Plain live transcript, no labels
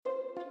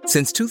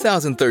Since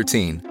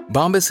 2013,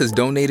 Bombas has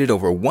donated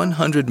over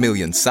 100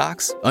 million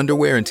socks,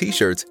 underwear, and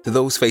T-shirts to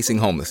those facing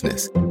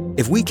homelessness.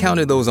 If we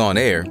counted those on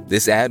air,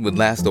 this ad would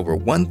last over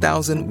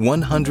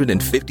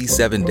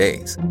 1,157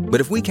 days.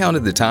 But if we counted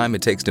the time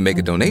it takes to make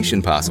a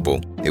donation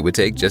possible, it would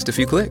take just a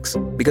few clicks.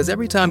 Because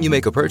every time you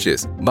make a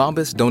purchase,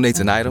 Bombas donates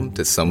an item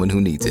to someone who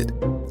needs it.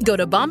 Go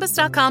to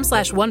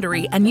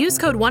bombas.com/Wondery and use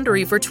code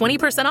Wondery for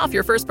 20% off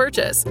your first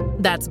purchase.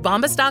 That's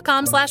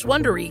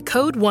bombas.com/Wondery,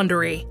 code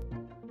Wondery.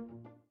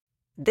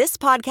 This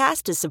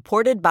podcast is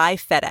supported by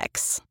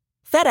FedEx.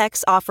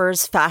 FedEx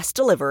offers fast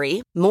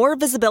delivery, more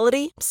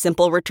visibility,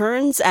 simple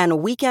returns,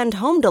 and weekend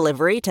home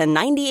delivery to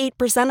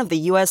 98% of the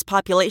U.S.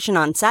 population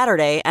on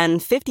Saturday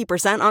and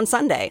 50% on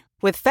Sunday.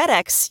 With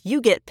FedEx,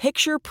 you get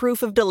picture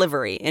proof of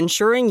delivery,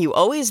 ensuring you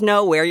always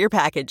know where your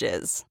package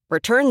is.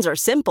 Returns are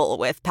simple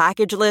with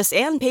packageless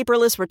and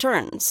paperless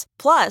returns.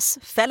 Plus,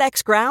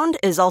 FedEx Ground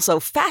is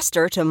also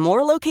faster to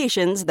more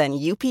locations than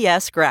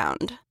UPS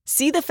Ground.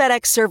 See the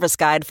FedEx service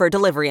guide for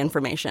delivery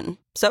information.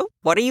 So,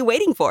 what are you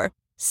waiting for?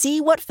 See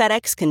what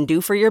FedEx can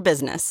do for your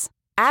business.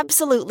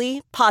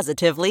 Absolutely,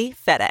 positively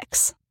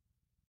FedEx.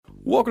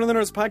 Welcome to the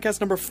Nerds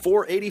Podcast number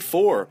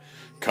 484.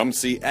 Come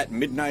see At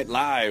Midnight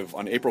Live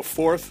on April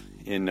 4th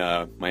in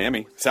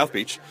Miami, South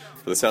Beach,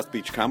 for the South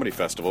Beach Comedy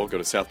Festival. Go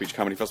to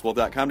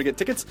southbeachcomedyfestival.com to get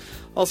tickets.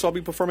 Also, I'll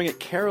be performing at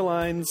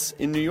Caroline's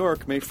in New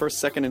York, May 1st,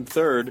 2nd, and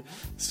 3rd.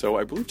 So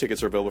I believe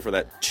tickets are available for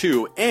that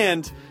too.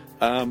 And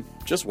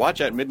just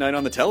watch At Midnight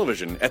on the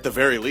television, at the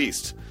very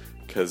least,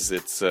 because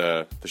it's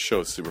the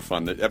show is super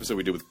fun. The episode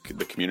we did with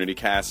the Community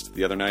cast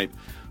the other night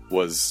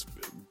was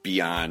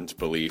beyond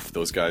belief.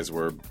 Those guys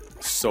were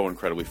so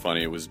incredibly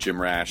funny. It was Jim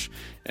Rash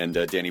and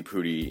Danny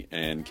Pudi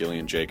and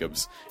Gillian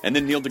Jacobs. And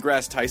then Neil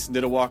deGrasse Tyson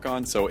did a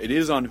walk-on, so it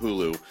is on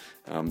Hulu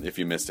if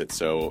you missed it.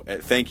 So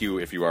thank you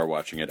if you are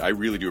watching it. I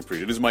really do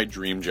appreciate it. It is my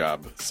dream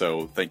job,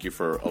 so thank you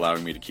for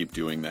allowing me to keep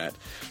doing that.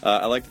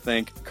 I'd like to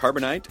thank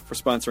Carbonite for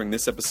sponsoring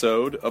this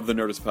episode of the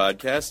Nerdist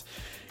Podcast.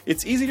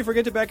 It's easy to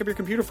forget to back up your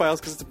computer files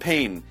because it's a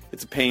pain.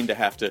 It's a pain to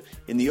have to...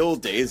 In the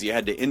old days, you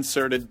had to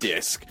insert a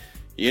disk.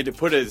 You had to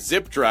put a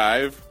zip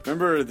drive.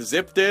 Remember the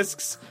zip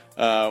disks?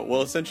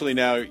 Well, essentially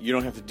now you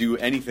don't have to do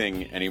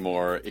anything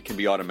anymore. It can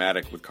be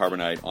automatic with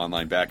Carbonite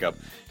Online Backup.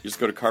 You just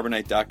go to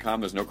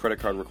Carbonite.com. There's no credit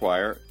card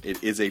required.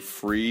 It is a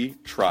free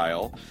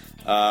trial.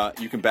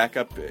 You can back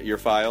up your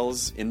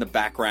files in the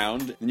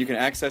background, and you can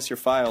access your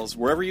files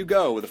wherever you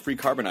go with a free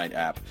Carbonite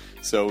app.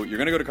 So you're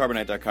going to go to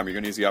Carbonite.com. You're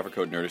going to use the offer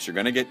code Nerdist. You're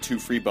going to get 2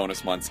 free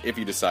bonus months if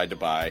you decide to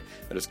buy.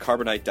 That is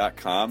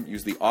Carbonite.com.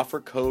 Use the offer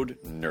code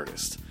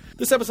Nerdist.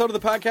 This episode of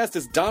the podcast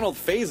is Donald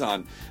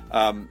Faison.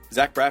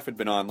 Zach Braff had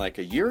been on like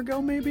a year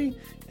ago, maybe,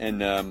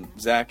 and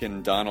Zach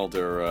and Donald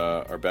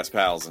are best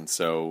pals, and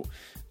so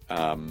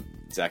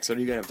Zach said,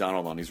 "You gotta have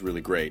Donald on. He's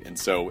really great." And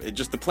so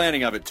the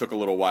planning of it took a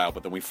little while,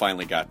 but then we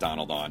finally got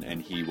Donald on,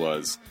 and he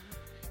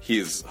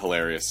is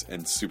hilarious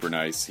and super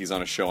nice. He's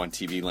on a show on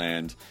TV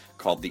Land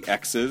called The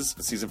X's.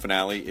 The season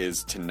finale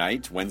is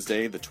tonight,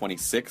 Wednesday, the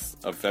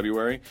 26th of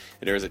February.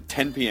 It airs at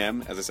 10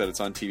 p.m. As I said, it's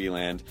on TV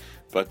Land.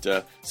 But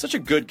such a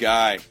good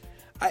guy.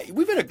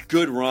 We've had a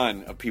good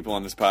run of people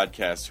on this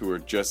podcast who are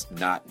just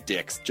not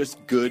dicks.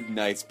 Just good,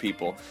 nice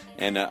people.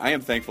 And I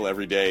am thankful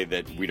every day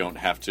that we don't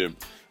have to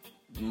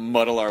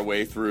muddle our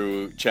way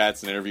through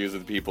chats and interviews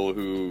with people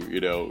who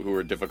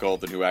are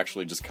difficult and who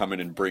actually just come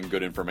in and bring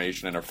good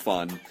information and are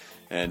fun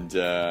and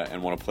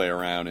want to play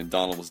around. And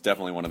Donald was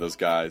definitely one of those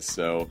guys.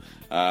 So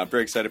I'm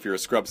very excited. If you're a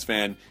Scrubs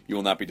fan, you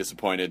will not be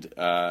disappointed.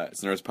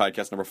 It's Nerds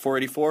Podcast number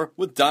 484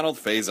 with Donald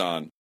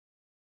Faison.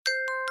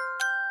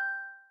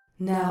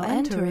 Now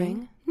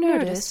entering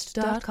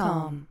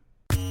Nerdist.com.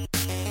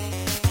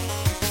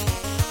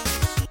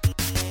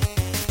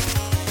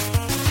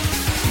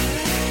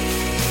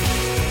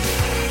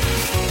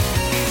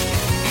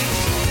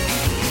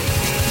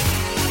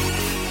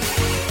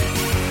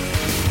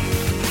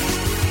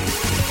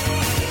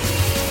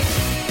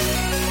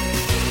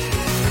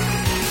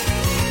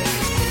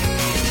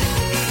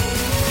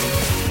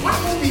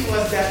 What movie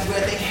was that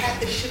where they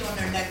had the shit on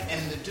their neck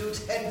and the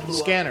dude's head blew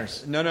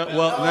Scanners. up? No.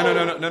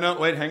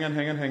 Wait, hang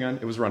on.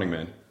 It was Running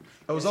Man.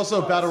 It was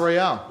also Battle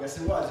Royale. Yes,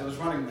 it was. It was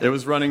Running Man. It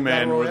was Running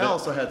Man. Battle Royale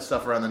also had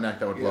stuff around the neck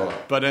that would blow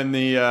up. But in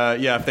the,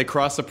 if they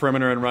cross the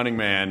perimeter in Running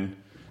Man,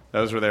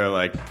 those were there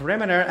like,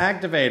 perimeter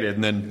activated,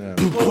 and then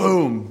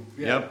boom.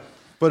 Yeah. Yep.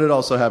 But it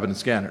also happened in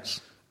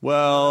Scanners.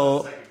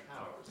 Well...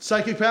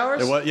 Psychic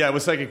powers? It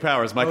was psychic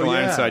powers. Michael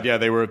Ironside,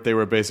 they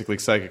were basically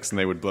psychics, and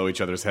they would blow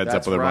each other's heads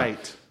up with That's a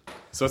right.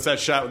 So it's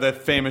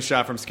that famous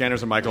shot from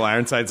Scanners where Michael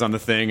Ironside's on the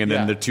thing, and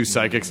then the two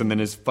psychics, and then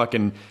his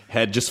fucking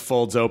head just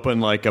folds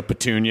open like a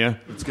petunia.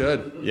 It's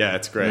good. Yeah,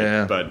 it's great.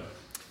 Yeah. But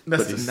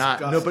not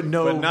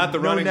the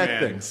Running neck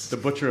Man, things. the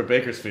Butcher of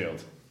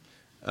Bakersfield.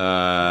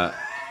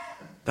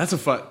 That's a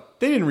fun.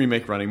 They didn't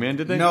remake Running Man,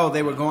 did they? No,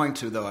 they were going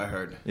to, though, I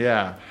heard.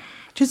 Yeah.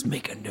 Just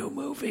make a new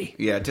movie.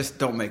 Yeah, just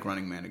don't make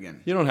Running Man again.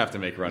 You don't have to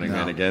make Running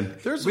Man again.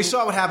 We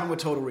saw what happened with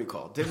Total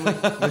Recall, didn't we?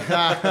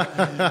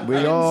 I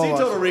didn't see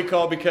Total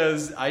Recall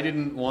because I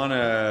didn't want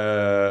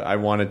to. I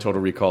wanted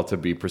Total Recall to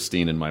be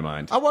pristine in my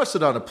mind. I watched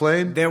it on a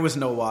plane. There was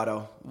no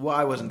Watto.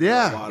 Why wasn't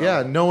there Watto?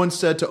 Yeah. No one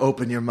said to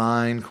open your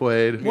mind,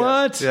 Quaid.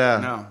 What? Yeah.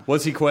 No.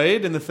 Was he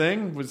Quaid in the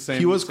thing? Was the same,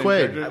 He was same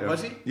Quaid. character?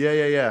 Was he?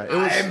 Yeah. It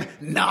was I'm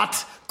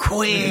not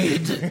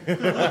Quaid.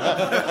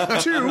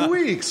 2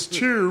 weeks.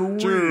 2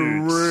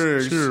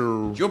 weeks.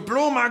 You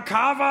blew my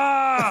cover.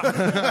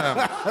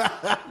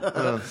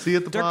 See you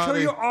at the They'll party.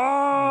 kill you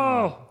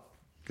all.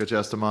 Good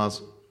job,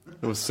 Tomas.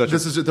 It was such.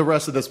 This is the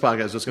rest of this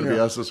podcast is just going to be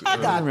us. I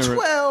got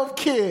 12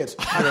 kids.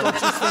 You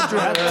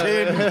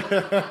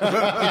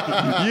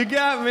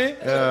got me.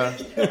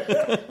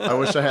 I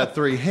wish I had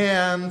 3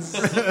 hands.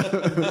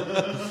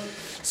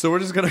 So we're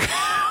just gonna.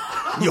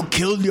 You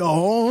killed your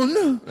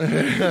own?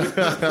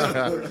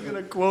 We're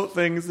gonna quote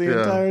things the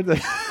entire day.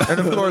 And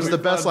of course, the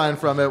best line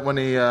from it when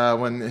he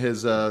when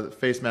his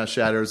face mask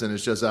shatters and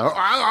it's just He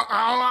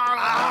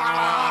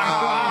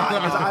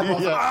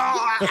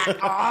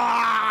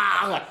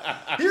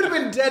would have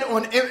been dead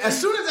on as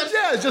soon as that.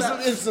 yeah,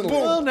 just instantly.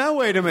 Well, now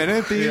wait a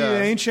minute. The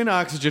ancient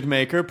oxygen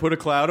maker put a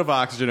cloud of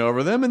oxygen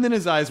over them, and then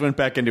his eyes went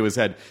back into his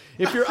head.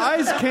 If your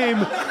eyes came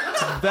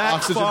that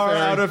Oxygen far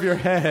fairy. out of your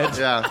head,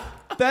 Yeah.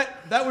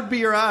 that would be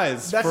your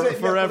eyes That's it, yeah, for the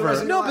forever.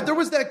 rest of No, but there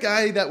was that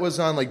guy that was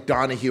on like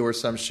Donahue or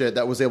some shit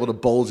that was able to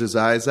bulge his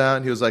eyes out.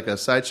 And he was like a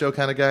sideshow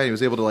kind of guy. He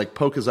was able to like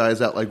poke his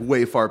eyes out like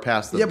way far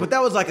past the. Yeah, but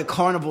that was like a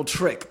carnival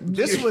trick.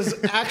 This was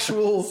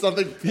actual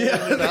something.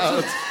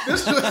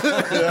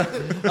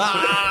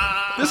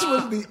 This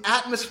was the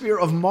atmosphere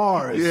of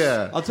Mars.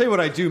 Yeah. I'll tell you what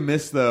I do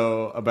miss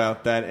though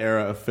about that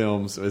era of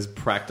films is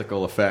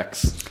practical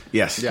effects.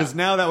 Yes. Because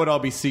now that would all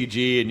be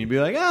CG, and you'd be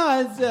like,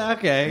 it's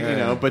okay, you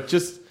know. But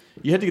just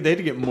they had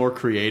to get more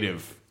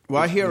creative.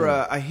 Well, I hear.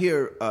 I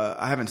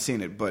haven't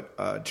seen it,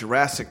 but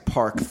Jurassic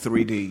Park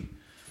 3D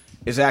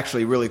is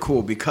actually really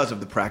cool because of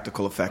the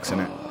practical effects in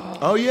it.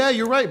 Oh yeah,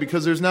 you're right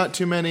because there's not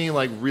too many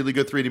like really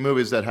good 3D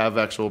movies that have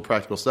actual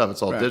practical stuff.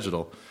 It's all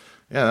digital.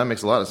 Yeah, that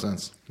makes a lot of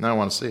sense. Now I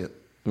want to see it.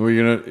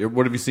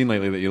 What have you seen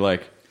lately that you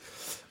like?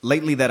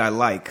 Lately, that I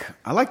like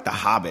The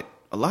Hobbit.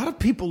 A lot of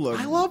people are.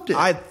 I loved it.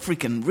 I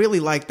freaking really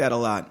liked that a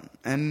lot,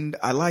 and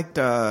I liked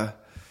the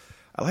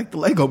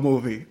Lego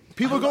Movie.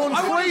 People are going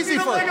crazy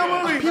for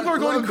Lego Movie. People are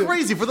going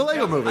crazy for the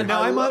Lego Movie.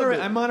 Now I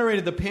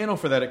moderated the panel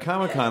for that at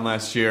Comic-Con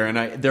last year,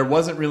 and there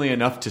wasn't really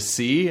enough to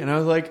see, and I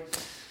was like,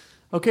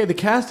 okay, the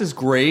cast is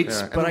great,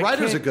 but and the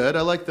writers are good.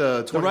 I like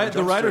the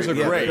writers are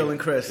great. Bill and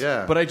Chris.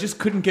 Yeah, But I just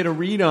couldn't get a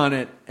read on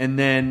it, and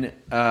then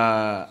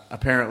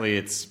apparently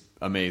it's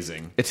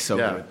amazing. It's so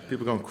yeah, good.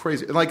 people going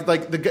crazy. Like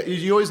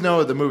you always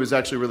know the movie's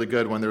actually really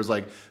good when there's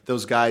like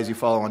those guys you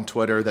follow on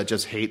Twitter that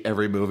just hate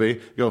every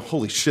movie. You go,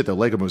 holy shit, the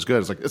Lego movie's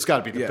good. It's like it's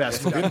got to be the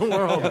best movie in the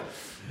world.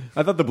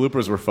 I thought the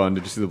bloopers were fun.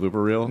 Did you see the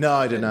blooper reel? No,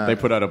 I did not. They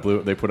put out a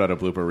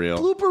blooper reel.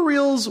 Blooper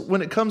reels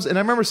when it comes, and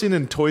I remember seeing it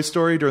in Toy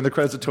Story during the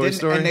credits of Toy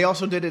Story, And they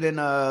also did it in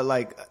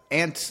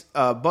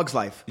Bug's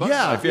Life.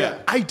 Yeah.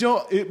 I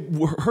don't. It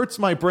hurts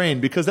my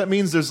brain because that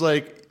means there's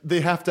like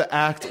they have to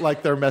act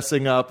like they're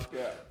messing up,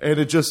 and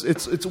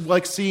it's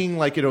like seeing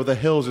like The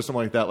Hills or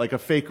something like that, like a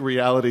fake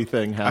reality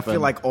thing happen. I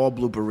feel like all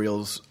blooper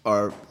reels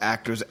are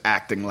actors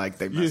acting like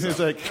they mess it's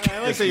up. like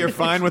I like that you're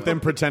fine with them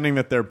pretending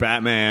that they're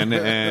Batman,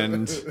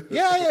 and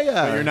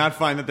yeah. you're not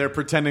fine that they're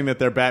pretending that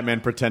they're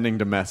Batman pretending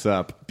to mess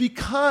up.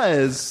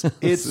 Because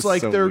it's is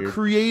like so they're weird.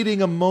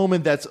 creating a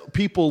moment that's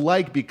people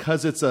like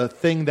because it's a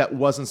thing that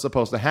wasn't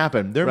supposed to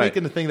happen. They're Right.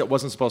 making a thing that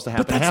wasn't supposed to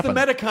happen. But that's happen. the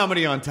meta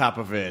comedy on top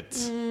of it.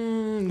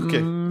 Okay.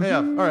 Yeah.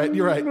 All right.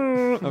 You're right.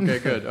 Okay,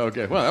 good.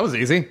 Okay, well, that was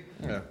easy.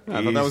 I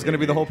thought that was going to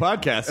be the whole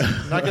podcast.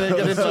 Not going to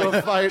get into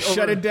a fight. Shut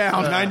over- it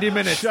down. 90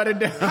 minutes. Shut it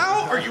down.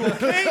 How are you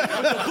okay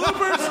with the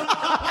bloopers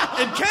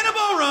in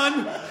Cannonball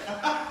Run?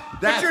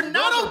 But you're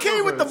not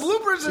okay with the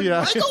bloopers in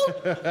Lego?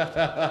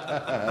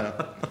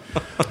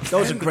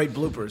 Those are great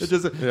bloopers.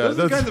 Those are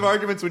the kinds of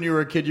arguments when you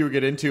were a kid you would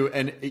get into,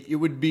 and it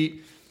would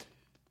be...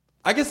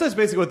 I guess that's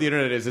basically what the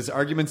internet is. It's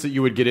arguments that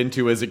you would get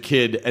into as a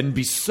kid and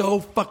be so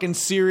fucking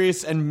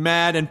serious and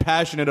mad and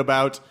passionate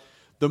about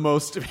the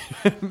most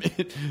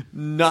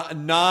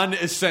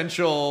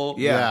non-essential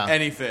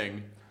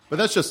anything. But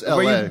that's just Where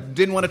LA. you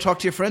didn't want to talk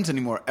to your friends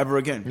anymore ever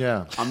again.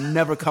 Yeah. I'm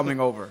never coming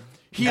over.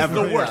 He's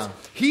Ever. the worst.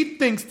 He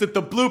thinks that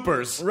the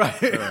bloopers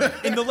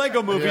in the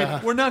Lego movie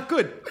were not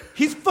good.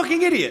 He's a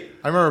fucking idiot.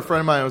 I remember a friend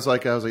of mine was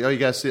like, oh, you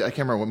guys see? I can't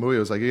remember what movie it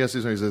was like. You guys see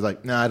this movie? He was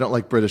like, nah, I don't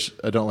like British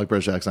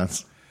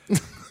accents.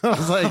 I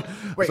was like,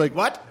 Wait,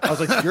 what? I was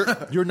like,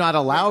 you're not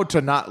allowed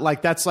to not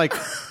like that's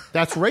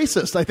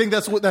racist. I think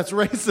that's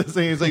racist.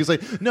 And he's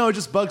like, no, it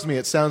just bugs me.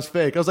 It sounds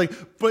fake. I was like,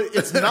 but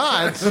it's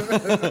not.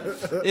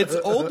 It's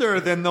older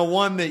than the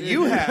one that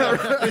you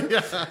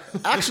have.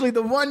 Actually,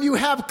 the one you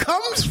have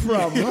comes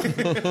from.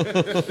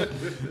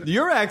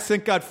 Your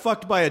accent got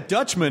fucked by a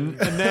Dutchman,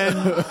 and then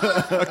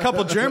a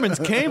couple Germans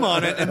came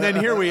on it, and then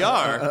here we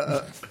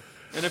are.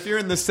 And if you're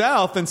in the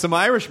South, then some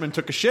Irishman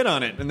took a shit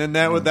on it, and then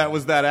that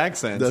was that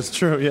accent. That's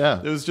true. Yeah.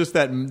 It was just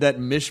that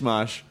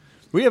mishmash.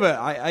 We have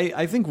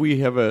I think we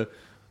have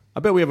I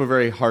bet we have a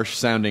very harsh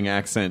sounding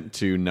accent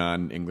to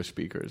non-English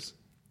speakers.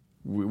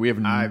 We're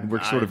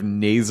sort of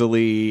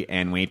nasally,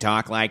 and we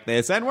talk like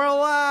this, and we're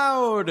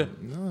loud.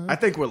 I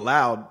think we're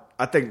loud.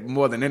 I think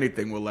more than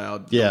anything, we're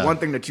loud. Yeah. The one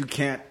thing that you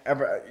can't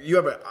ever.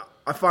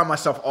 I find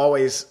myself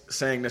always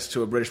saying this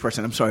to a British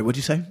person. I'm sorry. What'd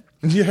you say?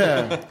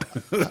 Yeah.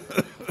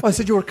 I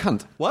said you were a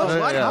cunt. What?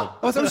 Yeah.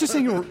 I was just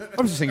saying you were a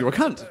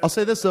cunt. I'll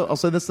say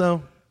this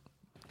though.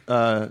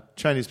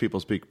 Chinese people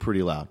speak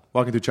pretty loud.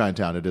 Walking through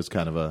Chinatown, it is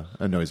kind of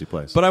a noisy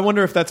place. But I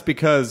wonder if that's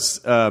because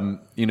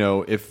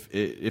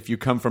if you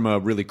come from a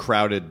really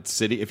crowded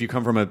city,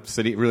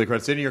 really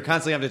crowded city, you're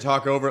constantly having to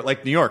talk over it,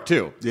 like New York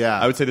too.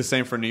 Yeah. I would say the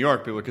same for New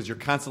York people, because you're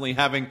constantly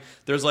having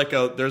there's like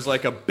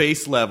a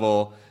base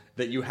level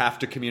that you have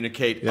to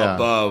communicate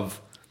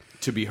above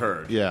to be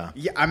heard. yeah.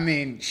 Yeah, I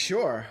mean,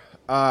 sure.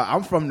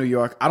 I'm from New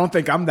York. I don't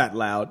think I'm that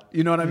loud.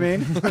 You know what I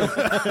mean?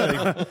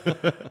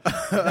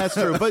 That's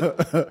true.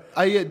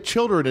 But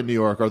children in New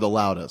York are the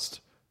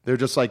loudest. They're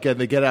just like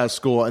they get out of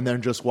school and they're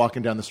just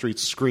walking down the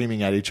streets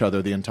screaming at each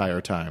other the entire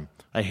time.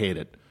 I hate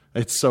it.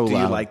 It's so Do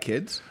loud. you like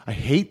kids? I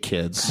hate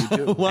kids.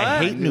 What? I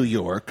hate New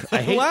York.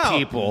 I hate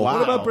people.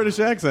 What about British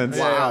accents?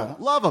 Wow.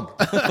 Love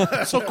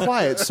them. So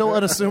quiet, so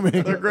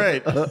unassuming. They're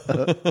great.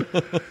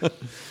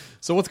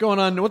 So what's going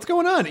on?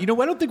 I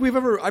don't think we've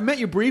ever. I met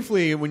you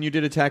briefly when you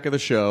did Attack of the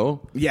Show.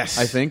 Yes,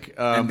 I think.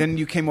 And then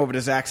you came over to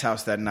Zach's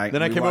house that night.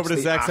 Then I We came over to watched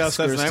the Zach's house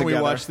that Oscars night.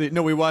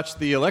 together. We watched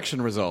the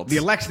election results. The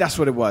election. That's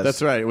what it was.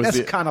 That's right. It was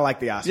That's kind of like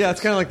the Oscars. Yeah,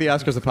 it's kind of like the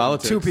Oscars of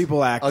politics. Two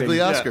people acting. Ugly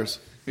Oscars.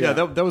 Yeah,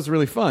 that was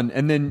really fun.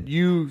 And then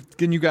you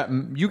got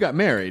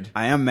married.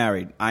 I am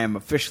married. I am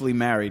officially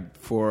married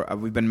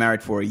we've been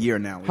married for a year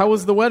now. How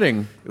was the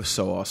wedding? It was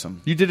so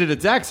awesome. You did it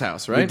at Zach's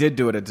house, right? We did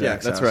do it at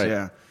Zach's that's house. right.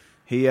 Yeah.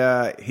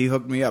 He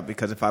hooked me up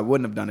because if I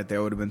wouldn't have done it,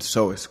 there would have been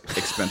so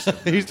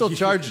expensive. He still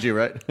charged you,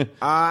 right?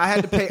 I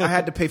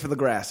had to pay for the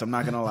grass. I'm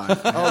not gonna lie.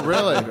 Oh,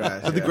 really?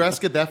 Did the grass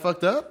get that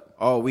fucked up?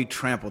 Oh, we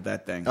trampled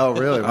that thing. Oh,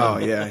 really? Oh,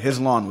 yeah. His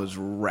lawn was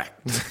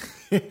wrecked.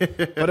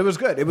 But it was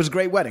good. It was a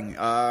great wedding.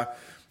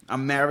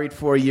 I'm married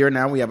for a year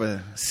now. We have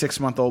a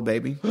 6-month-old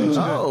baby.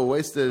 Oh,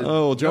 wasted.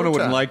 Oh, Jonah no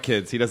wouldn't time. like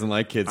kids. He doesn't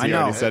like kids. I He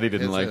know. already said he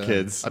didn't It's, like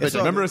kids. I bet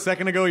Remember a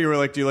second ago you were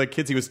like, "Do you like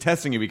kids?" He was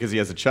testing you because he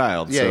has a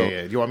child. Yeah, so.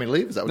 yeah. Do you want me to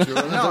leave? Is that what you're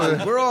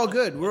No, we're all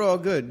good. We're all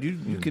good.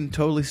 You can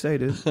totally stay,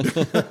 dude.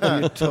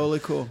 You're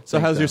totally cool.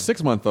 So how's your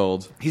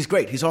 6-month-old? He's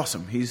great. He's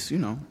awesome. He's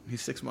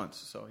 6 months,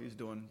 so he's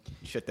doing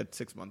shit that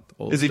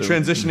 6-month-old. Is he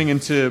transitioning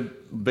into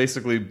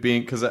basically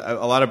being? Because a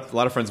lot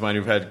of friends of mine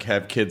who've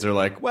have kids are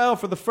like, well,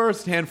 for the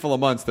first handful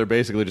of months, they're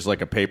basically just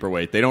like a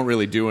paperweight. They don't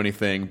really do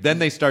anything. Then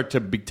they start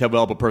to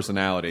develop a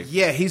personality.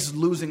 Yeah, he's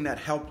losing that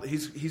help.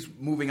 He's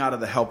moving out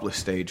of the helpless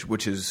stage,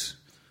 which is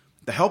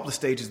the helpless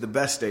stage is the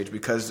best stage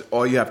because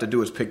all you have to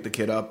do is pick the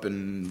kid up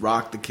and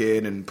rock the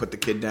kid and put the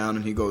kid down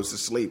and he goes to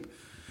sleep.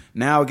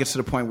 Now it gets to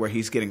the point where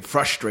he's getting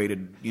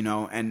frustrated,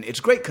 and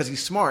it's great because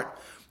he's smart.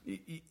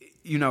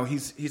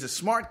 He's a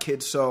smart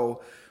kid,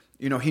 so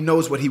he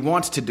knows what he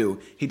wants to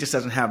do. He just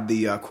doesn't have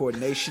the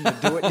coordination to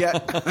do it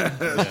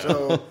yet.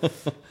 So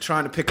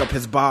trying to pick up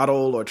his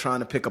bottle or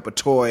trying to pick up a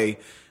toy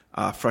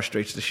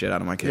frustrates the shit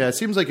out of my kid. Yeah, it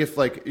seems like if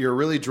you're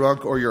really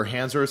drunk or your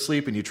hands are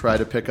asleep and you try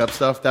to pick up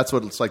stuff, that's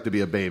what it's like to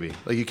be a baby.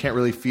 Like you can't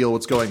really feel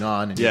what's going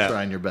on and you're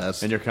trying your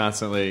best. And you're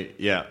constantly,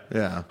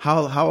 yeah.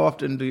 How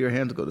often do your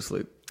hands go to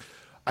sleep?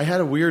 I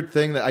had a weird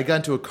thing that I got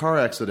into a car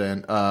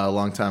accident a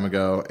long time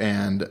ago,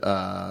 and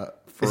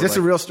is this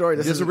a real story?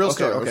 This is a real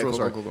story. Okay, It's a real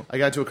story. cool. I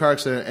got into a car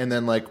accident, and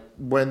then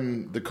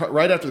when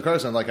right after the car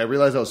accident, I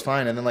realized I was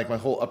fine, and then my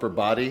whole upper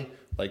body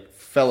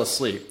fell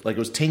asleep. It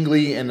was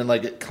tingly, and then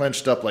it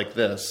clenched up like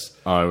this.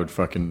 Oh, I would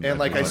fucking.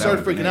 And I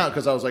started freaking out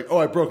because I was like, "Oh,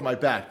 I broke my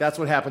back." That's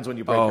what happens when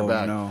you break your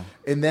back. No.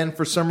 And then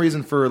for some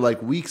reason, for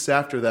weeks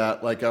after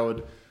that, I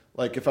would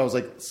if I was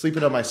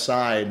sleeping on my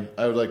side,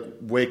 I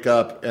would wake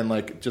up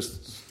and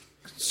just.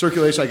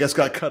 Circulation, I guess,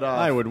 got cut off.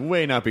 I would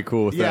way not be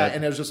cool with that. Yeah,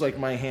 and it was just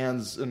my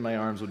hands and my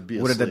arms would be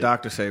asleep. What did the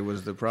doctor say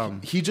was the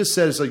problem? He just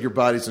said it's your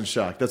body's in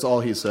shock. That's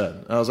all he said.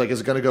 And I was like, is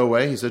it going to go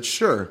away? He said,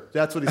 sure.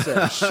 That's what he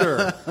said.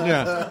 Sure.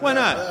 Yeah. Why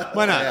not?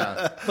 Why not?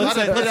 Yeah.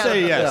 Let's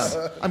say yes.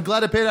 Yeah. I'm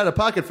glad I paid out of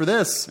pocket for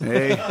this.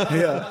 Hey,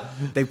 yeah.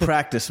 They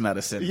practice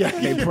medicine. Yeah.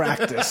 They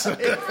practice.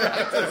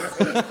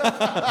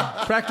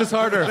 Practice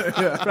harder.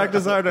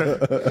 Practice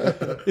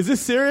harder. Is this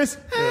serious?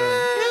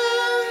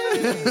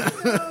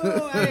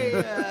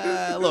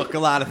 Look, a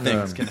lot of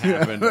things can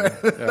happen.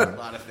 A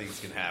lot of things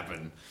can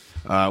happen.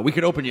 We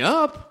could open you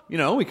up.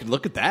 We could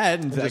look at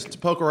that and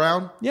Just poke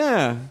around.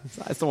 Yeah,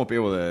 I still won't be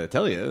able to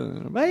tell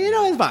you, but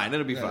it's fine.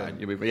 It'll be fine.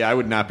 Yeah, I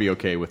would not be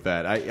okay with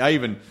that. I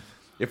even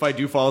if I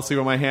do fall asleep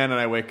on my hand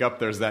and I wake up,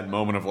 there's that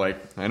moment of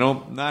I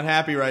know, not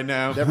happy right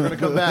now. Never going to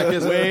come back,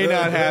 is it? Way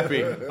not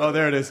happy. Oh,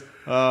 there it is.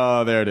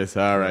 Oh, there it is.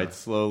 All right.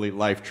 Slowly,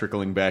 life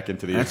trickling back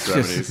into the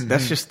extremities.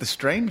 That's just the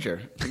stranger.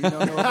 You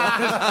don't know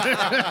about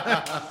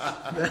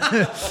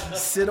it.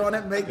 Sit on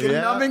it, make it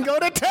numb, and go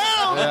to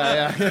town.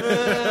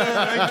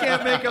 I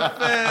can't make a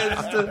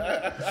fist.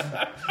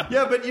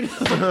 Yeah, but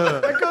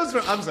that goes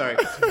from. I'm sorry.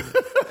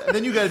 And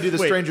then you got to do the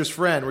stranger's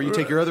friend, where you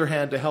take your other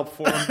hand to help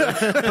form.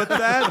 But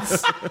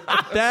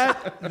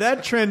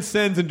that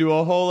transcends into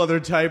a whole other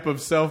type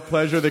of self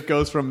pleasure that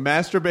goes from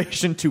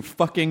masturbation to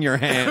fucking your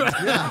hand,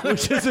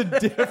 which is a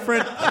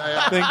different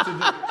thing to do.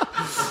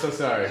 I'm so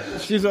sorry.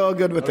 She's all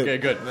good with it. Okay,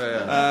 good.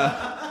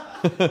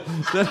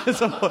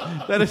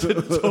 That is a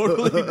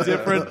totally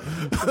different.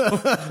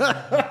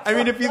 I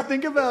mean, if you just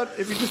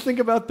think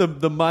about the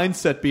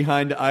mindset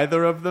behind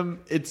either of them,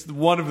 it's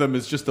one of them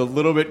is just a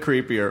little bit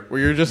creepier,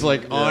 where you're just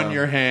like on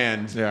your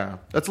hand. Yeah,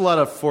 that's a lot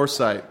of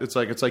foresight. It's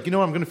like I'm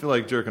going to feel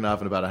like jerking off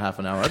in about a half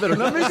an hour. I better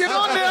let me get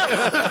on there.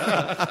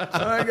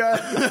 Oh my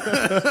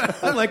god!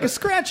 I'm like a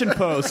scratching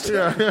post.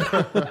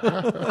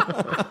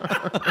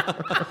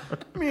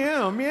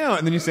 Meow meow,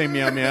 and then you say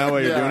meow meow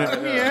while you're doing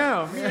it.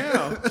 Meow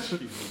meow.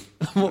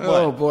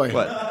 Oh boy!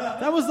 What?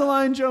 That was the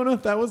line, Jonah.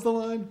 That was the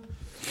line.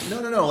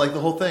 No. Like the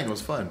whole thing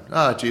was fun.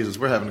 Ah, Jesus,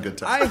 we're having a good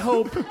time.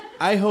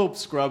 I hope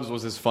Scrubs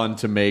was as fun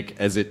to make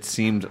as it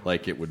seemed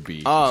like it would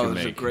be. Oh, to it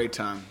was make. a great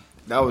time.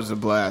 That was a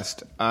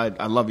blast.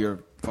 I love your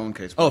phone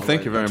case. Oh,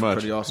 thank you very That's much.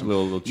 Pretty awesome.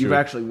 Little You've chew.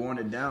 actually worn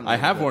it down. I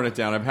have worn it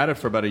down. I've had it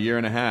for about a year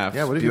and a half.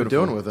 Yeah, what have you been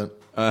doing with it?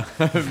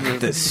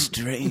 The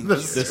stranger.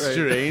 The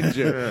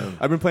stranger.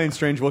 I've been playing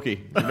Strange Wookiee.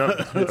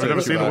 I've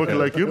never seen a Wookiee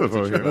like you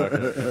before.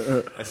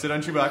 I sit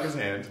on Chewbacca's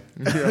hand.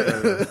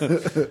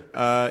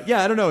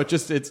 I don't know.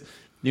 It's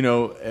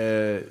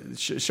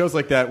shows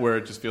like that where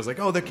it just feels like,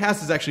 oh, the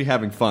cast is actually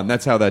having fun.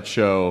 That's how that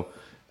show.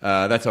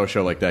 That's how a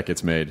show like that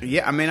gets made.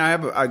 Yeah, I mean,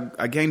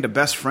 I gained a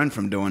best friend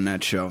from doing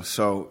that show,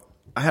 so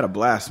I had a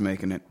blast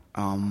making it.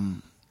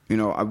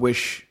 I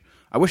wish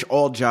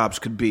all jobs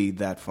could be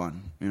that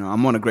fun.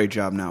 I'm on a great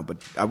job now, but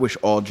I wish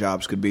all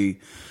jobs could be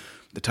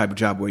the type of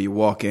job where you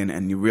walk in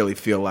and you really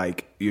feel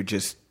like you're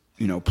just,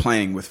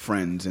 playing with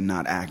friends and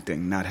not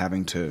acting, not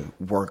having to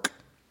work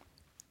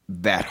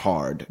that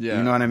hard. Yeah.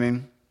 You know what I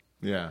mean?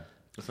 Yeah,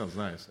 that sounds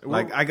nice.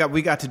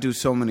 We got to do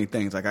so many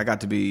things. Like I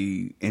got to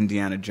be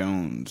Indiana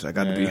Jones. I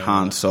got to be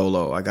Han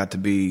Solo. I got to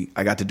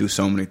do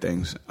so many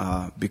things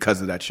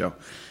because of that show.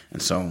 And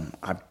so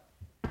it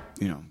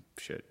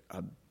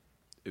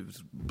was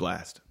a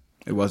blast.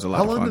 It was a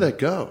lot of fun. How long did that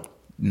go?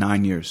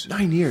 9 years.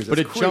 9 years. But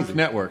That's it crazy. jumped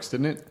networks,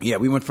 didn't it? Yeah,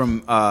 we went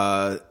from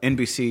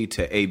NBC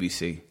to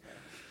ABC.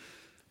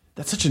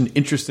 That's such an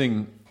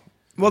interesting.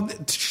 Well,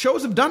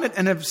 shows have done it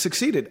and have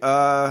succeeded.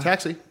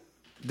 Taxi.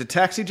 The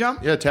Taxi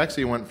jump? Yeah,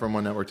 Taxi went from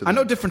one network to the I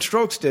know Different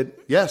Strokes did.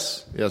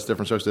 Yes,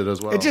 Different Strokes did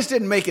as well. It just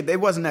didn't make it. It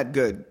wasn't that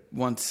good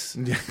once,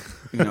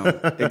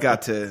 it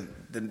got to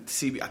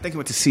the I think it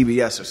went to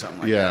CBS or something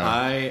like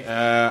that.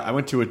 Yeah. I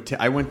went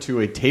to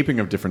a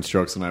taping of Different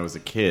Strokes when I was a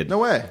kid. No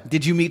way.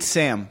 Did you meet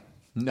Sam?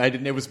 I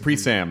didn't. It was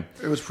pre-Sam.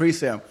 It was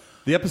pre-Sam.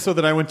 The episode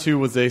that I went to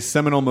was a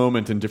seminal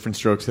moment in Different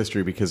Strokes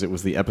history because it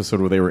was the episode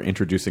where they were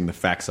introducing the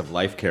Facts of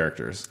Life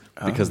characters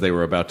because they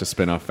were about to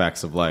spin off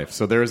Facts of Life.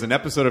 So there is an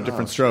episode of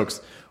Different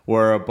Strokes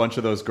where a bunch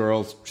of those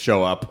girls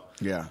show up.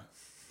 Yeah.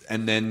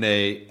 And then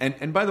they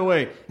and by the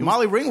way,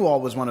 Molly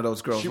Ringwald was one of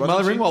those girls.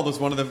 Molly Ringwald was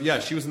one of them. Yeah,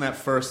 she was in that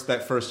first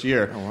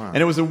year. Oh, wow. And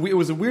it was a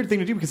weird thing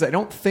to do because I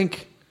don't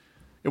think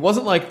it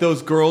wasn't like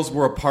those girls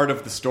were a part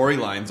of the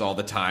storylines all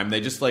the time.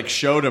 They just like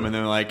showed them and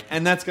they're like,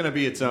 and that's going to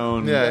be its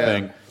own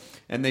thing. Yeah.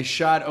 And they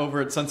shot over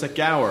at Sunset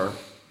Gower,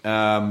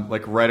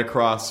 like right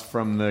across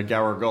from the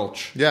Gower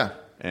Gulch. Yeah.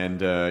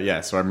 And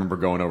so I remember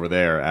going over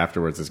there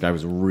afterwards. This guy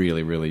was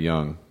really, really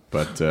young,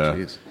 but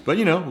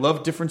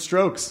loved Different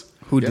Strokes.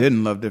 Who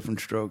didn't love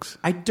Different Strokes?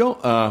 I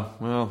don't.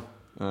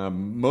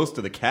 Most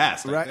of the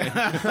cast, right? It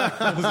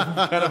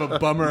was kind of a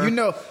bummer.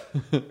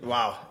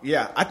 Wow.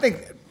 Yeah, I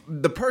think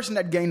the person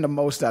that gained the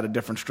most out of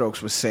Different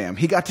Strokes was Sam.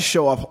 He got to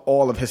show off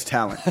all of his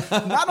talent.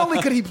 Not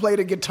only could he play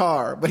the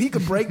guitar, but he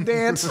could break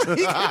dance. He could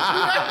do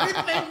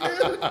everything,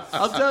 dude.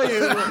 I'll tell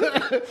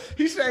you.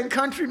 He sang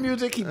country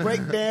music. He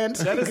break dance.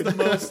 That is the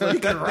most.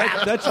 Like,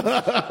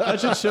 that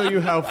should show you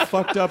how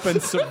fucked up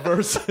and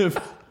subversive.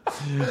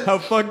 How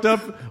fucked up?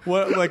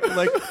 What like.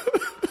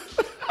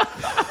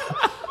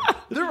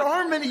 There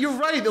are many. You're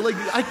right. Like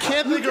I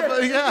can't think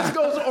of. Yeah, this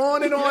goes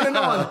on and on and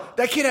on.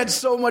 That kid had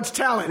so much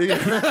talent.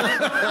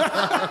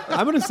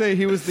 I'm going to say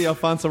he was the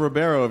Alfonso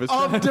Ribeiro of his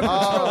time.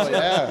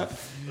 Yeah.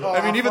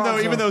 I mean,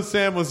 even though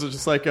Sam was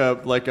just like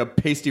a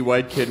pasty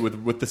white kid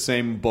with the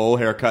same bowl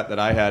haircut that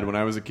I had when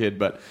I was a kid,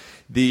 but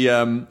the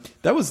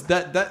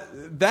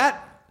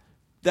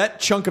that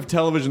chunk of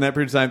television, that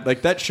period of time,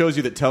 like that shows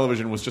you that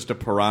television was just a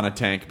piranha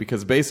tank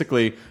because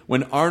basically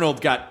when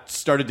Arnold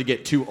started to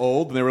get too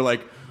old, and they were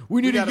like,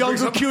 we need a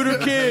younger, cuter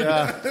kid.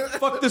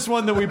 Fuck this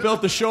one that we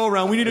built the show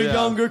around. We need a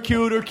younger,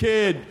 cuter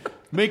kid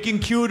making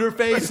cuter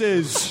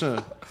faces.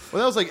 Well,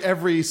 that was like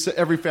every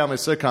family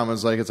sitcom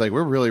is like, it's like,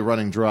 we're really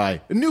running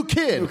dry. A new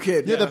kid.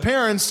 Yeah, the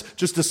parents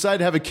just decide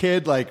to have a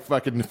kid like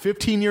fucking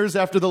 15 years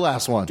after the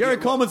last one. Gary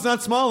Coleman's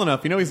not small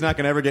enough. You know he's not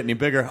going to ever get any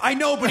bigger. I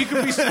know, but he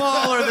could be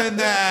smaller than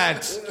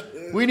that.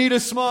 We need a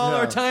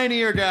smaller,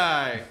 tinier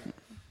guy.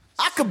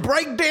 I could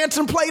break dance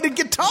and play the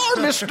guitar,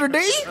 Mr. D.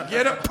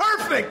 Get it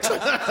perfect.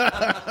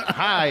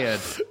 Hired.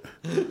 So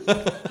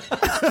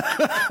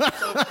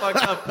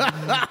fucked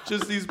up.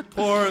 Just these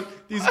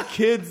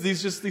kids,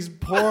 these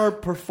poor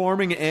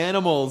performing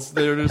animals.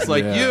 They're just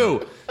like,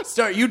 you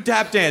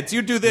tap dance,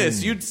 you do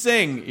this, you'd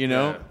sing, you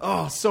know? Yeah.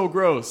 Oh, so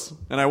gross.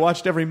 And I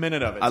watched every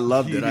minute of it. I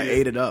loved it. I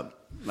ate it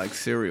up like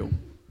cereal.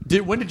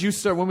 When did you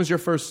start? When was your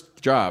first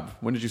job?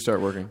 When did you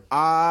start working?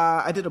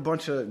 I did a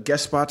bunch of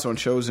guest spots on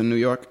shows in New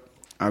York.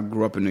 I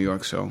grew up in New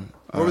York, so...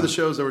 What were the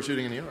shows that were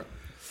shooting in New York?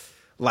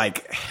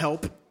 Like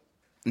Help,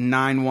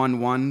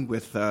 911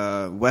 with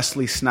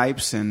Wesley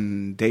Snipes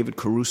and David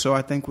Caruso,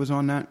 I think, was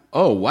on that.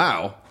 Oh,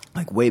 wow.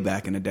 Like way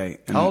back in the day.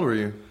 And, how old were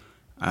you?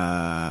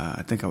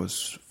 I think I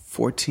was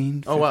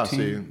 14, 15. Oh, wow.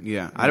 So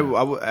yeah.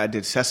 I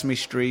did Sesame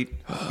Street,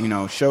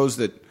 shows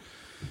that...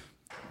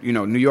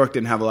 New York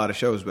didn't have a lot of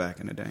shows back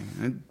in the day.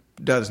 It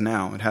does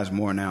now. It has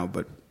more now.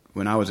 But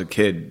when I was a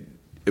kid,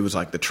 it was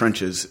like the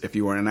trenches. If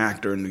you were an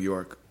actor in New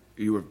York,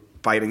 you were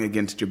fighting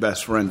against your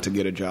best friend to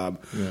get a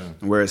job. Yeah.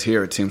 Whereas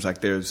here, it seems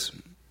like there's,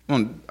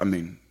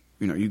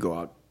 you go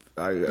out.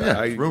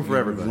 Room for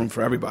everybody. Room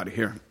for everybody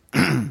here.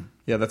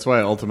 Yeah, that's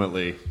why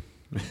ultimately,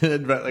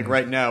 like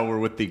right now, we're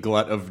with the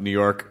glut of New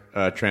York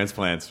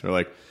transplants. We're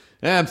like,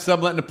 I'm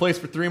subletting a place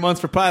for 3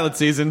 months for pilot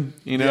season.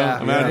 I'm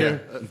out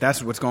here.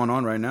 That's what's going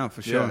on right now,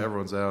 for sure. Yeah,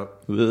 everyone's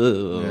out.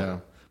 Ugh. Yeah.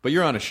 But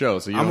you're on a show,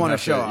 so I'm on a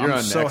show.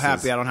 I'm so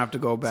happy I don't have to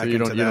go back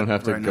into that. You don't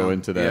have to go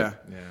into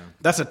that. Yeah.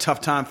 That's a tough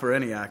time for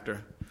any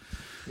actor.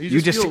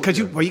 You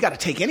got to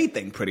take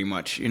anything pretty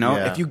much.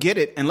 If you get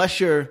it, unless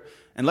you're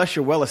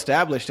well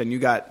established and you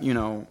got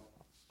you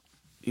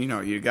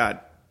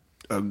got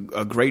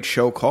a great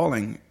show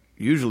calling.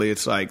 Usually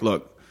it's like,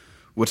 look,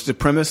 what's the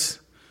premise?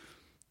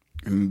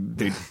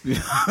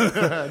 It's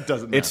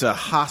a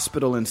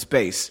hospital in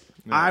space.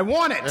 Yeah. I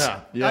want it.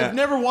 Yeah. I've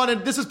never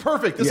wanted. This is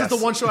perfect. This is the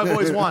one show I've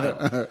always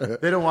wanted.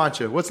 They don't want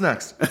you. What's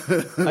next?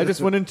 I just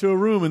went into a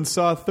room and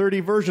saw 30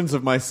 versions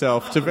of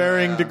myself to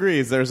varying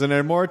degrees. There's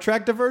a more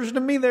attractive version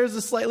of me. There's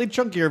a slightly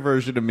chunkier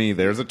version of me.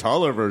 There's a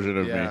taller version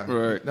of me.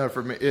 Right. No,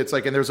 for me, it's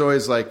like, and there's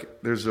always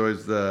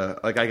the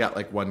I got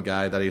like one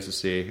guy that I used to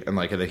see, and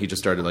then he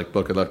just started like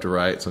booking left to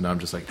right. So now I'm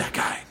just like, that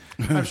guy.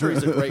 I'm sure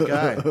he's a great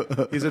guy.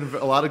 He's in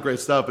a lot of great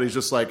stuff, but he's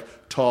just like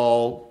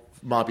tall,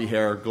 moppy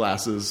hair,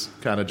 glasses,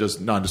 kind of just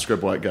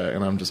nondescript white guy.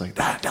 And I'm just like,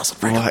 Nelson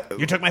Franklin.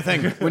 You took my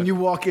thing. When you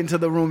walk into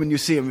the room and you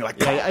see him, you're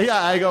like,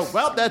 yeah. I go,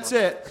 well, that's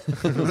it.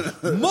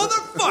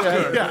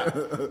 Motherfucker. Yeah.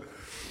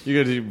 You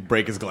got to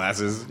break his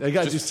glasses. I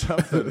got to do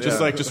something.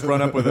 Just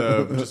run up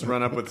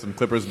with some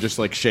clippers and just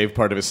like shave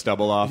part of his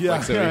stubble off. Yeah,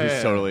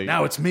 he's totally.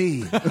 Now it's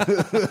me. Do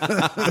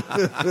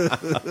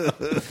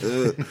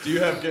you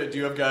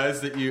have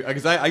guys that you?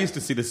 Because I used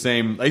to see the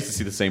same. I used to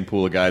see the same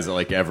pool of guys at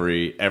like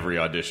every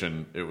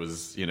audition. It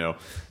was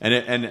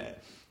and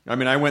I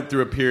mean I went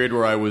through a period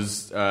where I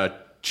was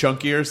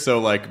chunkier,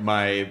 so like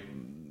my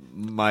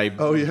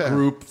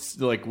group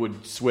like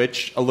would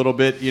switch a little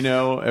bit,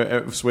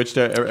 switched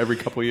every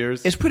couple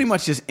years. It's pretty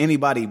much just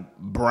anybody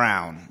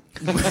brown.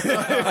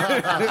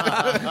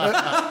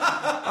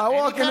 I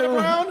walk in the room.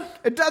 Brown?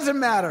 It doesn't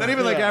matter. Not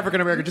even like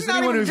African American, just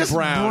anyone who's just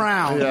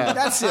brown. Yeah.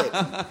 That's it.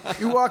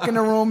 You walk in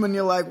the room and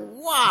you're like,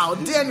 wow,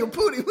 Daniel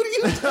Pudi, what are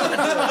you doing?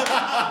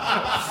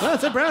 Well,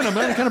 it's brown. I'm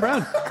kind of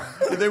brown.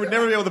 They would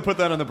never be able to put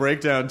that on the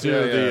breakdown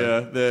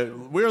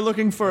too. We're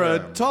looking for a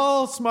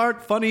tall,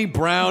 smart, funny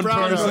brown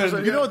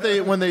person. You know what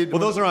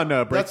those are on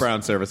Break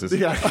Brown services.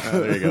 Yeah,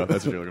 there you go.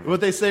 That's what you're looking for.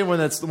 What they say when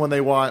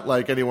they want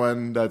like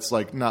anyone that's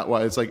like not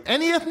white, it's like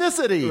any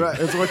ethnicity. Right.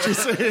 Is what you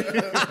say.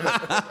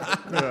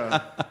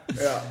 Yeah.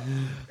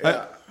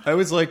 I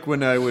was like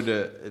when I would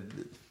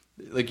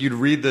you'd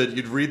read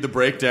the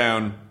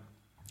breakdown.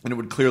 And it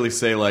would clearly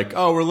say like,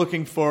 oh, we're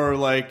looking for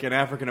like an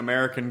African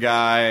American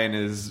guy in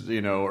his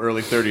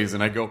early 30s,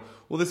 and I'd go,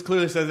 well, this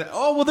clearly says,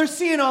 oh, well, they're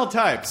seeing all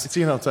types.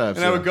 Seeing all types.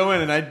 And I would go in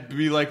and I'd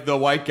be like the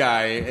white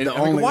guy, and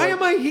why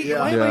am I here?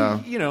 Why am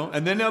I,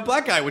 and then a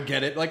black guy would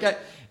get it. Like I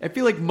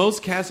feel like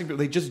most casting people,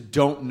 they just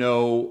don't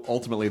know.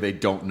 Ultimately, they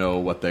don't know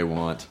what they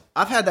want.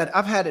 I've had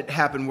it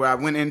happen where I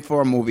went in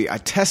for a movie, I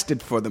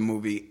tested for the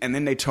movie, and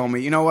then they told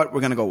me, you know what,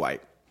 we're gonna go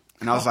white.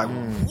 And I was like,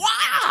 wow.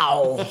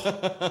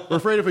 We're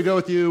afraid if we go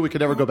with you, we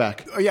could never go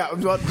back. Yeah,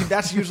 well,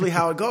 that's usually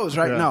how it goes,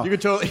 right? Yeah. No. You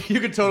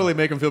could totally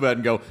make them feel bad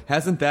and go,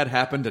 hasn't that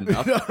happened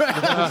enough? I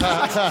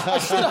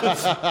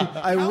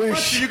wish. How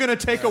much are you going to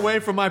take away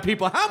from my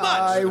people? How much?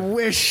 I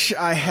wish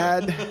I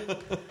had.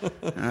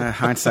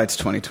 Hindsight's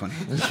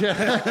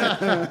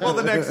 20/20. Well,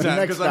 the next time.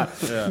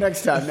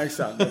 Next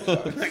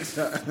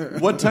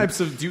time. What types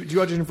of do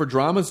you audition for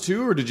dramas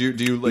too, or do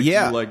you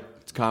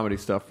like comedy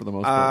stuff for the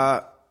most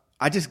part?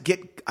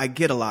 I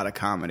get a lot of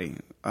comedy.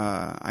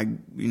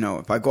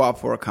 If I go out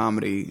for a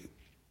comedy,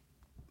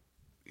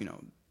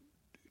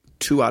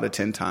 2 out of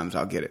 10 times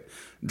I'll get it.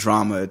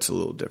 Drama, it's a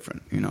little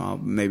different. I'll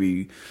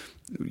maybe,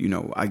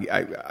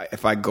 I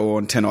if I go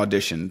on 10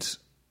 auditions,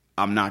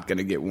 I'm not going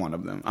to get one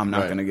of them. I'm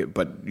not going to get,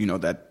 but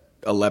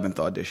that 11th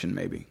audition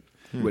maybe.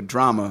 With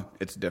drama,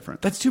 it's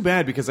different. That's too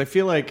bad because I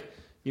feel like,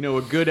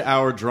 a good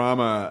hour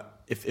drama,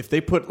 if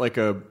they put like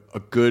a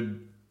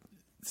good,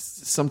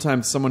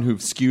 sometimes someone who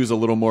skews a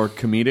little more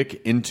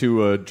comedic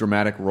into a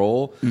dramatic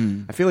role,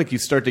 I feel like you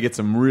start to get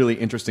some really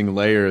interesting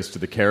layers to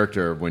the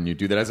character when you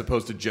do that, as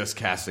opposed to just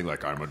casting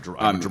like I'm a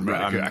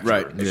dramatic actor.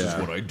 Right. This is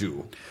what I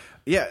do.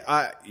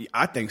 Yeah,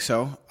 I think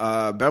so.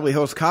 Beverly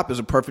Hills Cop is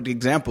a perfect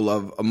example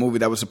of a movie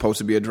that was supposed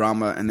to be a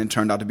drama and then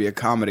turned out to be a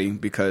comedy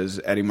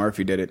because Eddie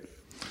Murphy did it.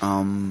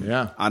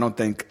 I don't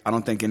think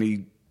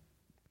any.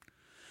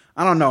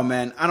 I don't know,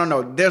 man. I don't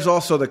know. There's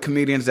also the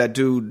comedians that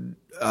do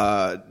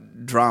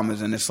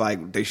dramas, and it's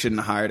like they shouldn't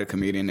have hired a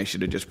comedian. They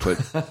should have just put,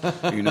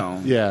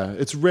 Yeah,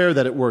 it's rare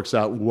that it works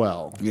out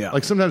well. Yeah.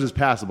 Like sometimes it's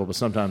passable, but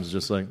sometimes it's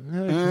just like,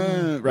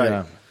 right.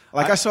 Yeah.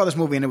 Like I saw this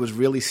movie and it was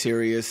really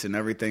serious and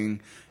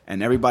everything,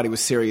 and everybody was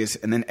serious,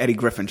 and then Eddie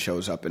Griffin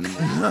shows up and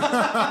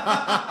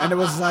and it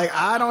was like,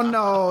 I don't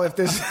know if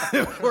this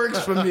works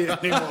for me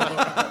anymore.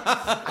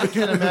 I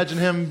can't imagine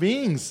him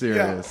being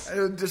serious.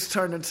 Yeah, it just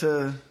turned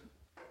into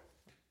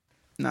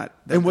not.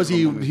 And was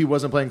he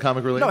wasn't playing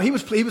comic relief? No, he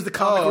was the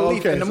comic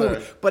relief in the sorry.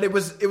 movie. But it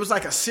was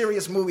like a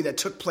serious movie that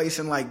took place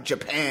in like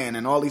Japan,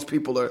 and all these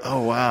people are.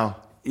 Oh wow.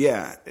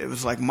 Yeah, it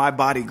was like My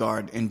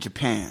Bodyguard in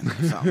Japan,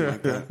 or something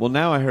like that. Well,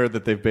 now I heard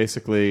that they've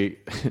basically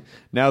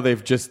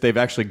they've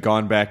actually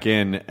gone back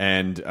in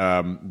and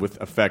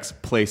with effects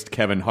placed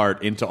Kevin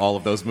Hart into all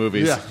of those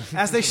movies. Yeah.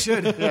 As they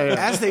should.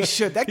 As they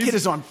should. That kid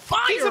is on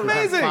fire. He's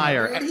amazing.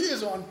 Fire. Dude, he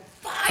is on fire.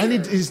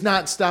 And he's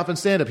not stopping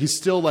stand up. He's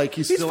still like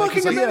he's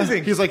fucking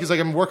amazing. He's like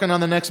I'm working on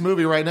the next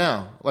movie right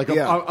now. Like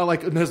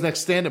like his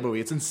next stand up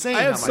movie. It's insane.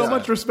 I have so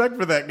much respect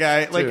for that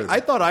guy. Like Dude. I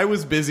thought I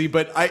was busy,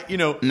 but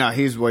No,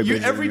 he's way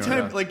busier every than you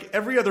time are. like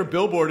every other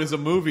billboard is a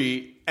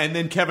movie, and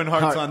then Kevin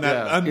Hart's on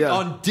that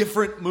on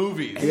different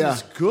movies. Yeah.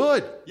 He's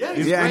good. Yeah,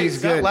 he's yeah, great.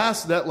 he's that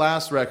good. That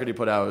last record he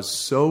put out was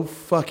so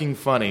fucking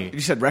funny. You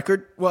said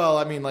record? Well,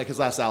 I mean, like his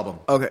last album.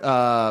 Okay.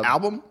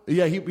 Album?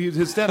 Yeah,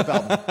 his stand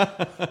up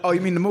album. Oh, you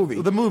mean the movie?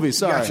 The movie.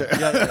 Sorry.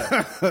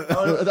 Gotcha.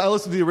 I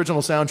listened to the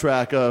original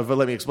soundtrack of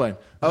Let Me Explain.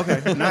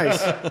 Okay,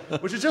 nice.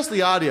 Which is just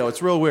the audio.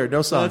 It's real weird.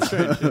 No songs.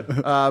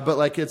 But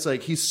like it's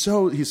like he's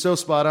so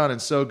spot on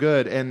and so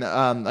good. And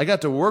I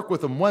got to work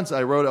with him once.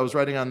 I was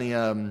writing on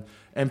the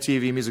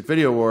MTV Music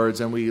Video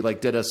Awards, and we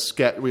like did a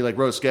sketch. We like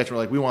wrote a sketch. And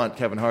we're like, we want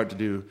Kevin Hart to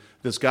do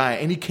this guy,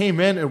 and he came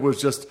in and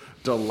was just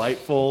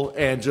delightful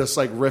and just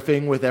like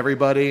riffing with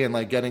everybody and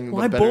like getting.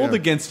 Well, I bowled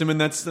against him in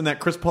that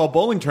Chris Paul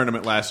bowling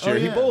tournament last year. Oh,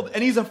 yeah. He bowled,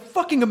 and he's a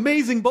fucking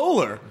amazing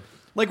bowler.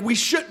 Like he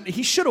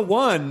should have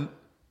won,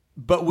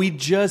 but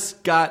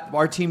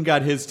our team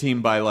got his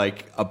team by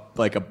like a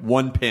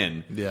one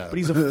pin. Yeah. But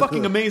he's a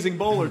fucking amazing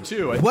bowler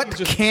too. What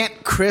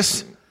can't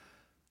Chris?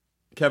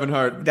 Kevin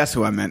Hart. That's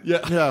who I meant.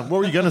 Yeah. What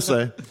were you gonna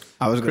say?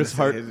 I was Chris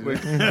Hart.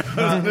 Kevin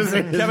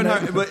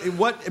Hart. But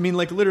what I mean,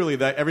 like literally,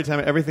 that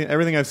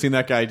everything I've seen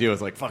that guy do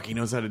is like, fuck, he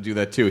knows how to do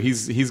that too.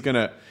 He's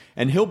gonna,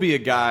 and he'll be a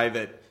guy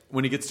that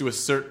when he gets to a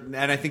certain,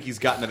 and I think he's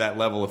gotten to that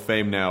level of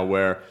fame now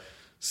where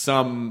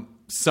some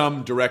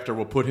director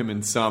will put him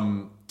in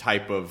some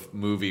type of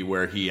movie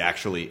where he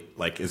actually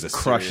like is a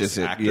Crushes serious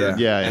it, actor,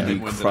 yeah. and then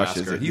He wins crushes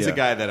an Oscar. it, He's yeah. a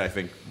guy that I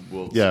think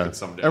will Yeah.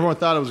 someday. Everyone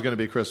thought it was going to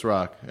be Chris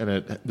Rock, and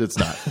it's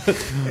not.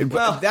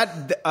 Well,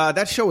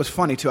 that show is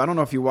funny too. I don't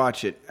know if you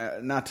watch it.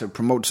 Not to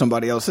promote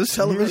somebody else's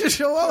television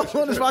show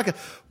on this podcast,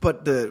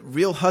 but the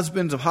Real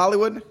Husbands of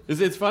Hollywood.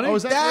 It's funny. Oh,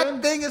 is that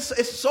good? thing is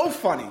it's so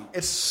funny.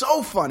 It's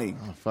so funny.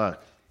 Oh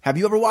fuck. Have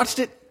you ever watched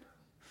it?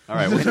 All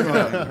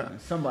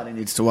right. Somebody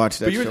needs to watch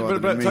that But, show.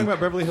 but talking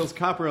about Beverly Hills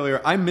Cop earlier,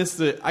 I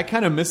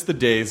kind of miss the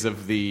days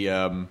of the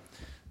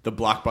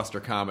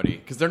blockbuster comedy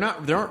because there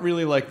aren't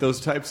really like those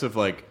types of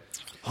like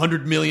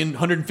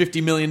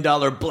 $150 million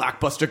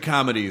blockbuster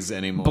comedies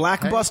anymore.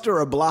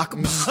 Blackbuster or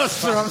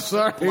Blockbuster? I'm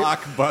sorry.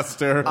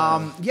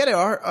 Blockbuster. Yeah, they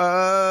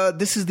are.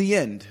 This is the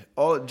end.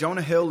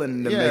 Jonah Hill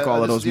and they make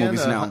all of those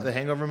movies now. The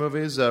Hangover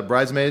movies,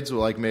 Bridesmaids,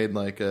 were made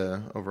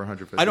over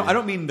 150. I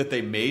don't mean that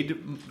they made.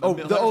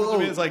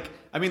 It's like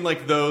I mean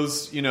like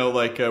those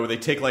where they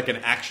take like an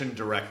action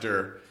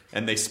director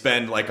and they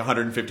spend like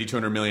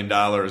 $150-200 million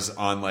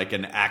on like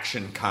an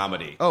action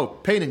comedy. Oh,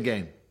 Pain and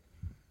Gain.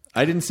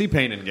 I didn't see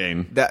Pain and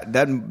Gain.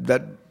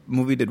 That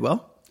movie did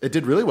well. It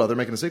did really well. They're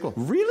making a sequel.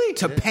 Really?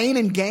 To Pain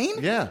and Gain?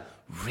 Yeah.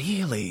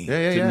 Really?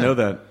 Yeah. Didn't know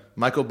that.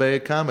 Michael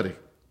Bay comedy.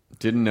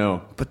 Didn't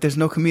know. But there's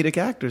no comedic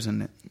actors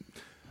in it.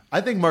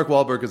 I think Mark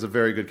Wahlberg is a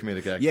very good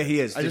comedic actor. Yeah, he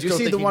is. I Did just you don't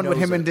see think the he one with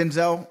knows him and it.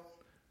 Denzel?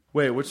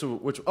 Wait, which?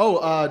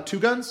 Oh, Two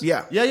Guns.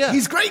 Yeah. Yeah.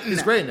 He's great in He's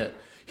that. great in it.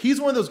 He's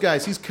one of those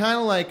guys. He's kind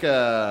of like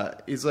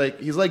he's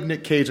like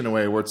Nick Cage in a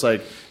way, where it's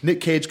like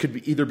Nick Cage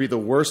could either be the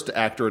worst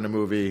actor in a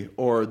movie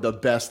or the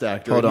best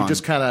actor. Hold on. He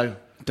just kind of.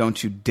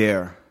 Don't you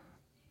dare.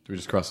 Did we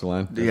just cross the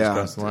line? Yeah.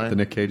 cross the line? The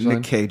Nick Cage line?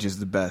 Nick Cage is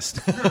the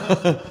best.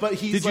 But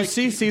he's. Did you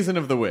see Season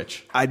of the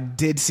Witch? I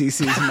did see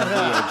Season of the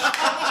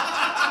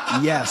Witch.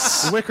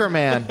 Yes. Wicker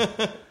Man.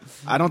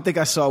 I don't think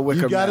I saw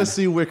Wicker You got to Man.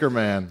 see Wicker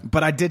Man.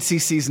 But I did see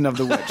Season of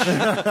the Witch.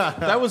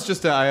 That was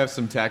just I have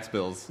some tax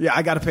bills. Yeah,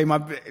 I got to pay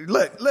my...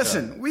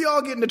 Listen, we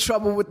all get into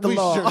trouble with the We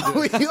law. sure do.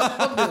 We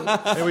all do.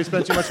 Hey, we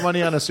spent too much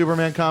money on a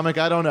Superman comic.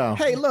 I don't know.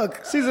 Hey,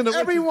 look,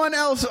 everyone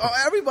else,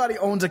 everybody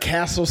owns a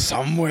castle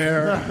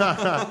somewhere.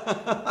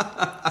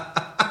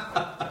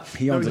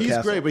 He owns a he's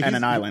castle great, but and he's,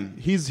 an island.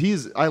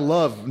 He's. I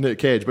love Nick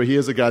Cage, but he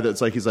is a guy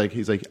that's like he's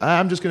like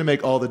I'm just going to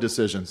make all the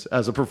decisions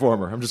as a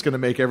performer. I'm just going to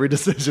make every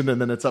decision, and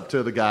then it's up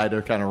to the guy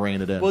to kind of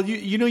rein it in. Well,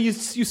 you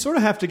sort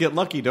of have to get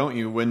lucky, don't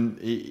you? When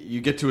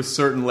you get to a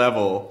certain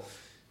level,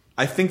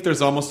 I think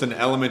there's almost an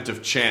element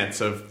of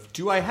chance of,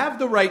 do I have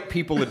the right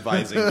people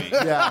advising me?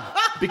 Yeah.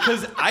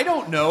 Because I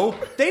don't know.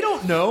 They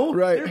don't know.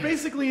 Right. They're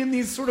basically in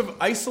these sort of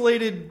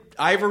isolated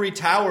ivory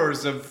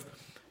towers of,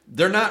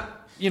 they're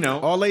not,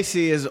 All they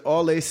see is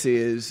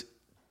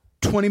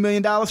 $20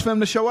 million for him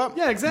to show up.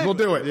 Yeah, exactly. We'll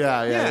do it.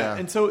 Yeah.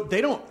 And so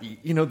they don't,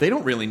 they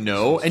don't really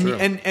know.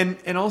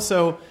 And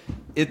also,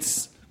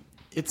 it's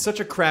such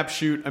a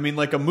crapshoot. I mean,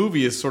 like a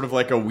movie is sort of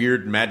like a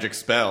weird magic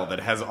spell that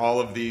has all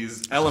of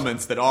these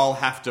elements that all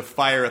have to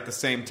fire at the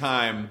same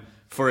time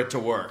for it to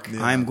work.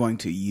 Yeah. I'm going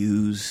to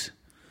use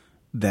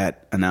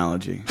that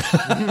analogy.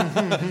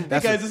 Hey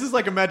guys, this is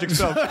like a magic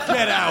spell.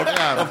 Get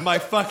out of my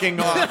fucking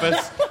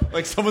office.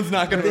 Like someone's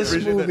not going to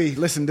appreciate movie.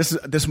 Listen,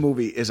 this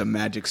movie is a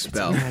magic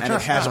spell, and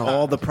it has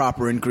all the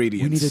proper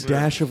ingredients. We need a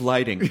dash of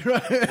lighting.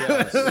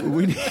 Yes.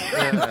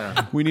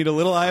 We need a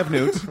little Eye of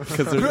Newt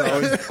because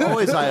there's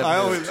always Eye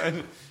of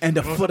Newt. And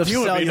a foot of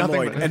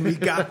celluloid, and we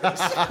got this.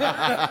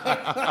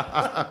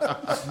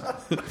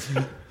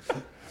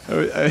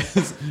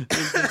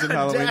 It's an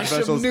Halloween Dash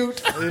specials. of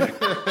Newt.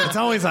 It's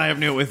always I have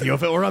Newt with you.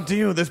 If it were up to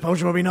you, this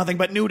potion would be nothing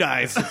but Newt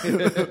eyes. But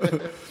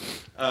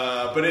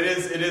it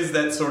is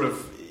that sort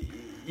of,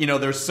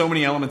 there's so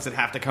many elements that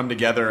have to come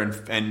together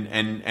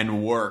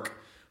and work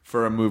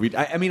for a movie.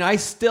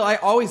 I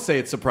always say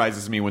it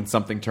surprises me when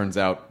something turns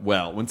out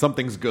well, when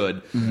something's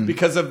good,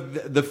 because of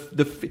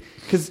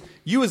because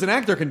you as an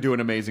actor can do an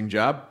amazing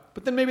job,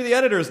 but then maybe the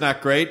editor is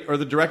not great, or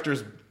the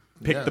director's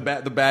picked the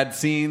bad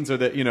scenes, or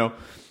that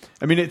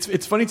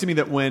it's funny to me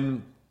that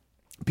when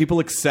people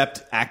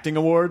accept acting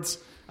awards,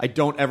 I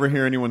don't ever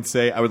hear anyone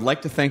say, I would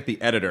like to thank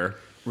the editor.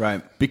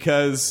 Right.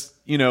 Because,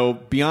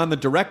 beyond the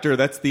director,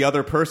 that's the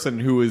other person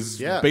who is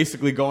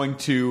basically going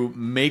to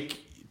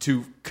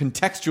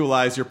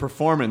contextualize your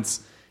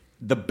performance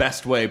the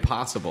best way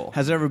possible.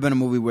 Has there ever been a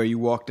movie where you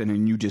walked in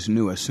and you just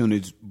knew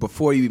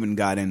before you even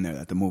got in there,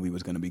 that the movie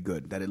was going to be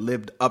good, that it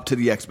lived up to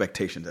the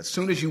expectations? As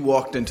soon as you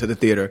walked into the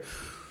theater,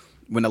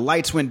 when the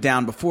lights went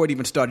down, before it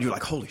even started, you're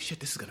like, holy shit,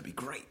 this is going to be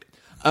great.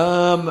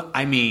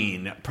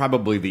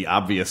 Probably the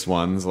obvious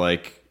ones,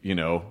 like,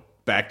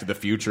 Back to the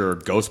Future or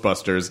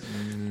Ghostbusters.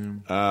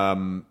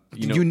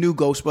 You knew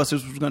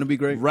Ghostbusters was going to be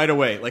great? Right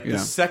away. Like, the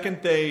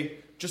second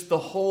just the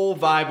whole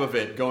vibe of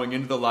it, going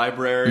into the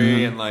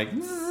library and, like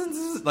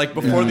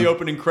before the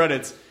opening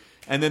credits.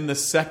 And then the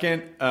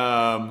second,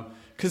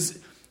 because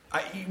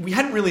we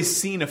hadn't really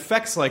seen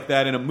effects like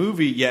that in a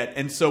movie yet.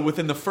 And so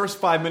within the first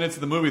 5 minutes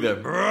of the movie,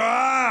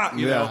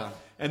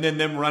 and then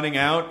them running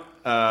out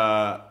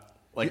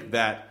like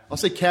that. I'll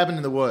say Cabin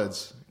in the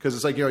Woods, because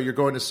it's like, you're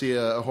going to see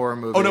a horror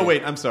movie. Oh, no,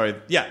 wait, I'm sorry.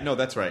 Yeah, no,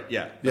 that's right.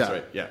 Yeah, that's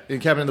right. Yeah. In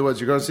Cabin in the Woods,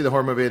 you're going to see the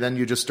horror movie, and then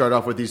you just start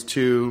off with these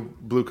two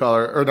not blue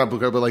collar,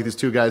 but like these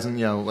two guys in,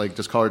 like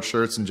just collared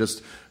shirts and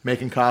just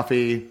making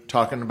coffee,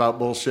 talking about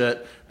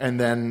bullshit, and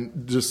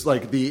then just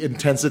like the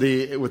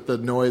intensity with the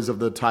noise of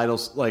the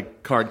titles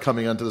like card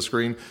coming onto the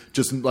screen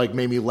just like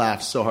made me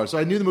laugh so hard. So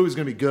I knew the movie was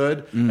going to be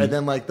good, and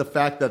then like the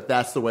fact that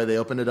that's the way they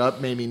opened it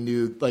up made me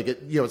knew like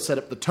it it set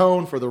up the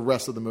tone for the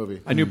rest of the movie.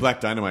 I knew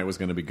Black Dynamite was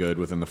going to be good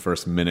within the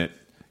first minute.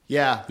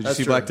 Yeah, did you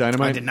see Black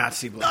Dynamite? I did not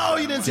see Black Dynamite.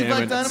 No, you didn't see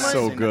Black Dynamite? It's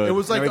so good. It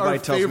was like Everybody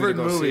our tells me to favorite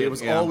go see movie. it. It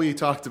was all we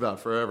talked about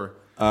forever.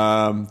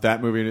 That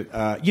movie.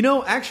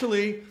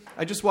 Actually,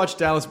 I just watched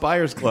Dallas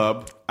Buyers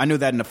Club. I knew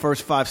that in the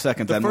first 5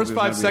 seconds. The first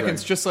 5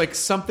 seconds, just like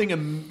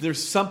something.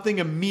 There's something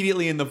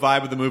immediately in the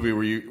vibe of the movie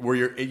where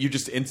you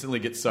just instantly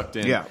get sucked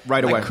in. Yeah,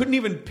 right away. I couldn't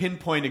even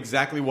pinpoint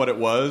exactly what it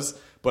was,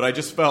 but I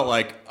just felt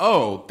like,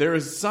 there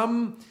is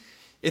some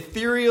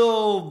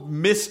ethereal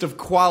mist of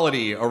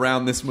quality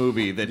around this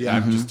movie that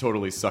I'm just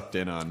totally sucked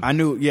in on. I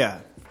knew,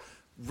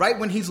 right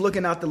when he's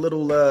looking out the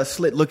little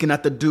slit, looking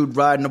at the dude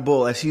riding the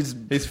bull as he's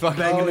fucking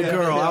banging the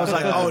girl, I was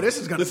like, this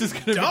is gonna be be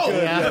good. dope.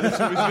 Yeah, this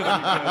movie's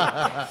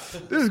gonna be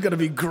good. This is gonna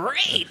be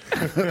great.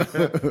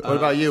 What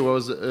about you? What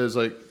was it? It was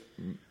like,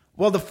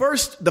 well, the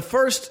first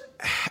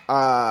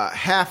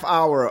half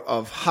hour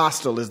of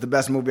Hostel is the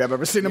best movie I've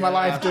ever seen in my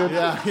life, dude.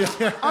 Yeah.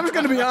 I'm just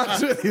gonna be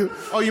honest with you.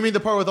 Oh, you mean the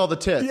part with all the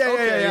tits?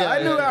 Yeah.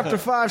 I knew after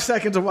 5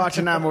 seconds of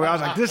watching that movie, I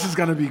was like, this is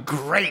gonna be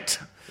great.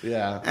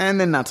 Yeah. And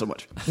then not so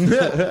much.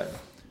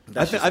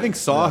 I think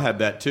Saw had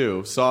that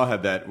too. Saw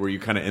had that where you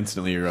kind of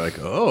instantly you're like,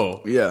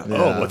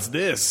 what's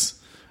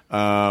this?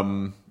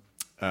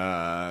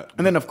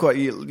 And then, of course,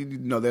 you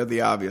know, they're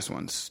the obvious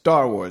ones.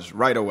 Star Wars,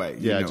 right away.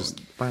 Yeah, you know.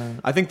 just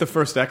I think the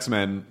first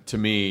X-Men, to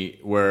me,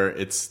 where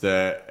it's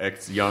the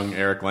young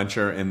Eric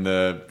Lencher in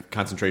the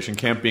concentration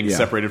camp being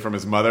separated from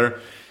his mother,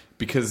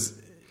 because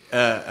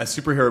a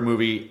superhero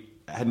movie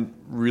hadn't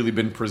really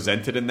been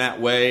presented in that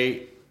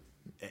way.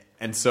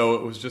 And so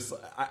it was just,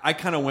 I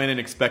kind of went in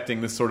expecting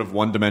this sort of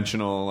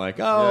one-dimensional, like,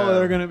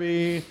 they're going to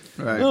be,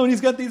 and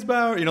he's got these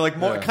powers, you know, like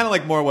more, kind of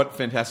like more what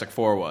Fantastic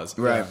Four was.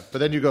 Right. But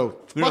then you go,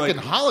 fucking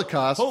like,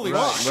 Holocaust. Holy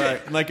shit.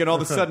 Right. And like, and all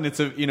of a sudden it's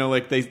a, you know,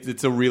 like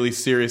it's a really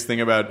serious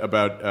thing about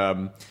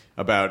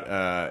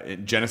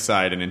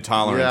genocide and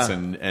intolerance.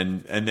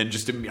 And then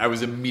just, I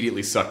was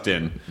immediately sucked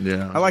in.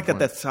 Yeah. I like that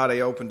that's how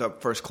they opened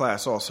up First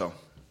Class also.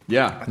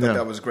 Yeah. I thought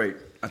that was great.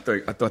 I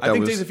think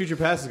Days of Future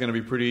Past is going to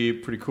be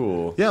pretty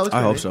cool. Yeah,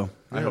 I hope so.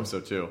 I hope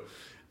so too.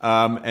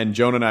 And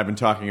Jonah and I have been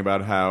talking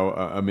about how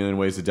A Million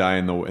Ways to Die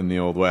in the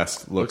Old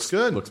West looks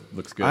good.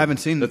 Looks good. I haven't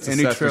seen That's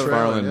any a Seth trailer.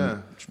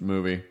 MacFarlane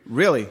movie.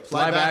 Really?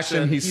 Live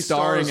action. He's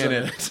starring in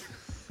it.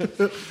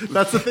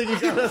 That's the thing you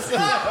gotta say.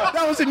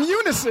 That was in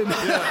unison.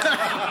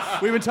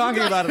 We've been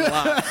talking about it a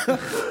lot.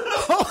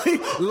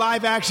 Holy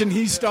live action,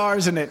 he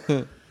stars in it.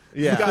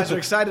 Yeah. You guys are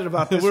excited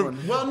about this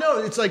one. Well, no,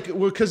 it's like,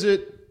 because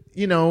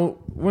you know,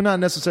 we're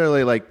not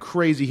necessarily like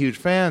crazy huge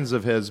fans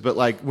of his, but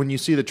like when you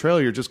see the trailer,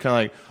 you're just kind of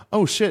like,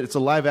 oh shit, it's a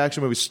live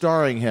action movie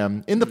starring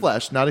him in the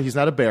flesh. He's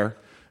not a bear.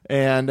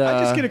 And I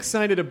just get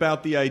excited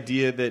about the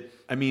idea that,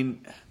 I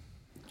mean,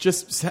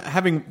 just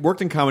having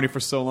worked in comedy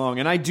for so long,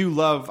 and I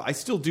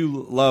still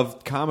do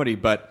love comedy,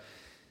 but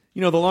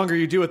you know, the longer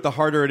you do it, the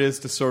harder it is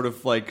to sort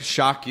of like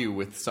shock you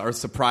with or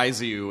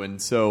surprise you.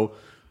 And so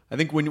I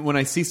think when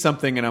I see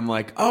something and I'm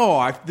like,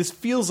 this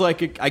feels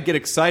like it, I get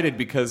excited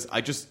because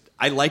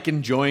I like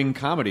enjoying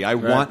comedy. I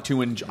want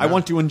to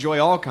enjoy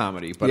all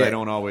comedy, but I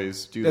don't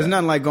always do that. There's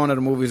nothing like going to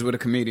the movies with a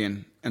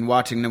comedian and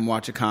watching them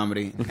watch a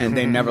comedy and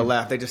they never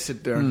laugh. They just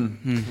sit there.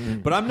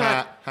 But I'm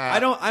not. I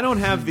don't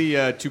have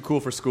the too cool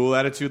for school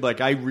attitude.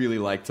 Like I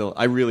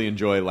really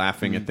enjoy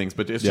laughing at things,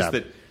 but it's just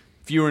that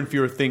fewer and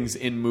fewer things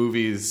in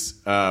movies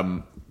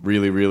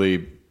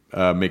really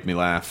make me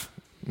laugh.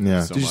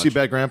 Yeah. So Did you see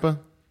Bad Grandpa?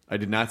 I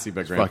did not see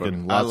Bad Grandpa.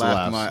 Fucking lots of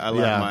laughs. I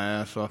laughed my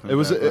ass off. It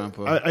was.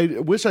 I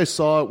wish I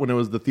saw it when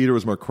the theater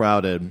was more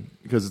crowded,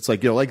 because it's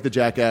like, you know, like the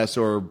Jackass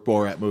or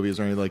Borat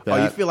movies or anything like that.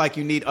 Oh, you feel like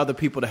you need other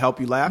people to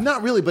help you laugh?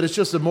 Not really, but it's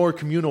just a more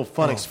communal,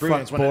 fun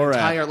experience. Fuck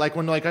Borat.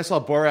 When I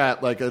saw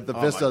Borat at the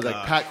Vista, like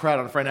packed crowd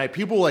on Friday night,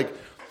 people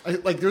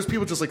there's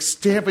people just like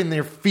stamping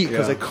their feet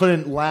because they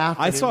couldn't laugh.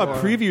 I saw a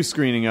preview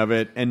screening of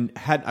it and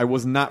I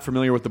was not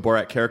familiar with the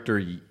Borat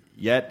character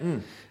yet.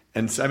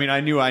 And so, I mean,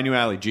 I knew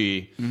Ali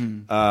G,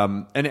 and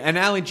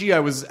Ali G, I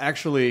was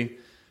actually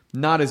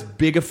not as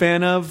big a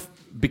fan of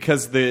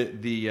because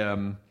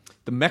the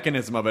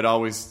mechanism of it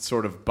always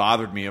sort of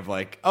bothered me. Of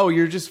like, oh,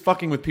 you're just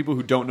fucking with people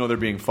who don't know they're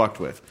being fucked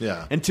with.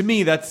 Yeah. And to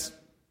me,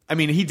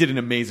 he did an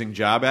amazing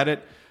job at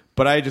it,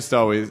 but I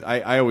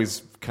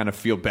always kind of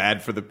feel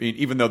bad for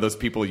even though those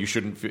people you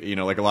shouldn't feel, you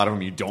know, like a lot of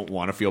them you don't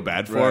want to feel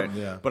bad for. Right,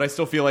 yeah. But I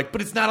still feel like, but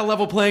it's not a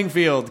level playing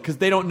field because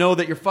they don't know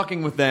that you're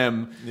fucking with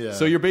them. Yeah.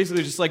 So you're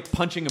basically just like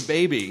punching a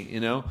baby, you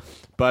know?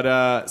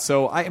 But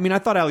so I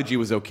thought Ali G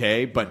was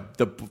okay,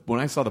 but when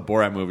I saw the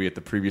Borat movie at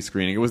the previous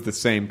screening, it was the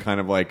same kind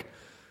of like,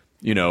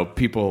 you know,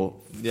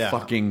 people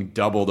fucking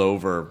doubled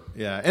over.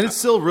 Yeah, and it's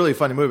still a really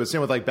funny movie. Same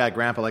with like Bad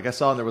Grandpa. Like I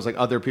saw, and there was like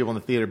other people in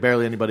the theater,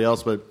 barely anybody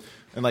else,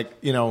 and like,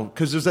 you know,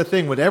 because there's that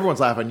thing when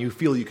everyone's laughing, you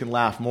feel you can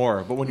laugh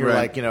more. But when you're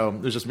like, you know,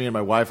 there's just me and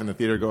my wife in the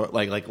theater go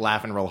like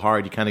laughing real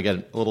hard, you kind of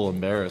get a little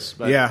embarrassed.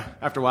 But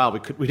after a while,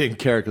 we didn't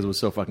care because it was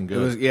so fucking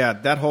good.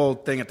 That whole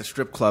thing at the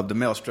strip club, the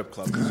male strip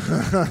club,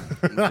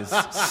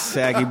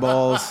 saggy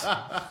balls.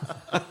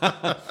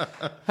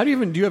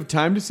 Do you have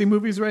time to see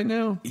movies right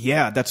now?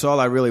 Yeah, that's all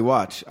I really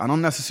watch. I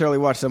don't necessarily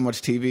watch that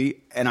much TV,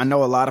 and I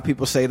know a lot of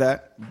people say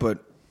that,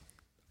 but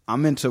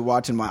I'm into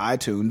watching my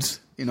iTunes.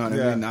 You know what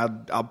I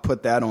mean? I'll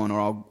put that on,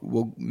 or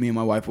me and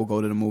my wife will go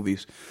to the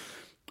movies.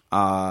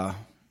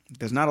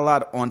 There's not a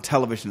lot on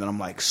television that I'm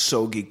like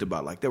so geeked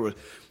about. Like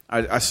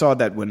I saw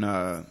that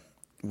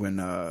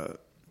when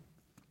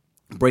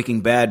Breaking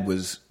Bad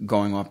was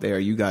going off there,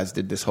 you guys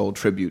did this whole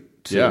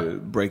tribute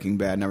to Breaking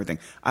Bad and everything.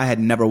 I had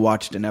never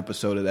watched an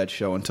episode of that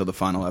show until the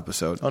final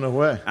episode. Oh, no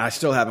way. And I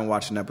still haven't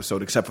watched an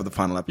episode except for the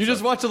final episode. You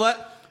just watched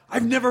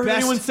I've never heard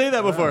anyone say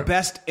that before.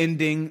 Best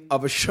ending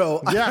of a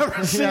show I've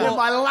ever seen in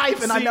my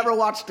life, and I never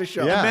watched the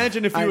show. Yeah.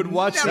 Imagine if you would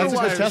watch the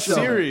entire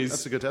series.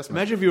 That's a good testament.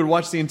 Imagine if you would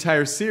watch the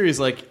entire series,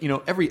 like, you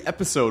know, every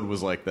episode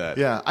was like that.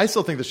 Yeah, I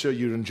still think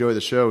you'd enjoy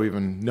the show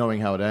even knowing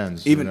how it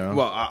ends. Well,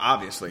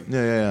 obviously.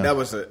 Yeah.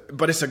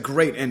 But it's a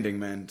great ending,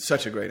 man.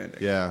 Such a great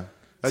ending. Yeah.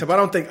 So, but I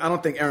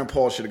don't think Aaron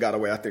Paul should have got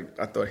away. I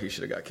thought he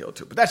should have got killed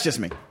too. But that's just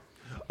me.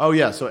 Oh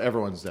yeah, so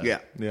everyone's dead.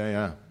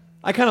 Yeah.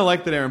 I kind of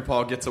like that Aaron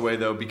Paul gets away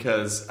though,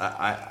 because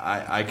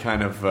I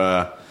kind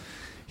of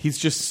he's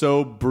just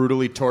so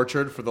brutally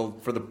tortured for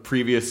the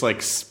previous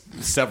like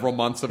several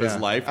months of his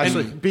life.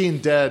 Actually, being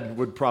dead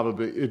would be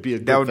a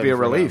good that would thing be a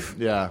for relief.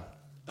 them.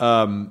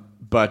 Yeah.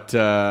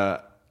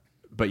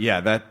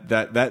 yeah,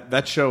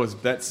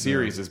 that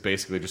series is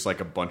basically just like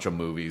a bunch of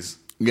movies.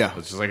 Yeah.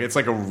 It's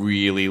like a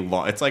really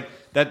long. It's like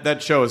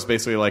that show is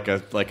basically like a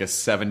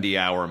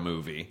 70-hour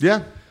movie.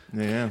 Yeah.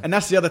 Yeah. And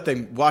that's the other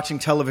thing. Watching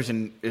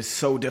television is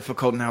so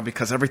difficult now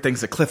because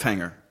everything's a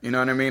cliffhanger. You know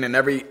what I mean? And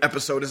every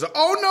episode is,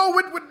 oh no,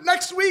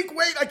 next week,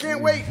 wait, I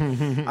can't wait.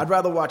 I'd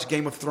rather watch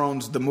Game of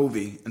Thrones, the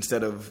movie,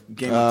 instead of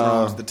Game of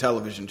Thrones, the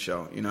television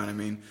show. You know what I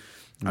mean?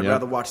 I'd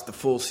rather watch the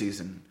full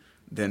season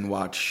than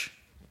watch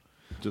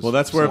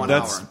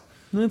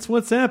that's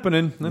what's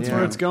happening. That's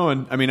where it's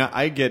going. I mean,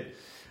 I get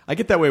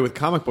that way with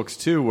comic books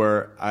too,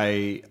 where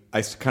I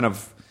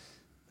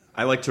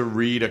like to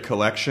read a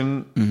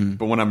collection,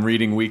 but when I'm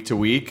reading week to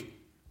week,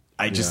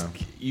 I just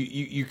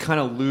you kind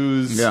of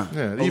lose a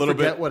little bit. You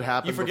forget what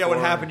happened. You forget what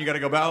happened. You got to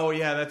go back. Oh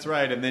yeah, that's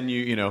right. And then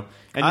you're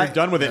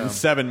done with it in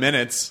 7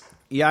 minutes.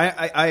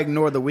 Yeah, I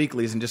ignore the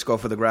weeklies and just go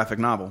for the graphic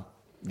novel.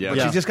 Yeah,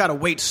 but you just got to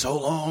wait so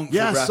long for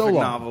graphic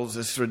novels.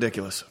 It's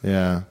ridiculous.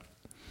 Yeah,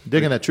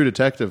 digging that True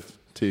Detective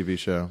TV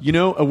show.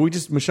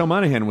 Michelle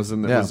Monaghan was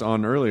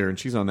on earlier, and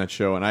she's on that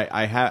show, and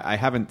I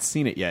haven't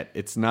seen it yet.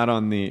 It's not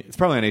on the. It's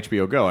probably on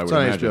HBO Go. I would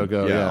imagine. HBO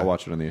Go. Yeah, I'll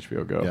watch it on the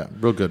HBO Go. Yeah,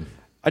 real good.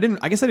 I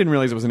guess I didn't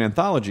realize it was an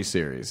anthology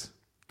series.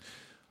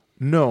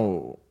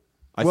 No.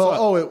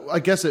 I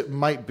guess it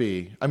might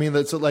be. I mean,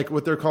 that's like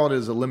what they're calling it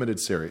is a limited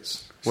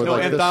series. And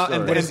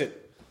what is it?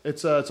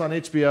 It's on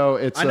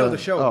HBO. I know the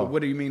show. But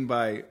what do you mean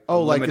by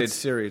limited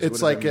series?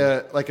 It's like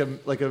a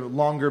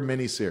longer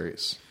mini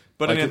series.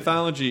 But an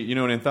anthology,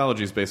 an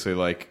anthology is basically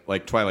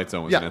like Twilight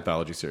Zone was an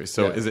anthology series.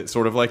 So is it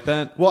sort of like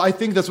that? Well, I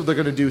think that's what they're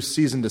going to do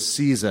season to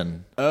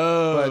season.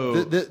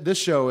 Oh. But this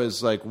show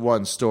is like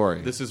one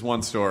story. This is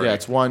one story. Yeah,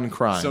 it's one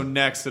crime. So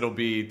next it'll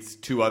be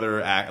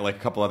a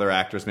couple other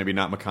actors, maybe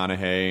not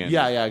McConaughey.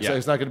 Yeah.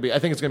 It's not going to be. I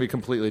think it's going to be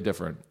completely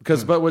different.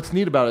 But what's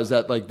neat about it is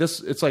that like this,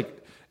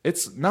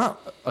 it's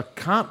not a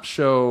cop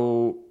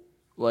show.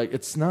 Like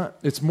it's not.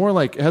 It's more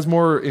like it has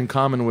more in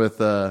common with.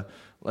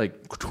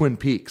 Like Twin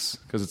Peaks,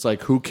 because it's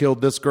like who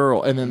killed this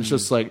girl, and then it's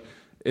just like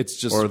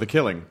or the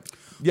killing.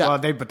 Yeah,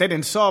 well, but they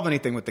didn't solve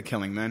anything with the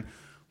killing, man.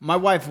 My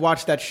wife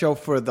watched that show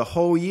for the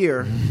whole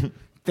year,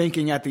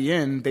 thinking at the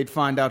end they'd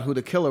find out who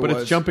the killer was. But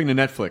it's jumping to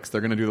Netflix.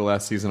 They're going to do the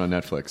last season on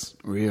Netflix.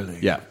 Really?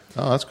 Yeah.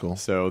 Oh, that's cool.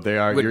 So they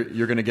are.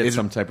 You're going to get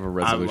some type of a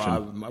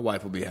resolution. My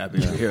wife will be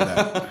happy to hear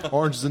that.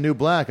 Orange is the New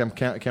Black. I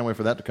can't wait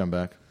for that to come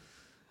back.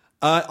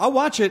 I'll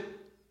watch it.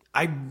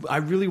 I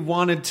really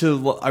wanted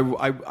to.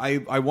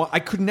 I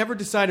could never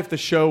decide if the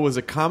show was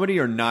a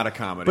comedy or not a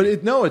comedy. But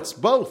it's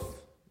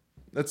both.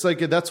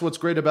 That's what's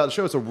great about the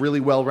show. It's a really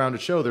well-rounded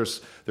show. There's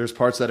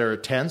parts that are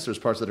tense. There's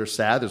parts that are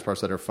sad. There's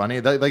parts that are funny.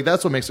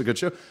 That's what makes a good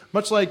show.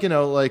 Much like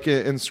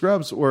in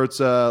Scrubs, where it's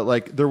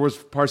there was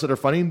parts that are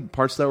funny,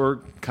 parts that were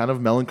kind of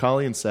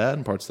melancholy and sad,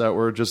 and parts that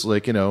were just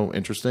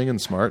interesting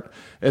and smart.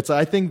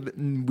 I think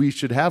we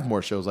should have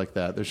more shows like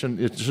that. It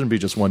shouldn't be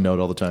just one note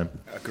all the time.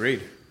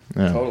 Agreed.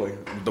 Yeah. Totally.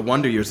 The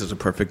Wonder Years is a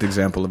perfect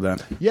example of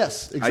that.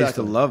 Yes, exactly. I used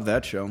to love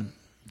that show.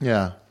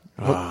 Yeah.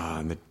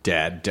 And the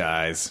dad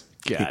dies.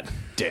 God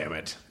damn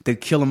it. They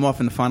kill him off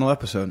in the final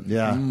episode.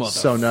 Yeah.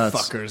 So nuts.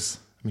 Motherfuckers.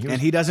 And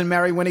he doesn't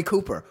marry Winnie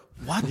Cooper.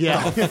 What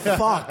the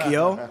fuck,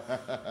 yo?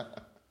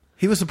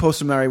 He was supposed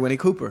to marry Winnie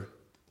Cooper.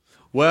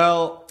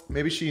 Well,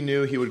 maybe she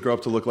knew he would grow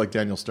up to look like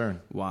Daniel Stern.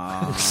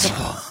 Wow.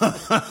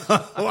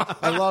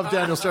 I love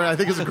Daniel Stern. I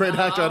think he's a great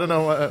actor. I don't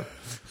know.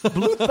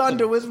 Blue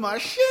Thunder was my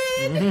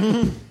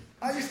shit.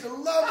 I used to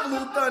love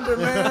Blue Thunder,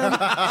 man.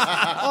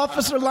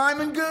 Officer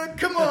Lyman Good.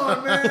 Come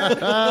on,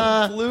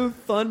 man. Blue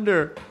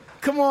Thunder.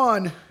 Come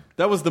on.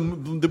 That was the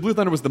Blue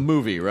Thunder was the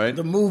movie, right?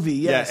 The movie,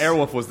 yes. Yeah,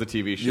 Airwolf was the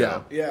TV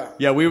show. Yeah.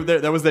 Yeah, we were there.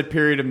 That was that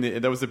period in the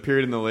mid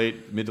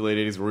to late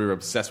 80s where we were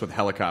obsessed with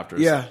helicopters.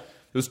 Yeah.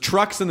 It was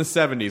trucks in the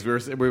 70s.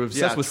 We were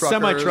obsessed with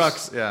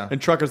semi-trucks and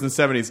truckers in the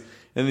 70s.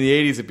 And in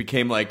the 80s, it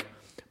became like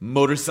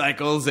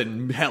motorcycles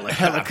and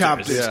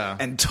helicopters.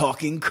 And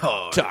talking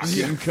cars.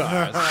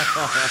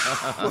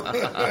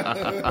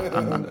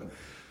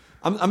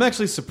 I'm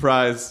actually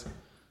surprised.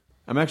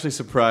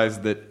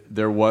 That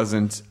there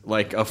wasn't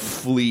like a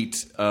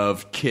fleet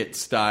of Kit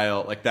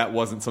style. Like that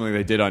wasn't something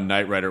they did on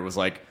Knight Rider. It was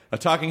like a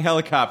talking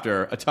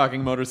helicopter, a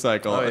talking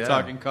motorcycle, a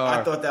talking car.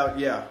 I thought that,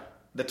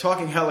 the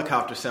talking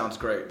helicopter sounds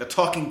great. The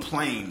talking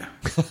plane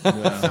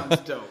sounds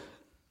dope.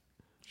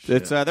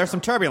 It's there's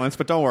some turbulence,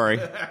 but don't worry.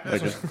 I'll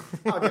get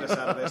us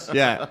out of this.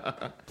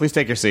 Yeah, please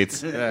take your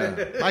seats.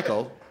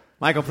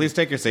 Michael, please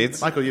take your seats.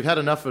 Michael, you've had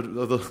enough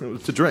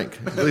to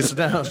drink. Please sit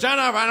down. Shut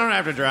up! I don't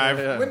have to drive.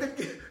 When the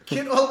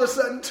kid all of a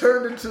sudden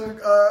turned into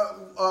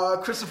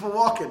Christopher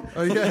Walken.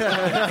 Oh,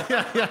 yeah.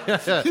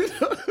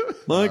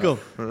 Michael.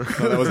 Oh,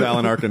 that was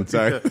Alan Arkin.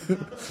 Sorry.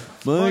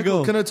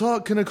 Michael. Can I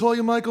talk? Can I call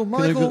you Michael?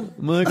 Michael.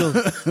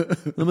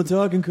 I'm a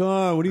talking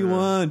car. What do you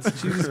want?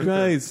 Jesus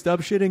Christ!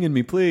 Stop shitting in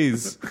me,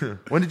 please.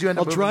 When did you end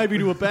up? I'll drive you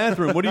to a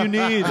bathroom. What do you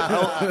need?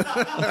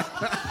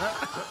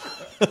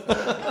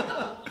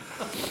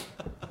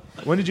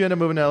 When did you end up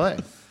moving to LA?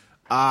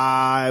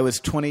 I was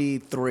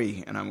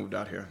 23 and I moved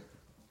out here.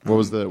 What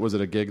was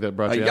it a gig that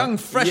brought you out? A young, out?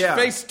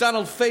 fresh-faced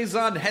Donald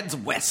Faison heads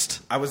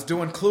west. I was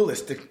doing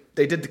Clueless.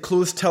 They did the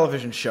Clueless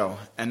television show,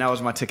 and that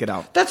was my ticket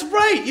out. That's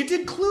right. You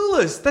did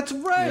Clueless. That's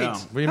right. Yeah.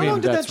 What do you How mean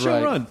long did that's that show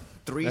right? run?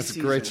 3 That's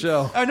seasons. a great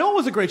show. I know it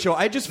was a great show.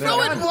 I just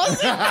No, it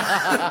wasn't.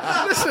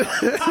 Listen,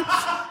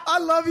 I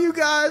love you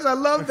guys. I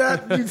love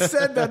that you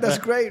said that. That's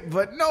great,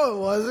 but no, it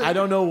wasn't. I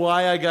don't know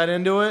why I got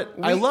into it.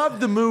 I loved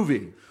the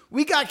movie.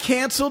 We got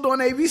canceled on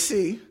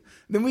ABC.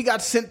 Then we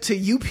got sent to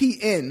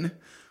UPN,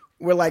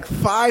 where like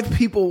 5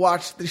 people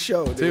watched the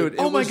show. Dude,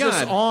 Oh it my was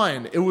just God.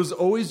 on. It was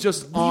always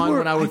just on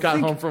when I got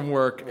home from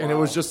work, and it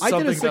was just I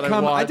did a something that I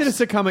sitcom. watched. I did a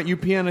sitcom at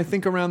UPN. I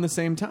think around the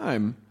same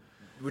time.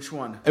 Which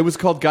one? It was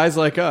called Guys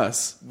Like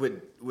Us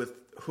With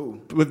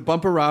who? with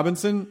Bumper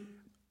Robinson.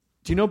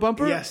 Do you know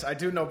Bumper? Yes, I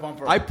do know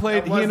Bumper. I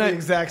played. That was He and the I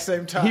exact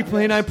same time. He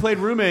played and I played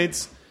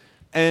roommates,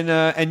 and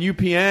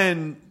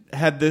UPN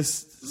had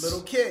this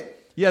Little kid.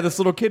 Yeah, this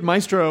little kid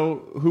Maestro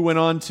who went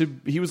on to.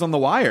 He was on The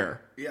Wire.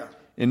 Yeah.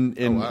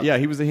 Yeah,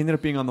 he ended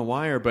up being on The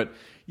Wire, but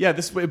yeah,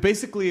 this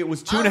basically it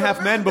was 2.5 Men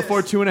remember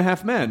before this.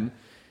 2.5 Men,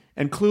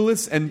 and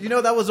Clueless, and You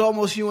know, that was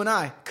almost you and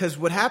I. Because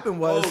what happened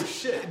was... Oh,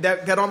 shit.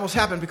 That almost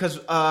happened because...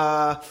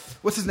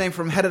 what's his name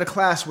from Head of the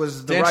Class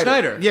was the Dan writer.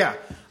 Schneider. Yeah.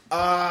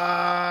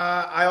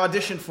 I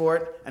auditioned for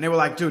it, and they were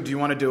like, dude, do you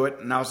want to do it?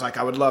 And I was like,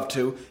 I would love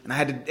to. And I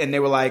had to... And they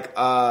were like...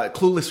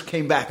 Clueless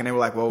came back, and they were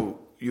like, well...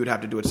 You would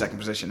have to do it second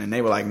position, and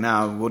they were like,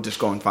 "Nah, we'll just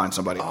go and find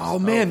somebody else." oh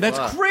man, that's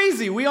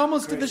crazy. We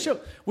almost did the show.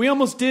 We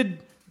almost did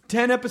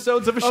 10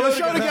 episodes of a show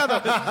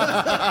together.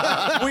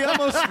 We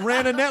almost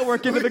ran a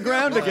network into the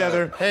ground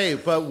together. Hey,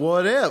 but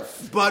what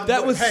if? But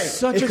That was hey,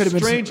 such it a could've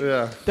been strange. some-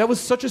 yeah. That was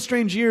such a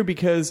strange year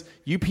because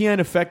UPN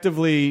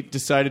effectively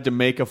decided to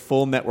make a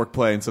full network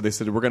play, and so they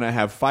said we're going to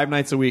have 5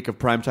 nights a week of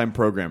primetime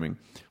programming,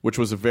 which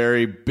was a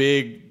very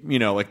big,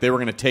 like they were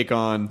going to take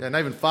on. Yeah, not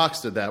even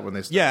Fox did that when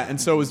they started. Yeah,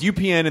 and so it was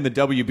UPN and the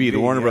WB, the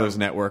Warner Brothers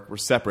Network, were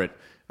separate.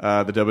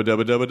 The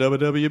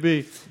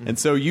WB, and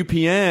so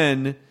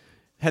UPN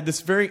had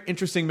this very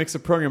interesting mix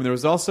of programming. There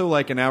was also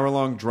like an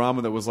hour-long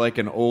drama that was like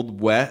an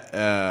old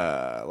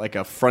like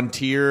a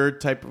frontier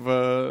type of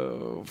a.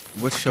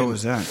 What show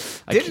was that?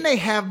 Didn't they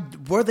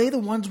have? Were they the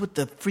ones with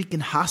the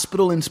freaking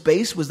hospital in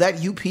space? Was that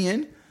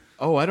UPN?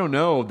 Oh, I don't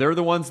know. They're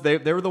the ones. They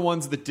were the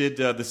ones that did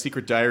the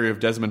Secret Diary of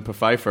Desmond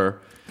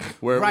Pfeiffer,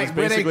 where it was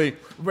basically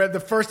where the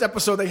first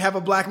episode they have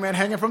a black man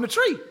hanging from the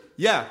tree.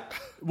 Yeah.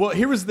 Well,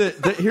 here was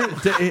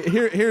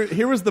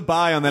here was the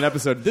buy on that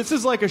episode. This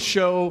is like a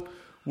show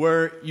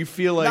where you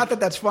feel like Not that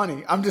that's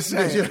funny. I'm just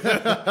saying.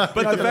 but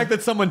the fact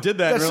that someone did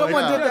that, That and we're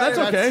someone like, did that,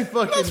 that's okay.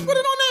 Fucking, Let's put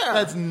it on there.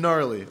 That's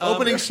gnarly.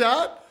 Opening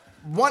shot?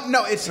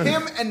 No, it's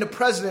him and the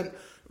president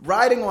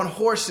riding on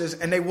horses,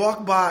 and they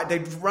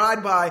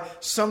ride by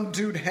some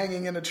dude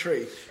hanging in a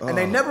tree, and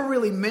they never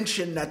really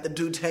mention that the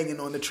dude's hanging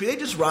on the tree. They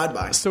just ride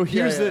by. So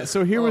here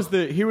was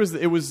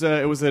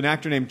an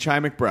actor named Chi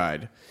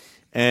McBride,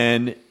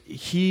 and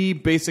he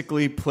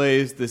basically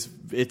plays this.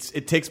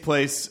 It takes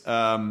place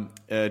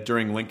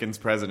during Lincoln's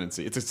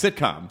presidency. It's a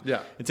sitcom.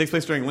 Yeah, it takes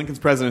place during Lincoln's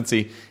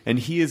presidency, and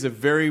he is a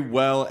very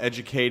well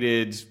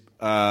educated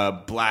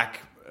black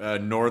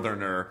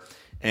northerner,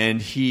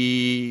 and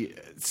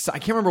I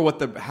can't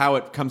remember how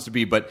it comes to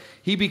be, but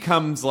he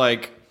becomes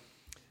like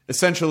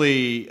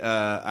essentially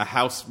a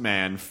house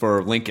man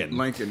for Lincoln.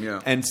 Lincoln,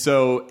 yeah. And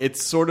so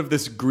it's sort of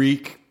this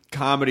Greek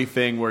comedy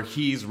thing where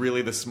he's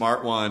really the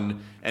smart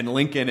one, and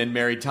Lincoln and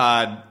Mary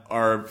Todd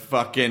are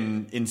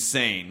fucking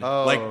insane,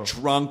 like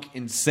drunk,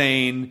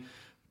 insane,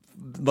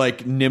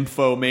 like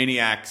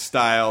nymphomaniac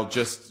style,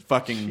 just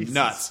fucking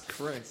nuts.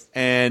 Christ.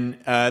 And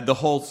the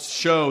whole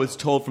show is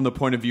told from the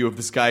point of view of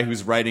this guy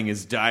who's writing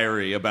his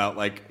diary about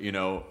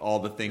all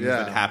the things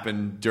that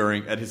happened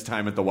at his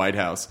time at the White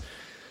House.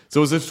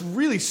 So it was this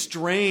really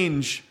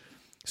strange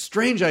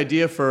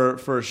idea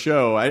for a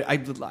show.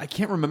 I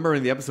can't remember any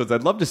of the episodes.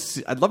 I'd love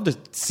to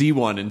see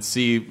one and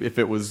see if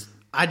it was.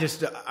 I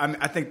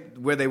think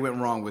where they went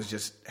wrong was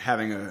just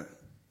having a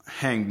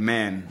hanged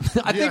man.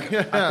 I think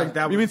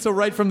that you mean so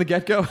right from the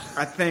get-go?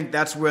 I think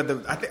that's where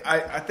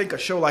I think a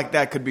show like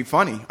that could be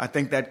funny. I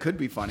think that could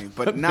be funny,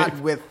 but not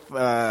with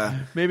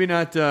maybe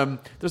not.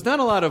 There's not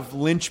a lot of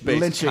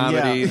lynch-based Lynching,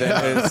 comedy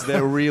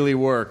that really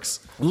works.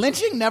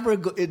 lynching.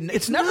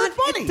 It's never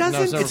funny. It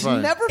doesn't. it's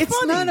never funny.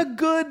 It's not a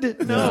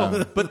good.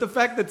 No, but the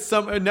fact that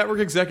a network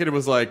executive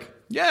was like,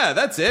 "Yeah,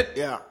 that's it."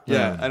 Yeah.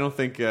 I don't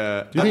think.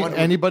 Do you think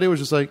anybody was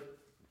just like,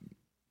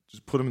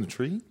 just put him in the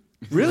tree?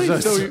 Really?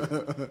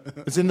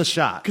 It's in the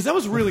shot. Because that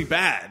was really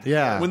bad.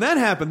 Yeah. When that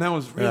happened, that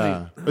was really.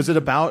 Yeah.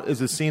 Is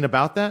the scene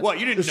about that? What,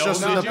 you didn't it's know?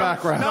 just in did the you?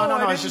 background. No,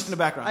 I it's just in the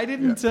background. I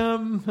didn't. I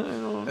don't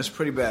know. That's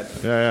pretty bad.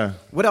 Yeah.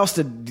 What else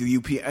did the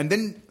UPN? And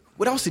then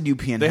what else did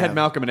UPN? They have? had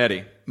Malcolm and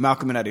Eddie.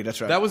 Malcolm and Eddie. That's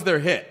right. That was their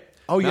hit.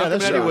 Oh, yeah, Malcolm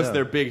that's and Eddie right, was yeah.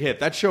 their big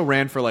hit. That show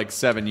ran for like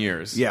 7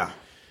 years. Yeah.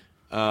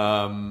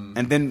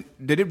 And then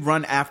did it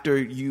run after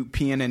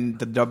UPN and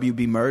the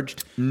WB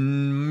merged? It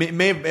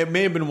may have been It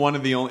may have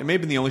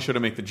been the only show to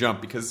make the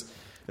jump because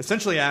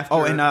essentially after.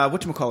 Oh, and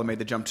whatchamacallit made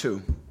the jump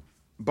too.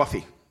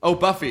 Buffy. Oh,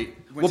 Buffy.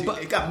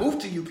 It got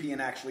moved to UPN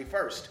actually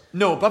first,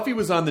 No, Buffy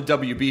was on the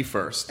WB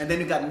first. and then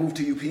it got moved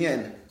to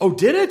UPN. Oh,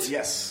 did it?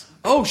 Yes.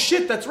 Oh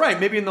shit, that's right.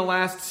 Maybe in the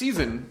last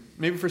season.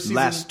 maybe for season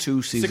last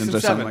 2 6 seasons and or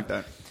something 7. like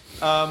that.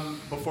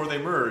 Before they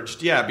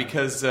merged. Yeah,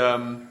 because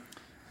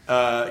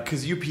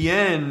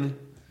UPN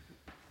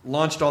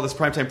launched all this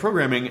primetime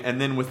programming, and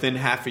then within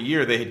half a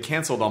year, they had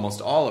canceled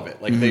almost all of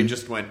it. Like, they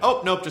just went,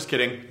 oh, nope, just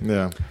kidding.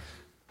 Yeah.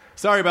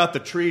 Sorry about the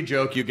tree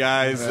joke, you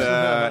guys,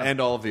 and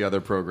all of the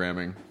other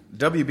programming.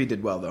 WB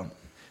did well, though.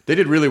 They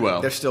did really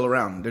well. They're still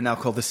around. They're now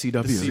called the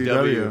CW.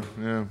 CW.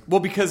 Yeah. Well,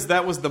 because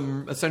that was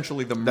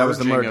essentially the That was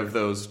the merging merger. of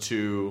those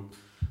two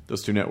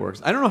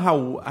networks. I don't know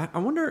how. I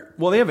wonder.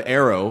 Well, they have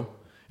Arrow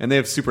and they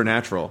have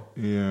Supernatural.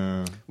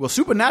 Yeah. Well,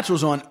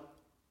 Supernatural's on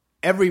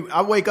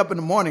I wake up in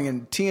the morning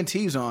and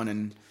TNT's on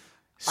and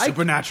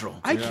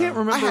Supernatural. I can't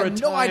remember. I had a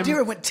no time, idea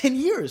it went 10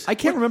 years. I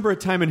can't remember a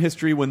time in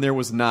history when there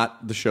was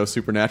not the show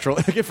Supernatural.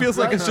 Like, it feels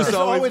like it's just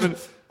always been.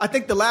 I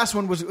think the last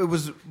one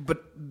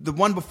but the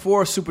one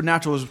before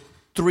Supernatural was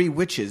 3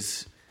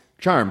 Witches.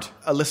 Charmed.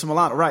 Alyssa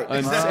Milano, right?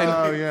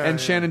 And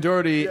Shannon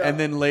Doherty, and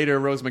then later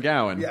Rose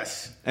McGowan.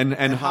 Yes. And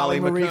Holly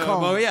Marie McComb.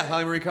 Combe. Oh yeah,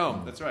 Holly Marie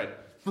Combe. That's right.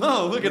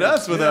 Oh, look at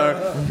us with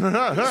our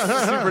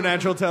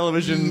Supernatural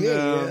television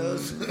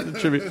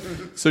tribute.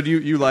 So do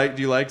you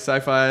like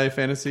sci-fi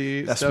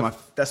fantasy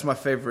stuff? That's my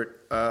favorite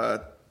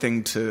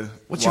thing to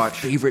What's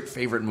watch. your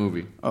favorite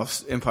movie? Oh,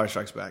 Empire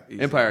Strikes Back. Easy.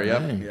 Empire,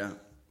 yeah.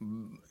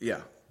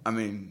 Yeah. I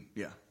mean,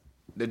 yeah.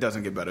 It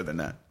doesn't get better than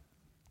that.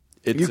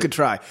 It's You could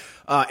try.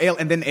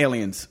 And then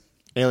Aliens.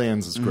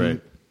 Aliens is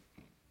great.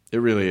 It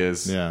really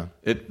is. Yeah.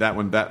 That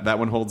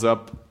one holds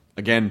up.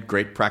 Again,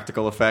 great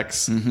practical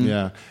effects.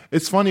 Yeah,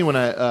 it's funny when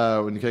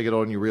you get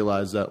old and you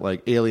realize that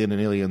like Alien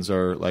and Aliens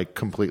are like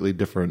completely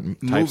different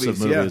types of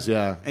movies.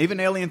 Yeah.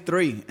 Even Alien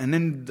 3 and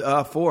then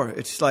 4.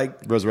 It's like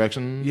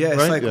Resurrection. yeah, it's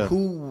right? like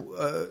who.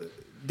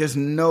 There's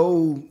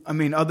no. I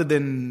mean, other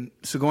than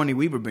Sigourney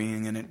Weaver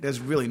being in it, there's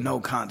really no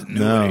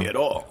continuity at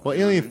all. Well,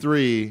 Alien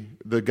 3,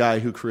 the guy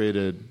who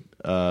created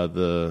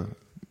the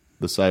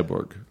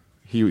cyborg,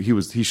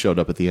 he showed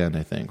up at the end,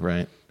 I think,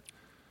 right?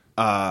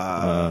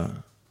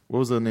 What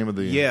was the name of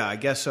the? Yeah, I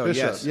guess so.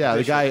 Bishop. Yes, Yeah,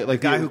 Bishop. the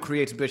guy who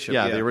creates Bishop.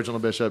 Yeah, the original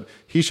Bishop.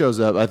 He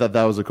shows up. I thought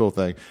that was a cool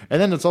thing. And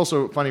then it's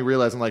also funny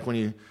realizing like when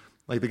you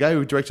like the guy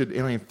who directed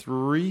Alien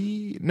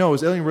 3. No, it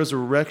was Alien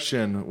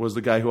Resurrection. Was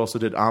the guy who also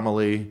did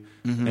Amelie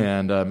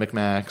and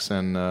Micmacs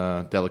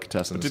and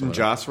Delicatessen. But didn't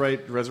Joss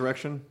write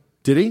Resurrection?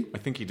 Did he? I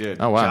think he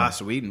did. Oh wow.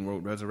 Joss Whedon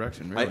wrote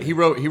Resurrection. Really? He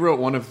wrote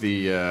one of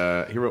the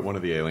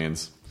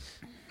Aliens.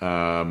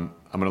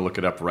 I'm going to look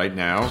it up right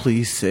now.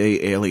 Please say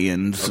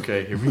Aliens.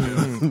 Okay, here we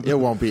go. It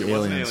won't be It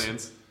wasn't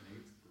Aliens.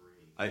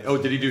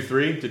 Aliens. Did he do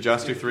 3? Did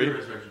Joss do 3?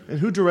 And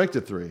who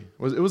directed 3? It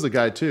was a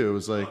guy too. It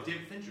was like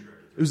David Fincher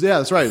directed. It was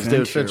that's right. It was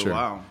David Fincher, Fincher.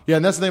 wow. Yeah,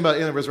 and that's the thing about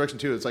Alien Resurrection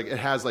too. It's like it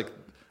has like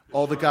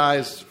all the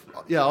guys.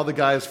 Yeah, all the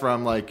guys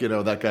from like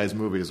that guy's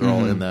movies are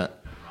all in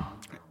that.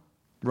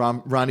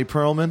 Ronnie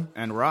Perlman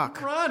And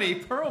Rock. Ronnie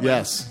Perlman.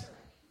 Yes.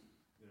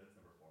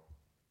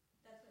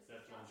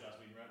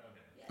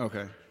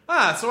 Okay.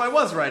 So I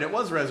was right. It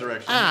was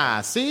Resurrection.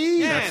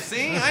 See? Yeah,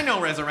 see? I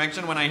know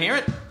Resurrection when I hear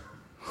it.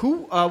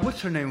 Who?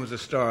 What's her name? Was the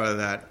star of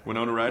that?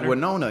 Winona Ryder?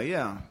 Winona.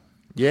 Yeah.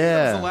 Yeah.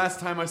 That was the last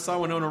time I saw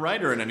Winona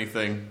Ryder in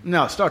anything.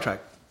 No, Star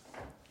Trek.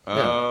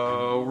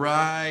 Oh,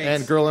 right.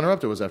 And Girl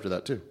Interrupted was after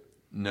that too.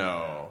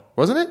 No.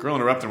 Wasn't it? Girl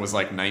Interrupted was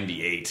like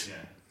 98.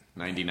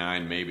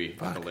 99 maybe,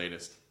 at the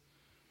latest.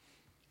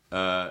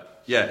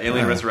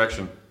 Alien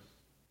Resurrection.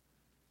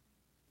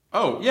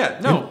 Oh, yeah,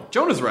 no,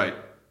 Jonah's right.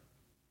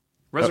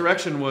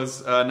 Resurrection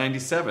was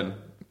 97.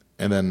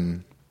 And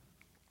then,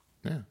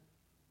 yeah.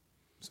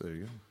 So there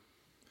you go.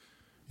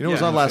 You know what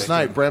was Yeah, on no last shit,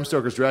 night? yeah. Bram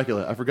Stoker's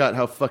Dracula. I forgot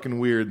how fucking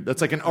weird.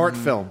 That's like an art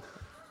film.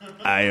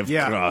 I have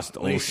Yeah. crossed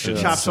When he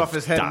oceans chops of off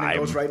his head and time. it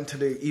goes right into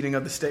the eating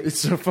of the steak. It's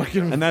so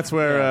fucking. And that's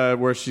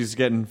where she's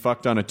getting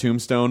fucked on a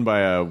tombstone by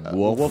a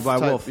wolf,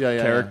 type- yeah,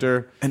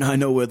 character. And I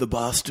know where the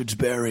bastard's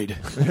buried.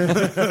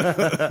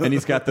 And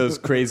he's got those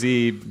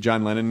crazy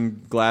John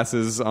Lennon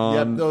glasses Yeah,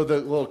 on. no, the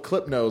little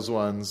clip nose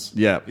ones.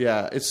 Yeah.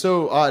 Yeah, it's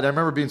so odd. I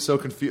remember being so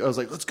confused. I was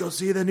like, let's go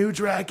see the new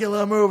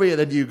Dracula movie. And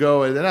then you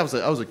go, and then I was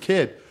a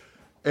kid.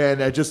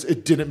 And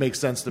it didn't make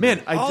sense to me.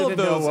 Man, I all didn't of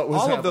those, know what was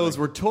all happening. of those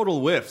were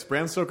total whiffs.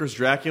 Bram Stoker's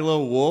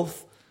Dracula,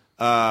 Wolf,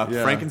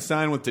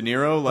 Frankenstein with De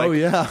Niro. Like, Oh,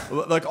 yeah.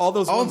 like all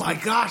those. Oh ones my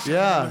gosh!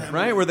 Yeah.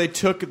 Right, where they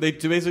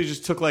basically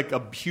just took like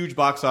a huge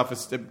box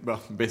office,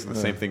 well, basically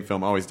the same thing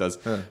film always does.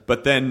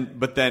 But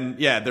then,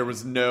 yeah, there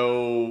was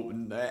no,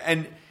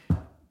 and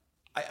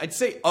I'd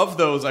say of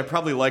those, I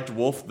probably liked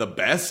Wolf the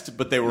best,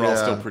 but they were all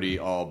still pretty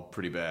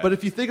bad. But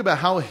if you think about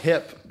how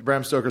hip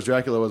Bram Stoker's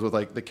Dracula was with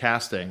like the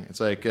casting, it's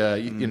like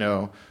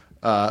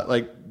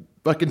like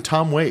fucking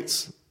Tom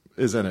Waits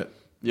is in it.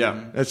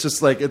 yeah, It's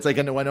just like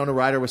and Winona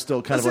Ryder was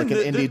still kind of like an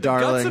indie the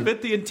darling. guts of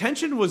it, the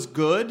intention was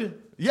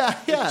good. Yeah.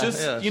 It's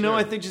just sure.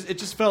 I think it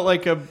just felt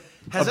like a.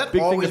 Has a that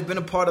big always thing been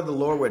a part of the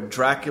lore where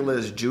Dracula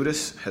is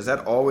Judas? Has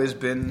that always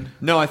been?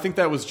 No, I think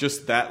that was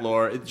just that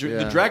lore. The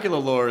Yeah. Dracula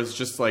lore is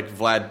just like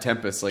Vlad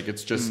Tepes, like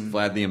it's just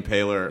Vlad the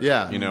Impaler.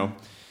 Yeah.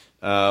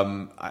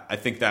 I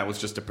think that was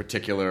just a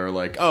particular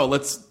like,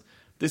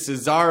 this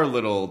is our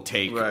little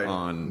take Right.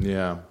 on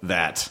Yeah.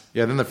 that.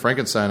 Yeah, then the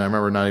Frankenstein, I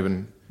remember not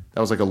even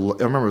That was I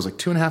remember it was like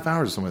 2.5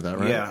 hours or something like that,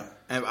 right? Yeah.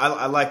 And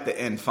I like the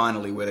end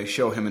finally where they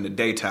show him in the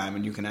daytime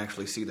and you can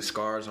actually see the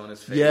scars on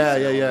his face,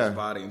 and on his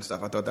body and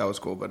stuff. I thought that was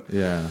cool, but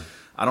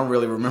I don't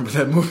really remember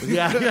that movie.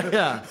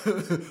 Yeah.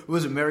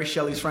 Was it Mary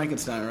Shelley's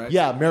Frankenstein, right?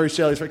 Yeah, Mary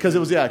Shelley's because it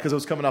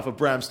was coming off of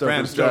Bram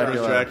Stoker's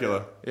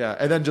Dracula. Yeah,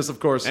 and then just of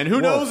course, and who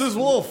knows his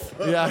wolf?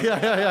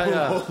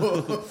 Yeah.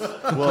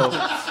 Well,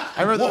 I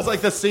remember there was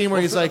like the scene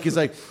where he's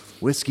like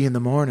whiskey in the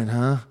morning,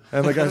 huh?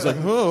 And the guy's like,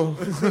 oh.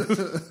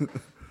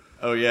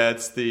 Oh yeah,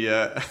 it's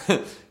the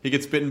he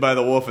gets bitten by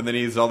the wolf and then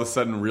he's all of a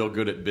sudden real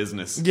good at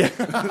business. Yeah.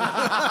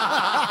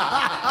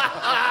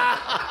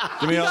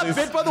 Give me he got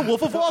bit by the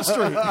Wolf of Wall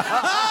Street.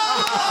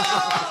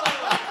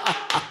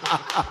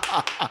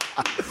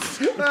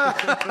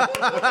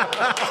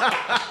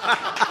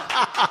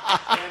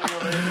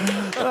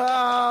 Oh,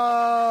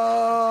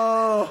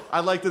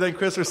 I like that. Then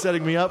Chris was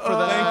setting me up for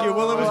that. Thank you.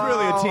 Well, it was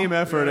really a team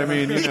effort. I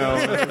mean, you know.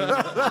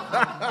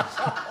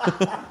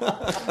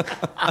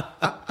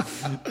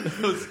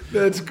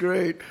 That's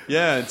great.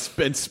 Yeah, and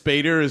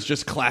Spader is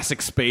just classic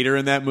Spader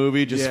in that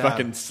movie. Just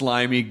fucking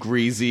slimy,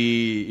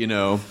 greasy, you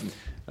know.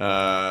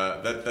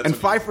 And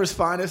Pfeiffer's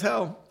fine as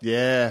hell.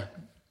 Yeah.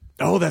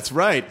 Oh, that's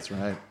right. That's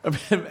right.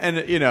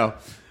 And, you know,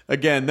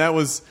 again, that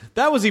was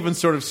even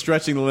sort of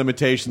stretching the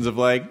limitations of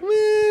like,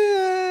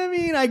 I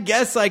mean, I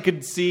guess I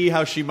could see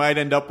how she might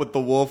end up with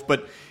the wolf,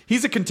 but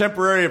he's a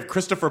contemporary of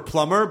Christopher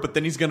Plummer, but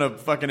then he's going to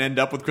fucking end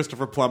up with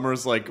Christopher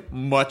Plummer's like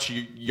much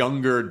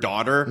younger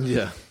daughter.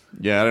 Yeah.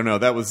 Yeah, I don't know.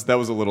 That was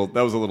a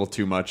little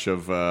too much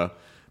of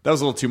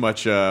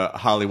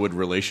Hollywood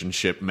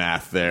relationship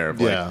math there. Of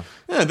like,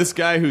 this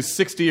guy who's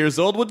 60 years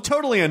old would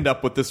totally end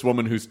up with this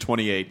woman who's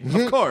 28.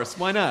 Of course,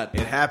 why not?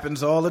 It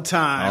happens all the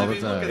time. All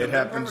the time. It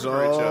happens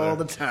all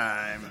the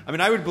time. I mean,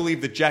 I would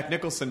believe that Jack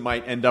Nicholson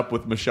might end up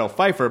with Michelle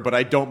Pfeiffer, but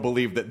I don't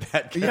believe that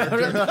character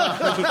would end up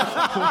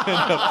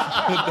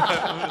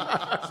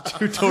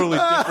two totally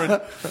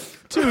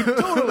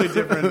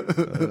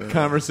different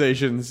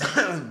conversations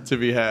to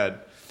be had.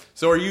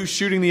 So are you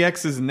shooting the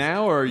X's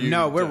now, or are you?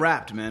 No, we're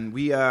wrapped, man.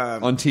 We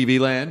on TV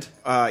Land.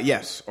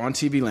 Yes, on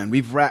TV Land.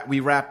 We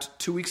wrapped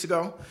 2 weeks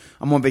ago.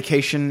 I'm on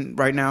vacation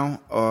right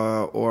now,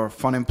 or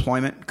fun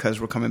employment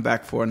because we're coming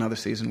back for another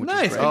season. Which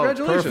Nice, is great.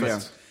 congratulations! Yeah.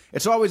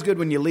 It's always good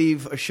when you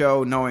leave a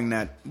show knowing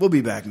that we'll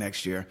be back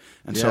next year,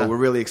 and so we're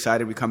really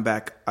excited. We come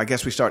back. I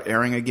guess we start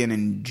airing again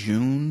in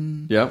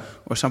June,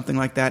 or something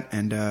like that.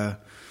 And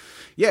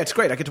it's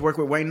great. I get to work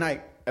with Wayne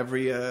Knight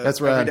every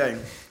day,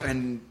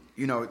 and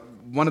you know.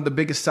 One of the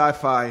biggest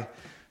sci-fi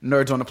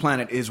nerds on the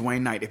planet is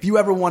Wayne Knight. If you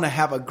ever want to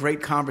have a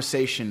great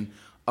conversation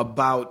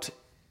about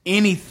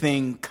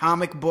anything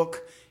comic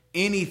book,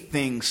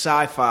 anything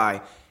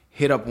sci-fi,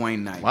 hit up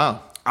Wayne Knight.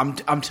 Wow.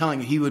 I'm telling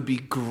you, he would be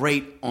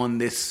great on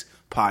this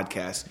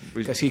podcast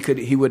because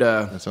he would.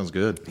 That sounds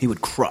good. He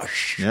would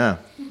crush. Yeah.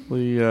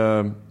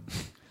 I'm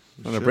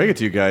gonna break it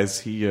to you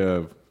guys. He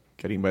got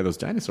eaten by those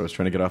dinosaurs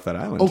trying to get off that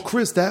island. Oh,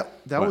 Chris, that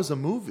was a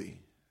movie.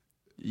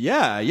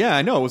 Yeah,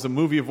 I know. It was a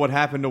movie of what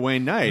happened to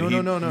Wayne Knight.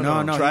 No.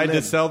 Tried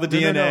to sell the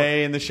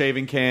DNA in the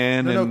shaving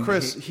can. No,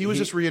 Chris. He was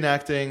just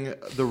reenacting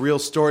the real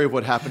story of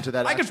what happened to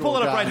that. I could pull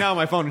it up right now on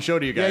my phone and show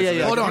to you guys.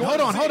 Yeah. Hold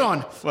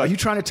on. Are you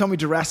trying to tell me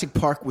Jurassic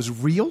Park was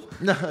real?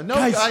 No,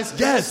 guys.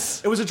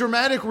 Yes, it was a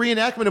dramatic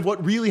reenactment of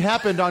what really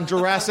happened on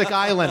Jurassic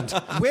Island.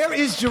 Where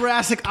is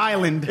Jurassic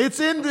Island? It's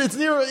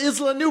near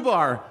Isla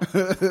Nublar.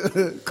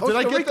 Did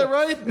I get that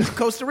right?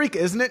 Costa Rica,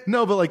 isn't it?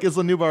 No, but like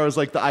Isla Nublar is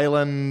like the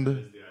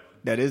island.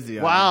 That is the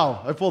island.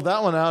 Wow, I pulled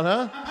that one out,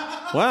 huh?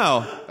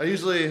 Wow.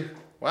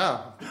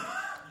 Wow.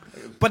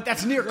 But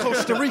that's near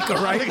Costa Rica,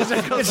 right?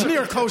 It's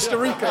near Costa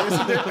Rica,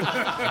 isn't it?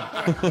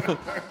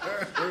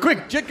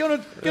 Quick, get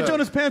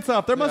Jonah's pants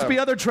off. There must be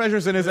other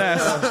treasures in his ass.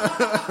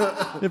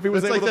 If he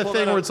was it's able like to the pull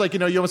thing that where out. it's like,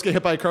 you almost get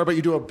hit by a car, but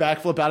you do a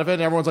backflip out of it,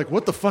 and everyone's like,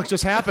 what the fuck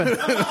just happened?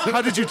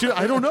 How did you do?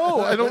 I don't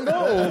know.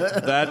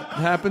 That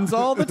happens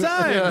all the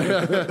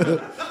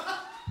time.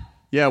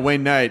 Yeah,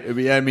 Wayne Knight.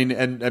 I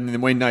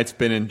mean, Wayne Knight's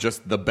been in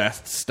just the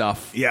best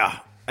stuff. Yeah,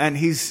 and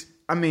he is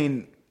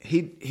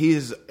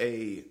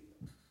a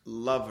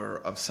lover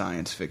of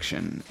science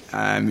fiction.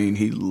 I mean,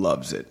 he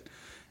loves it,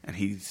 and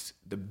he's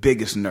the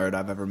biggest nerd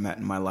I've ever met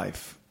in my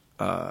life.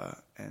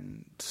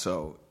 And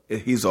so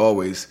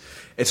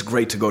it's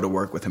great to go to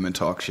work with him and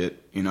talk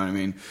shit. You know what I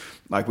mean?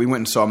 Like, we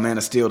went and saw Man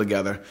of Steel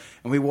together,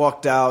 and we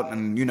walked out,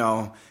 and,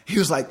 he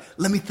was like,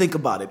 let me think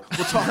about it.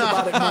 We'll talk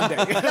about it Monday.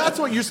 That's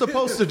what you're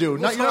supposed to do.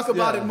 We'll talk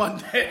about it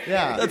Monday.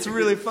 Yeah. That's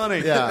really funny.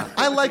 Yeah.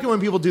 I like it when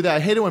people do that. I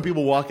hate it when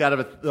people walk out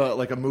of it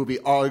like a movie,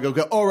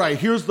 go, all right,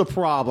 here's the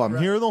problem.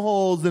 Right. Here are the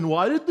holes. Then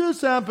why did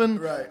this happen?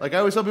 Right. Like, I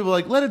always tell people,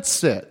 like, let it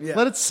sit. Yeah.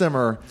 Let it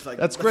simmer. It's like,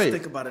 that's great.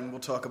 Let's think about it, and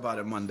we'll talk about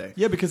it Monday.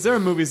 Yeah, because there are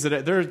movies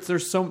that there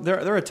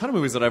are a ton of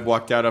movies that I've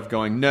walked out of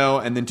going no,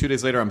 and then 2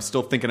 days later I'm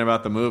still thinking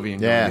about the movie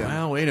and going,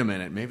 well, wait a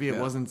minute, maybe it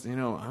wasn't.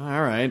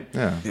 All right.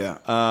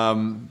 Yeah.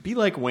 Be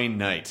like Wayne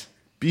Knight.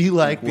 Be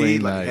like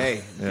Wayne Knight.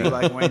 Hey, be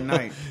like Wayne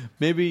Knight.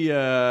 Maybe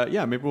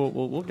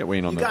we'll get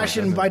Wayne on You that. guys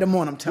should invite him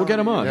on. I'm telling you. We'll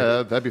get him on.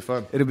 Yeah, that'd be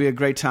fun. It'll be a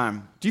great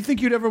time. Do you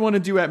think you'd ever want to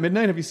do At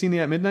Midnight? Have you seen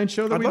the At Midnight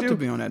show that I'd we love do? to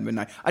be on At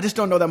Midnight. I just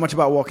don't know that much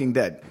about Walking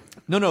Dead.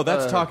 No,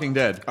 that's Talking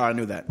Dead. Oh, I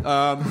knew that.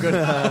 Good.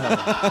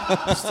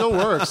 Still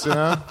works, you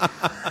know.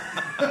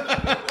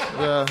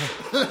 Yeah.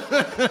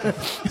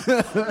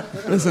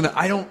 Listen,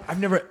 I've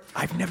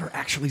never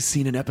actually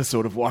seen an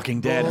episode of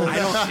Walking Dead. I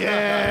don't.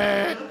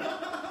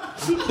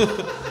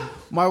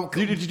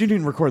 You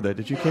didn't record that,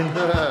 did you, Ken?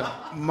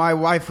 My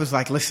wife was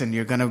like, "Listen,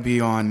 you're gonna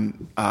be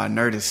on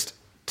Nerdist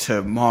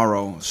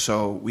tomorrow,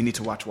 so we need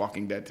to watch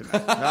Walking Dead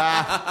tonight." And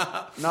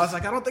I was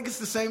like, "I don't think it's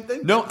the same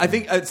thing." No, I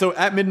think so.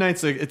 At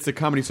Midnight, it's a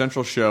Comedy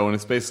Central show, and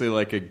it's basically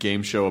like a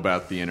game show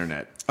about the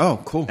internet.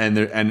 Oh, cool. And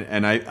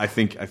I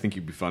think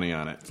you'd be funny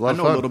on it. I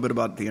know a little bit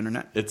about the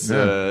internet. It's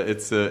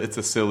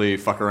a silly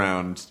fuck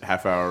around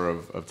half hour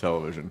of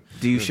television.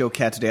 Do you show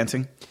cats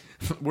dancing?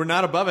 We're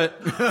not above it.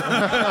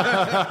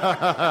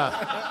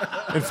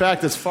 In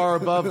fact, it's far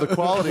above the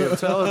quality of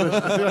television.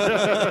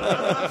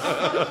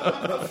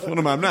 What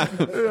am I? I'm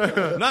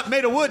not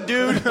made of wood,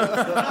 dude.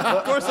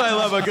 Of course I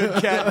love a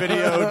good cat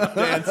video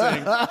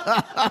dancing.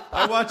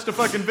 I watched a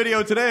fucking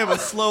video today of a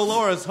slow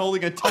Loris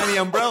holding a tiny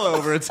umbrella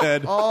over its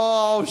head.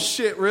 Oh,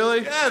 shit,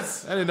 really?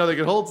 Yes. I didn't know they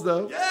could hold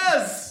stuff.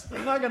 Yes.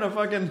 I'm not gonna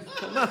fucking.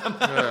 I'm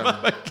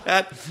not a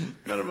cat.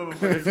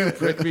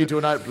 Prick me, do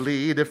not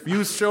bleed. If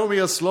you show me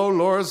a slow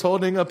Loris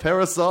holding a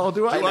parasol,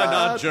 do I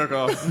not jerk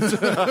off?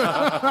 With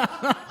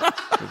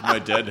my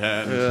dead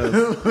hand.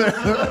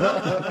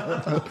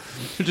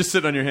 You're just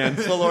sitting on your hand.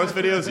 Slow Loris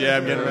videos? Yeah,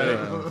 I'm getting ready.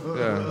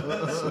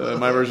 Yeah. It's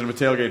my version of a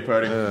tailgate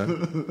party.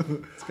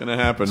 It's gonna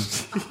happen.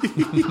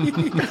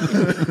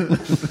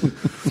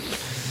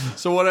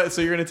 So what?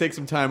 So you're going to take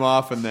some time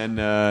off, and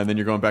then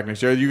you're going back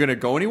next year. Are you going to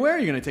go anywhere? Are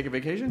you going to take a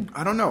vacation?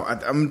 I don't know. I'm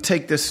going to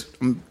take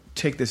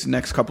this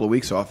next couple of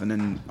weeks off, and then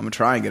I'm going to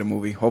try and get a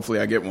movie. Hopefully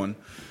I get one.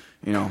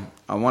 You know,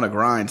 I want to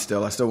grind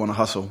still. I still want to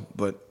hustle,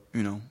 but,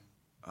 you know,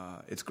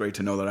 it's great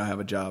to know that I have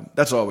a job.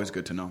 That's always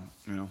good to know,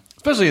 you know.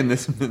 Especially in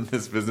this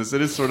business.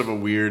 It is sort of a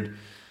weird...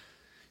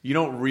 You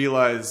don't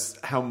realize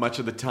how much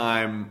of the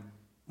time...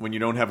 when you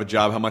don't have a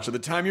job, how much of the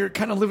time you're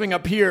kind of living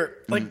up here,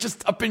 like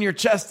just up in your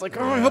chest, like,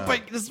 I hope I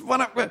just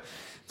want to...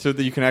 So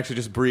that you can actually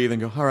just breathe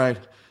and go, all right,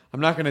 I'm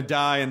not going to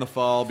die in the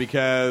fall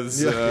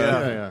because...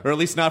 or at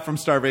least not from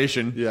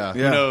starvation. Yeah.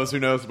 Who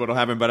knows what'll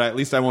happen, but at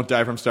least I won't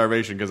die from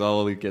starvation because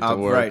I'll get to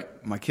work.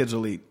 Right. My kids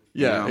will eat.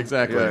 Yeah, you know?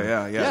 exactly.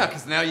 Yeah,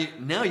 because now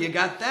you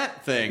got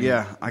that thing.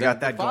 Yeah, I got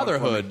that going for me.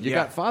 fatherhood. You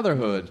got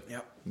fatherhood.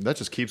 Yep. That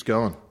just keeps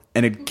going.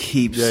 And it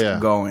keeps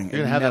going.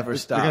 You're It never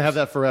stops. You're going to have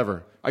that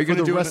forever. Are you going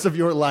to do the rest of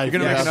your life? You're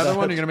going to make another that.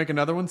 one? You're going to make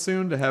another one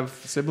soon to have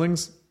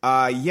siblings?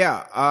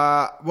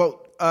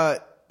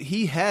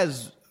 He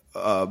has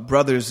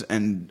brothers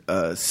and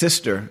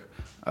sister,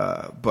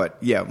 but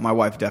yeah, my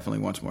wife definitely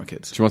wants more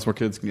kids. She wants more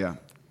kids? Yeah.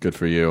 Good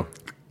for you.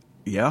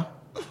 Yeah?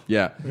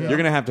 Yeah. You're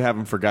going to have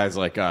them for guys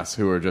like us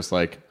who are just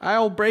like,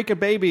 I'll break a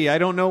baby. I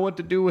don't know what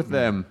to do with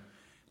them.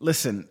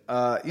 Listen,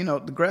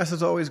 the grass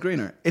is always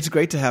greener. It's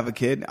great to have a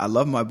kid. I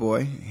love my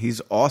boy.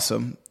 He's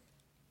awesome.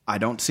 I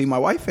don't see my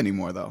wife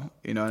anymore, though.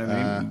 You know what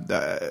I mean?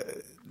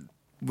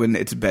 When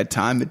it's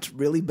bedtime, it's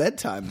really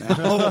bedtime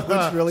now.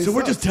 Which really so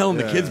we're just telling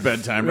the kids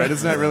bedtime, right?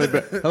 It's not really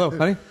Hello,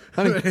 honey?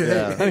 Honey?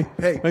 Hey.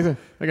 Okay.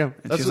 And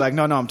she's like,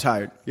 no, I'm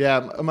tired.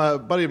 Yeah, my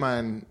buddy of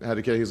mine had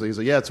a kid. He's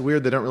like, yeah, it's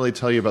weird. They don't really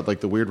tell you about like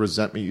the weird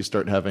resentment you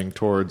start having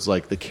towards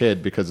like the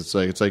kid because it's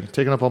like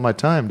taking up all my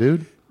time,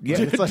 dude. Yeah,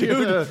 it's like,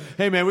 dude.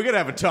 Hey, man, we got to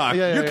have a talk.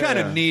 You're kind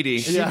of needy.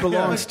 She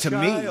belongs to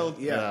me.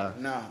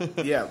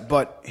 Yeah,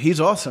 but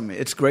he's awesome.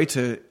 It's great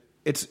to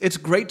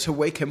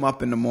wake him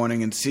up in the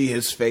morning and see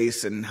his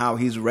face and how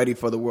he's ready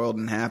for the world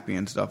and happy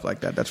and stuff like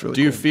that. That's really cool.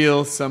 Do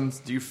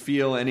you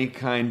feel any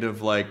kind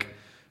of like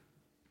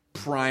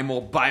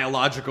primal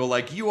biological,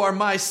 like you are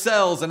my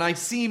cells and I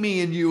see me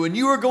in you and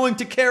you are going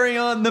to carry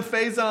on the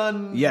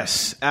Faison?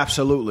 Yes,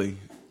 absolutely.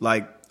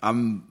 Like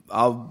when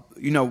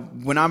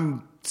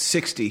I'm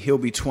 60, he'll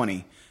be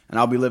 20 and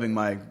I'll be living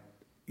my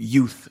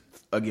youth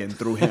again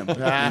through him. You know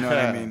what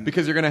I mean?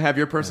 Because you're going to have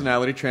your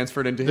personality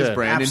transferred into his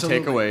brain Absolutely.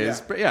 and take away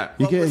his... Yeah.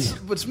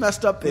 What's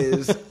messed up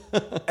is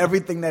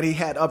everything that he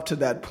had up to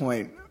that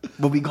point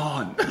will be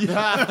gone.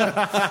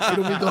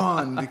 It'll be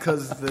gone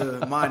because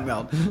the mind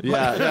meld.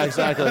 Yeah,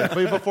 exactly.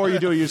 But before you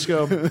do it, you just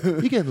go,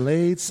 you getting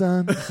laid,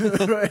 son?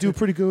 Right. Do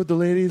pretty good with the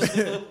ladies?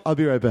 I'll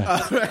be right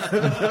back.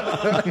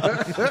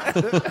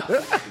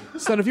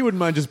 Son, if you wouldn't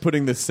mind just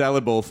putting this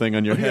salad bowl thing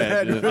on your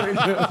head.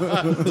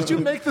 Did you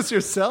make this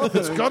yourself?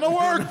 It's going to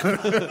work.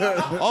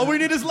 All we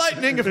need is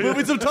lightning. If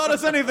movies have taught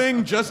us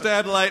anything, just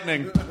add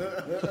lightning.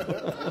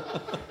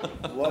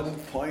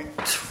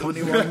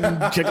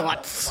 1.21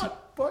 gigawatts.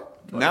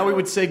 Now we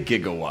would say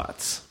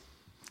gigawatts.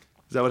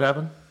 Is that what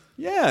happened?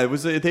 Yeah, it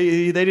was. They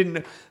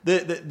didn't.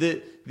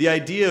 The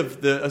idea of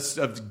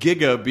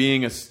giga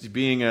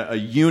being a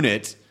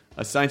unit,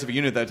 a scientific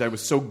unit, that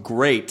was so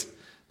great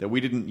that we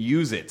didn't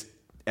use it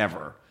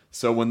ever.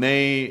 So a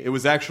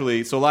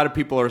lot of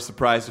people are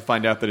surprised to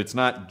find out that it's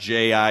not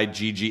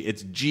JIGG,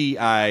 it's GI,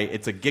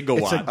 it's a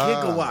gigawatt. It's a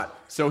gigawatt.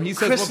 So he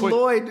says Chris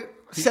Lloyd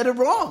said it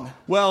wrong.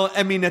 Well,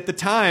 I mean, at the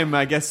time,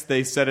 I guess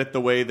they said it the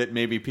way that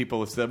maybe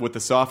people have said with the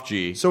soft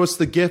G. So it's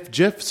the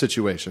GIF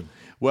situation.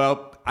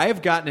 Well, I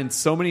have gotten in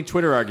so many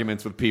Twitter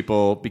arguments with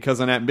people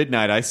because on At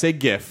Midnight I say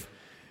GIF,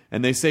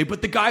 and they say,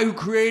 but the guy who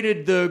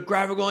created the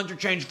graphical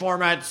interchange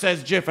format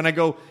says GIF. And I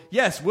go,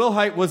 yes, Will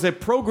Hite was a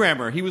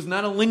programmer. He was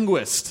not a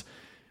linguist.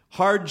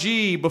 Hard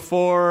G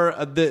before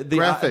the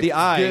graphic, the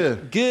I.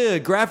 G,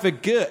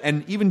 graphic, G.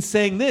 And even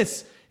saying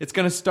this, it's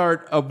going to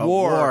start a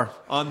war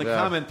on the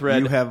comment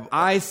thread.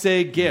 I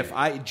say GIF.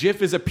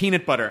 GIF is a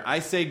peanut butter. I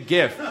say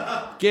GIF.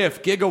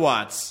 GIF,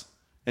 gigawatts.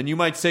 And you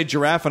might say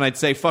giraffe, and I'd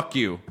say fuck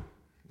you.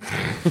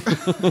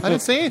 I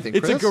didn't say anything,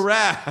 Chris. It's a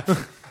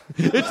giraffe.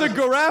 It's a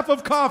giraffe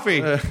of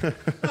coffee.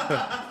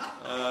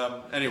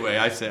 Anyway,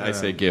 I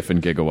say GIF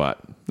and gigawatt.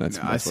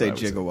 I say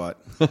gigawatt.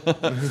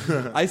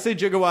 I say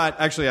gigawatt.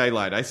 Actually, I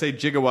lied. I say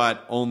gigawatt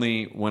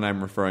only when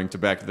I'm referring to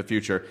Back to the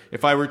Future.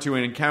 If I were to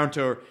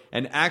encounter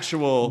an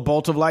actual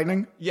bolt of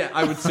lightning,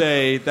 I would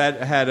say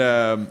that had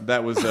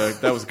that was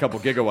a couple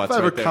gigawatts. If I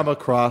ever come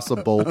across a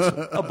bolt,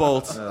 a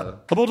bolt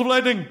of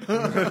lightning.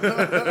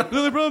 The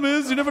only problem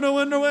is you never know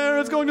when or where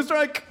it's going to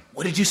strike.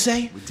 What did you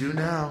say? We do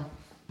now.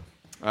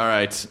 All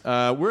right,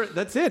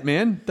 that's it,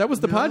 man. That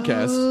was the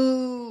podcast.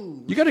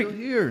 You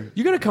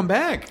gotta come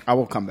back. I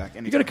will come back.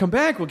 Anytime. You gotta come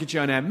back. We'll get you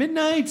on At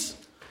Midnight.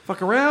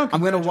 Fuck around.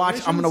 I'm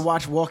gonna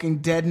watch Walking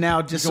Dead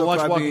now. Just so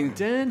watch Walking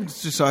Dead.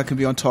 Just so I can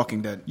be on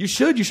Talking Dead. You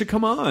should. You should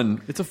come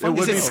on. It's a fun.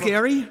 Is it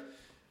scary?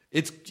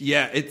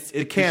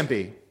 It can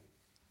be.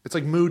 It's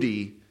like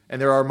moody,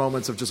 and there are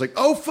moments of just like,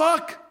 oh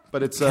fuck.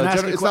 But it's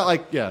it's not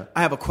like I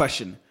have a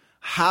question.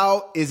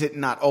 How is it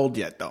not old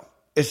yet though?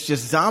 It's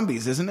just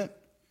zombies, isn't it?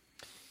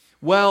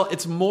 Well,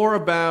 it's more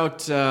about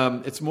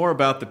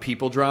the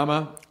people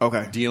drama.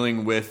 Okay,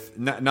 dealing with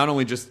not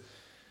only just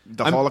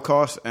the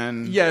Holocaust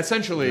and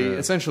essentially,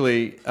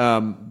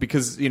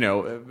 because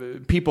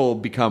people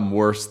become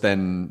worse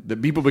than the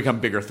people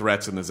become bigger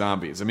threats than the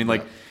zombies. I mean,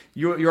 like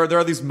there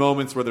are these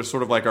moments where there's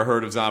sort of like a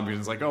herd of zombies, and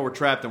it's like, oh, we're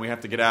trapped and we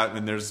have to get out, and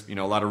then there's a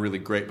lot of really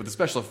great, but the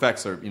special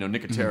effects are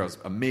Nicotero's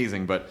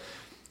amazing, but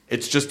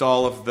it's just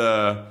all of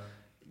the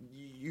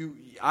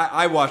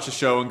I watch the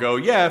show and go,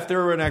 yeah, if there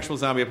were an actual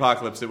zombie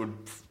apocalypse, it would.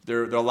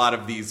 There a lot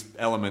of these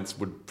elements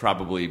would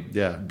probably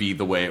be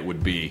the way it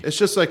would be. It's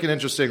just like an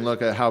interesting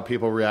look at how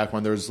people react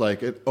when there's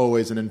like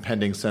always an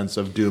impending sense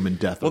of doom and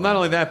death. Well, not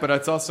only that, but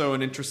it's also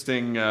an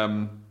interesting.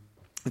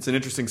 It's an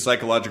interesting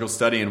psychological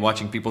study in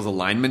watching people's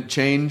alignment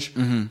change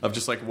of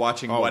just like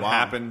watching what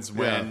happens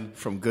when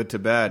from good to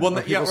bad.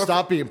 Well, people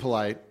stop being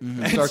polite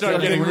and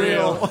start getting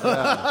real.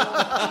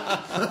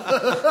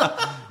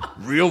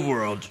 Real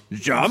world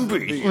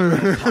zombie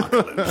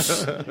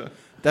apocalypse.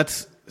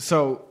 That's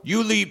so.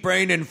 You leave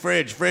brain in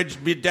fridge.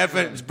 Fridge be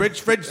definite.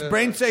 Fridge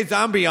brain say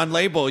zombie on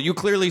label. You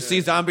clearly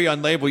see zombie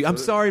on label. I'm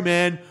sorry,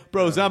 man,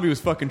 bro. Zombie was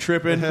fucking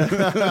tripping.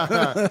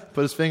 Put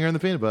his finger in the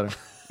peanut butter.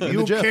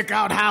 You kick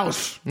out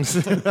house.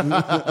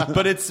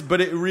 but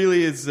it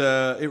really is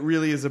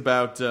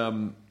about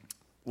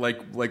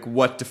like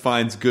what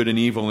defines good and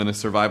evil in a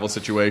survival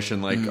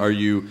situation. Like,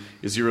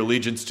 is your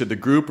allegiance to the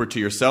group or to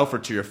yourself or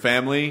to your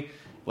family?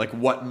 Like,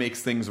 what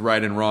makes things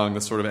right and wrong, the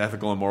sort of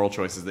ethical and moral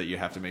choices that you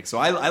have to make. So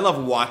I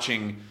love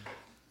watching.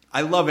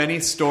 I love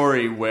any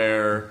story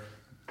where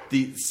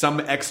some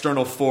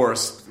external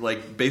force,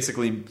 like,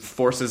 basically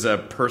forces a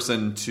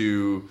person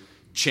to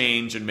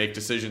change and make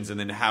decisions, and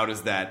then how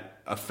does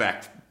that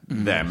affect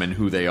them and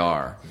who they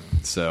are.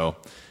 So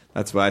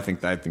that's why I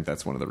think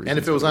that's one of the reasons. And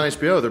if it was on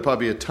HBO, there'd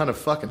probably be a ton of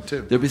fucking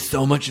too. There'd be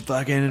so much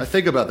fucking. I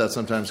think about that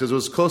sometimes because it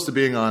was close to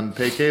being on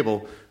pay cable,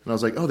 and I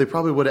was like, oh, they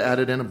probably would have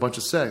added in a bunch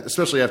of sex,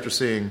 especially after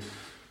seeing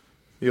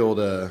the old.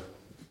 But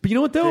you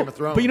know what though? Game of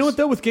Thrones. But you know what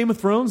though? With Game of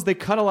Thrones, they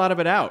cut a lot of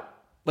it out.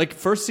 Like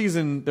first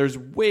season, there's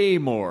way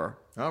more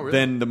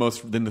than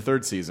the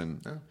third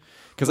season. Yeah.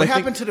 What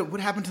happened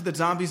to the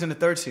zombies in the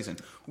third season?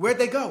 Where'd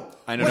they go?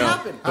 I don't know. What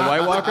happened? The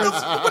White Walkers?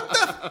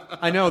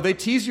 I know. They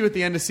tease you at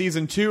the end of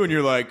season 2, and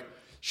you're like,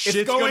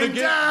 shit's going to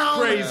get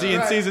crazy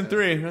in season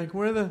 3. You're like,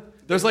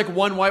 there's like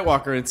one White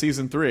Walker in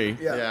season 3.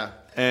 Yeah.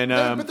 And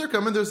but they're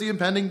coming. There's the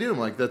impending doom.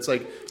 Like that's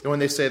like when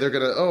they say they're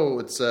gonna. Oh,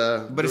 it's.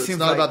 But it's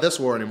not about this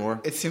war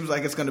anymore. It seems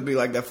like it's going to be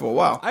like that for a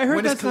while. I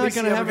heard that's not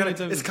going to happen.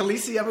 Is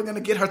Khaleesi ever going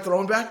to get her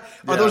throne back?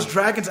 Are those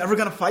dragons ever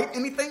going to fight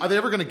anything? Are they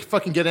ever going to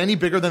fucking get any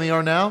bigger than they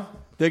are now?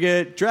 They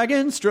get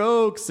dragon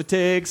strokes. It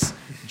takes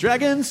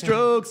dragon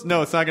strokes.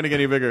 No, it's not going to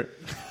get any bigger.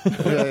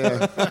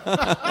 Then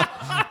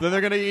they're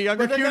going to get a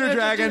younger, cuter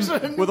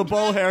dragon with a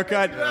bowl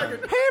haircut. Hey,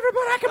 everybody,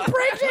 I can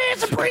break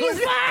this and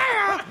breathe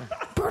fire.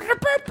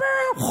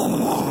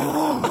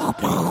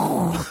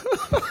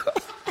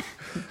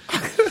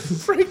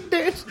 Break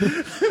dance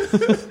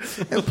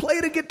and play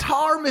the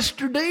guitar,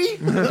 Mr. D.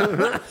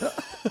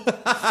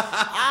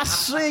 I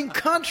sing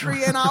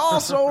country and I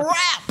also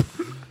rap.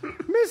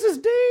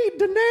 Mrs. D,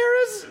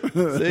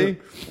 Daenerys. See,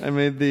 I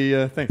made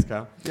the. Thanks,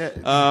 Kyle.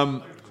 Yeah.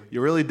 You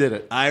really did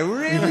it. I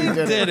really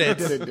did it.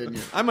 Didn't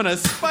you? I'm gonna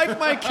spike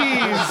my keys.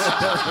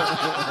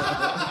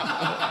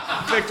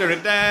 victory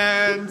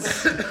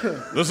dance.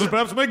 This is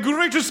perhaps my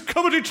greatest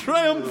comedy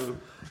triumph.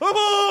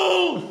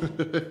 Donald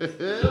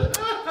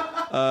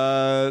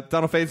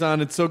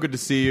Faison, it's so good to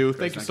see you.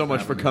 Thank you so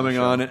much for coming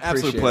on. An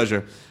absolute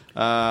pleasure.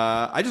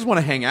 I just want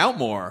to hang out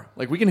more.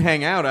 Like, we can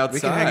hang out outside. We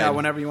can hang out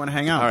whenever you want to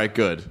hang out. All right,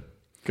 good.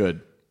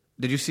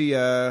 Did you see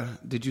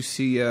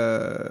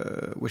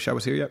Wish I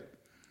Was Here yet?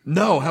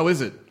 No, how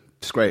is it?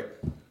 It's great.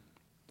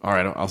 All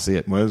right, I'll see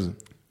it. What is it?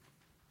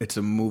 It's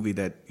a movie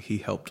that he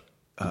helped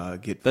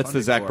get. That's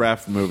the Zach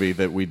Braff movie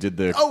that we did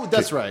the. Oh,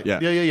 that's right.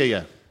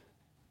 Yeah.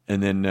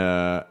 And then,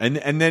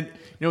 and then,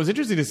 it was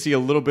interesting to see a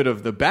little bit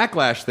of the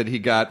backlash that he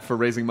got for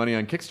raising money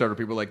on Kickstarter.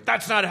 People were like,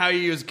 that's not how you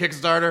use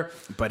Kickstarter.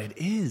 But it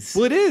is.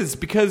 Well, it is,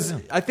 because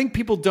I think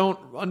people don't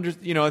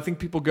I think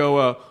people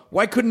go,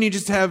 why couldn't he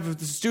just have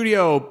the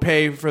studio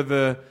pay for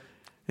the?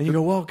 And you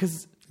go, well,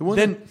 because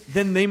then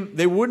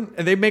they wouldn't,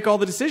 and they make all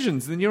the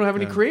decisions. Then you don't have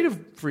any creative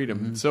freedom.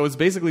 Mm-hmm. So it's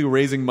basically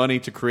raising money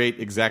to create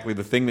exactly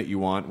the thing that you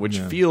want, which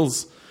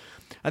feels.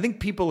 I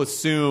think people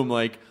assume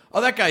like,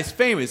 oh, that guy's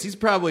famous. He's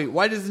probably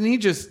why doesn't he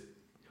just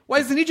use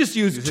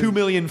 $2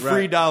 million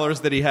free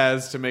dollars that he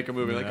has to make a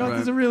movie? Like, it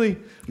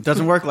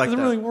doesn't work like that. Doesn't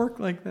really work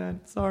like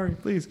that. Sorry,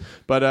 please.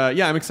 But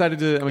I'm excited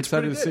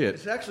to see it.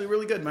 It's actually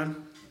really good,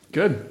 man.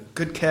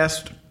 Good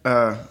cast,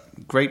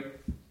 great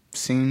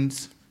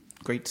scenes,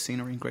 great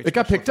scenery, great. It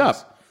got picked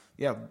up.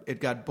 Yeah, it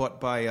got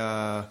bought by.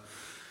 I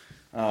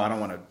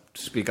don't want to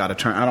speak out of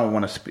turn. I don't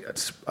want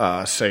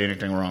to say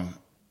anything wrong.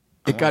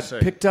 It got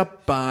picked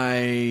up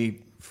by.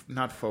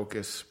 Not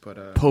Focus,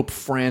 but Pope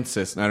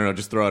Francis. I don't know.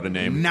 Just throw out a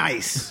name.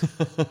 Nice.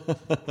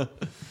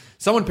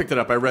 Someone picked it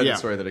up. I read the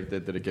story that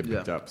it get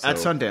picked up. So. At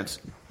Sundance,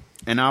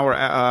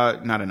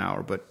 not an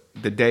hour, but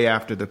the day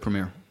after the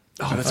premiere.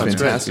 Oh, that's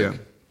fantastic. Yeah.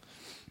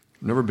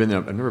 I've never been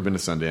to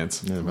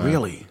Sundance.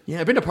 Really?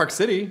 Yeah, I've been to Park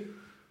City,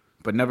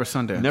 but never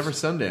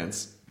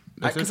Sundance.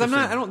 Because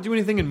I don't do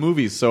anything in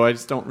movies, so I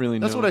just don't really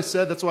know. That's what I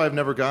said. That's why I've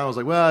never gone. I was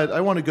like, well, I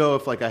want to go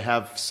if like I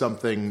have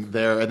something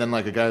there. And then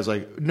like a guy's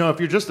like, no, if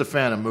you're just a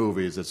fan of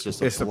movies, it's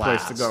just the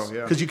place to go.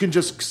 Yeah, because you can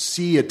just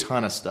see a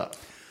ton of stuff.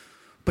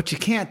 But you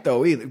can't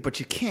though either. But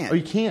you can't. Oh,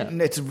 you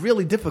can't. It's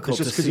really difficult.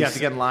 It's just because you have to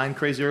get in line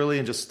crazy early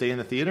and just stay in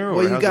the theater.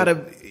 Well, you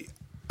gotta.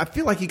 I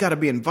feel like you got to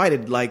be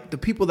invited. Like the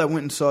people that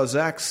went and saw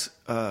Zach's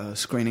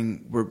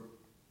screening were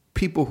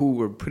people who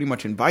were pretty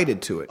much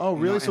invited to it. Oh,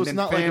 really? So it's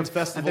not like a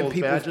festival of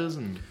badges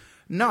and.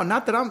 No,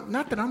 not that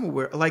I'm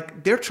aware.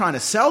 Like they're trying to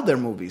sell their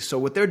movies, so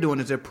what they're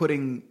doing is they're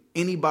putting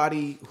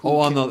anybody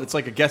who it's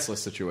like a guest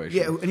list situation.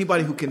 Yeah,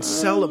 anybody who can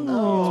sell a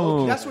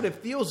movie. That's what it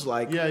feels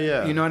like.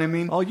 Yeah. You know what I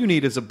mean? All you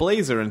need is a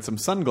blazer and some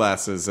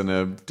sunglasses and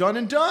a done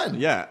and done.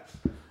 Yeah.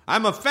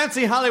 I'm a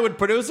fancy Hollywood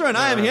producer, and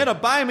I am here to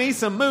buy me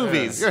some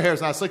movies. Your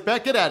hair's not slicked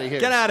back. Get out of here.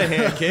 Get out of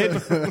here,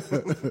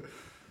 kid.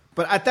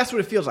 But that's what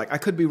it feels like. I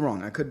could be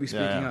wrong. I could be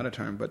speaking out of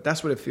turn, but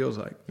that's what it feels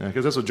like. Yeah,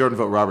 because that's what Jordan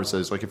Vogt Roberts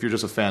says. Like, if you're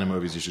just a fan of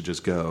movies, you should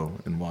just go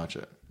and watch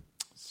it.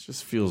 It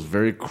just feels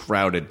very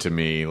crowded to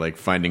me, like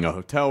finding a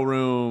hotel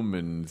room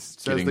and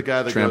says the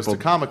guy that goes to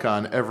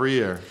Comic-Con every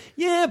year.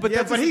 Yeah, but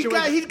he's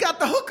got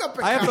the hookup.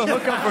 I have the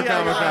hookup for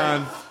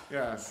Comic-Con.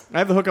 Yes. I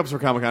have the hookups for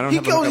Comic-Con. He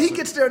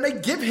gets there and they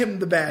give him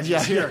the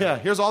badges. Yeah.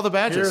 Here's all the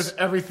badges. Here's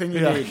everything you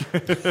need.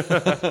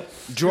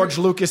 George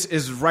Lucas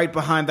is right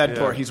behind that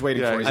door. He's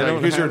waiting for you.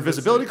 Here's your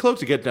invisibility cloak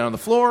to get down on the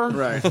floor.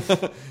 Right.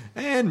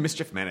 And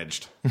mischief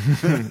managed.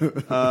 I've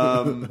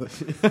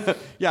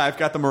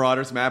got the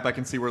Marauders map. I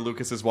can see where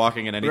Lucas is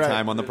walking at any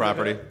time on the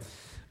property.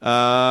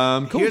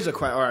 Cool. Here's a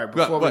question. All right,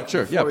 before we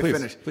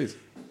finish. Please.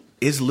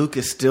 Is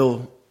Lucas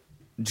still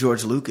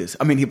George Lucas?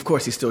 I mean, of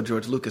course he's still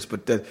George Lucas,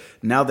 but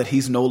now that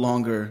he's no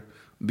longer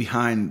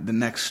behind the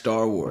next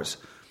Star Wars,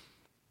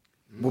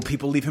 will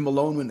people leave him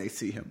alone when they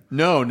see him?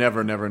 No,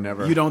 never.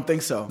 You don't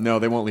think so? No,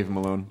 they won't leave him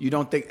alone. You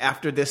don't think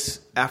after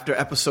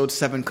Episode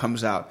 7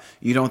 comes out,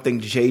 you don't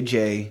think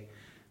JJ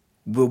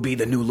will be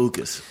the new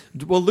Lucas?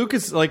 Well,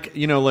 Lucas, like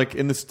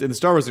in the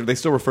Star Wars, they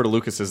still refer to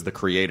Lucas as the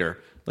creator.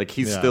 Like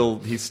he's still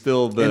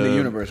the in the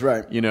universe,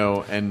 right?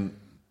 And.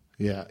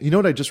 Yeah. You know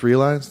what I just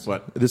realized?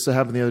 What? This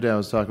happened the other day. I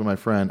was talking to my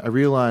friend. I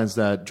realized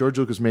that George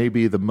Lucas may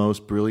be the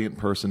most brilliant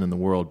person in the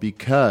world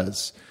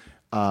because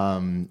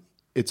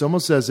it's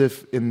almost as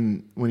if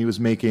when he was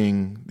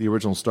making the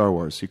original Star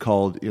Wars, he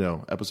called,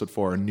 Episode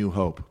 4 A New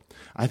Hope.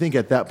 I think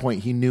at that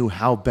point he knew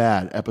how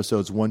bad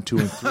episodes 1, 2,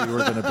 and 3 were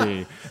going to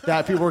be.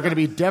 That people were going to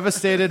be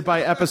devastated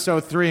by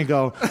episode 3 and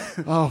go,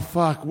 "Oh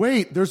fuck!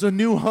 Wait, there's a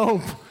new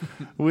hope."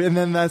 And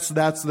then that's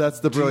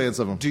the brilliance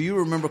of them. Do you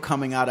remember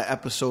coming out of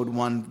episode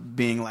 1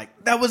 being like,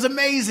 "That was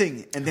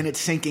amazing," and then it's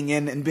sinking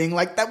in and being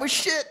like, "That was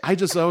shit"? I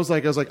was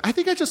like, I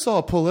think I just saw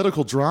a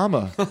political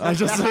drama.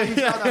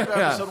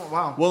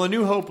 Wow. Well, A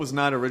New Hope was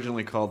not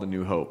originally called A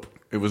New Hope.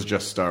 It was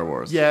just Star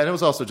Wars. Yeah, and it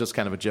was also just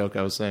kind of a joke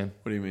I was saying.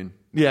 What do you mean?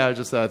 Yeah, I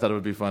thought it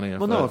would be funny.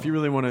 If you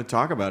really want to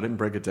talk about it and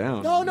break it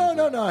down. No.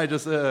 I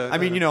just. I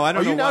don't know.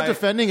 Are you now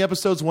defending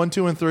episodes 1,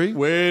 2, and 3?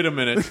 Wait a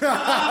minute.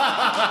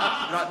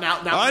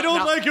 I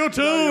don't like your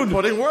tune.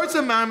 They're putting words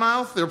in my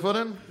mouth. They're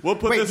putting. We'll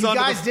put Wait, this you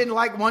onto guys didn't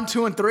like 1,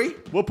 2, and 3?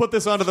 We'll put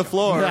this onto the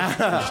floor.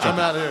 I'm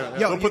out of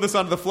here. We'll put this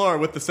onto the floor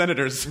with the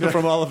senators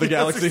from all of the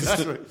galaxies.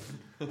 Exactly.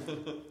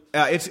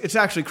 It's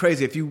actually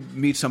crazy. If you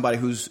meet somebody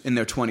who's in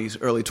their 20s,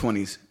 early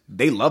 20s,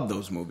 they love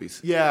those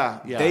movies. Yeah.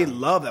 They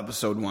love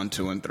episode 1,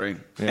 2, and 3. Yeah.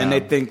 And they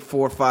think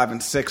 4, 5,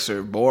 and 6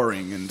 are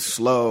boring and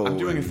slow. I'm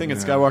doing a thing at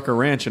Skywalker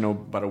Ranch in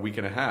about a week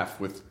and a half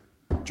with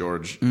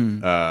George.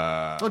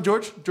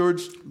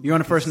 George. You're on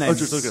the first name. Oh,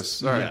 George Lucas.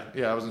 Sorry.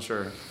 Yeah, I wasn't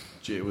sure.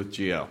 With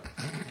GL.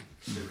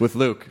 With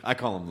Luke. I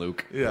call him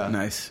Luke. Yeah.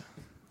 Nice.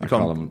 I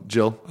call him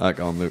Jill. I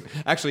call him Luke.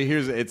 Actually,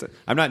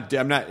 I'm not.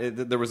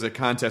 There was a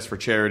contest for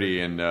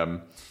charity, and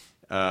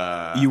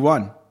You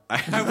won.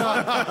 I'm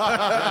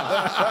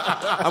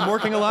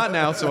working a lot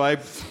now, so I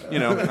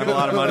have a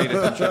lot of money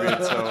to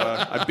contribute.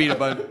 So I beat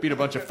a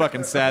bunch of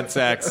fucking sad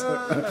sacks. And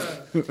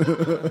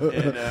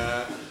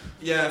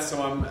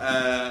so I'm.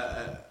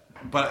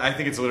 But I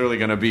think it's literally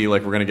going to be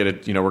like we're going to get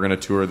it. We're going to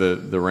tour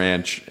the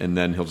ranch, and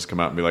then he'll just come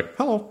out and be like,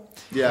 "Hello."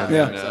 Yeah.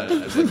 Yeah.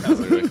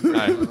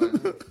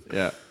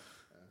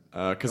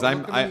 Because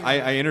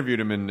I interviewed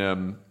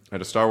him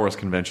at a Star Wars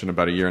convention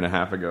about a year and a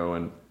half ago,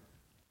 and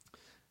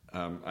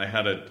I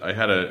had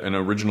an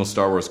original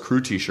Star Wars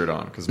crew T-shirt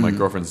on because my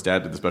girlfriend's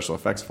dad did the special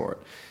effects for it,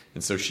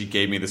 and so she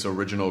gave me this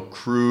original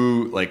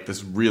crew, like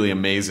this really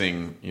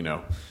amazing,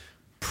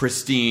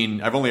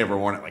 pristine. I've only ever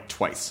worn it like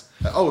twice.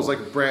 Oh, it was like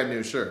a brand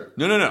new shirt.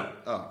 No.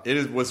 Oh.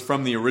 Was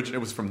from the original.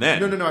 It was from then.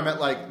 No. I meant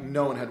like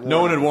no one had worn it.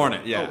 No one had worn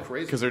it. Yeah. Oh,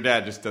 crazy. Because her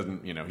dad just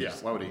doesn't. Yeah.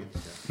 Why would he?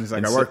 He's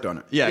like, I worked on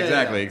it. Yeah.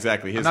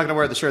 Exactly. I'm not going to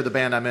wear the shirt of the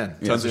band I'm in.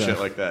 Tons of shit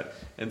like that.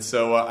 And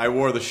so I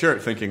wore the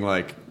shirt thinking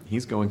like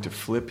he's going to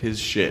flip his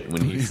shit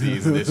when he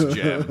sees this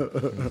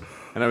gem.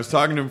 And I was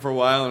talking to him for a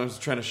while, and I was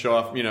trying to show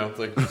off,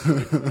 trying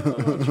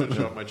to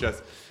show off my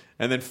chest.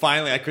 And then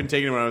finally, I couldn't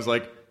take it anymore. I was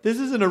like, "This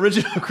is an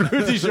original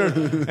crew T-shirt,"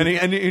 and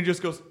he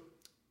just goes,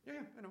 "Yeah,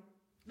 I know."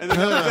 And then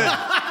that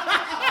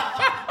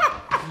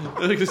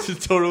was it.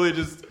 Just totally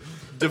just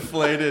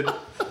deflated.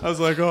 I was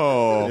like,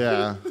 "Oh,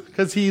 yeah,"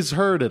 because he's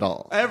heard it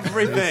all.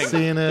 Everything. He's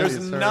seen it. There's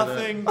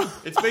nothing.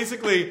 It's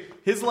basically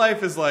his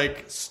life is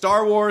like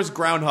Star Wars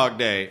Groundhog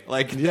Day.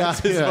 Like that's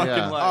his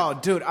fucking life. Oh,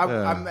 dude,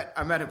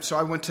 I met him. So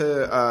I went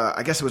to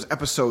I guess it was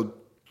episode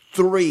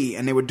 3,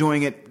 and they were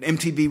doing it.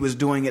 MTV was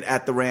doing it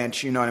at the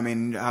ranch. You know what I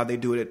mean? How they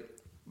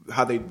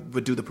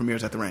would do the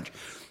premieres at the ranch.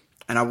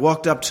 And I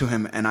walked up to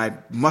him, and I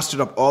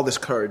mustered up all this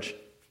courage,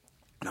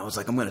 and I was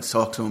like, I'm going to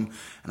talk to him,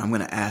 and I'm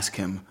going to ask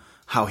him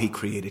how he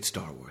created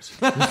Star Wars.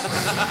 That's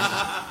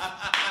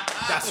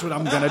what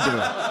I'm going to do.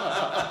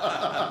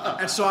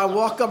 And so I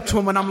walk up to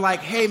him, and I'm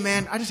like, hey,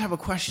 man, I just have a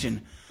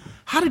question.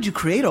 How did you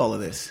create all of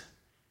this?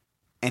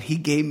 And he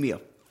gave me a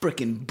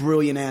freaking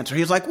brilliant answer.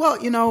 He was like, well,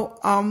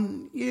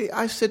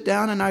 I sit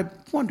down and I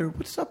wonder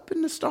what's up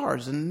in the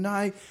stars,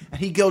 and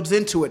he goes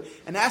into it.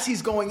 And as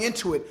he's going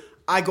into it,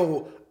 I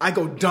go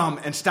dumb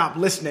and stop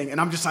listening, and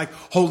I'm just like,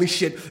 holy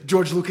shit,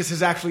 George Lucas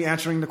is actually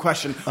answering the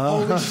question.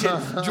 Holy shit,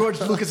 George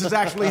Lucas is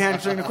actually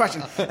answering the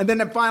question. And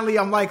then finally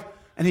I'm like,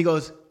 and he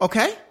goes,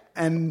 okay.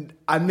 And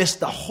I missed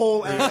the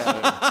whole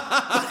answer.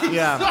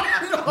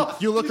 Yeah.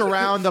 You look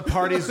around, the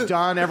party's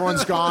done,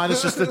 everyone's gone,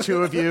 it's just the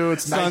two of you,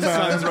 it's sun's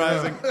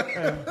rising.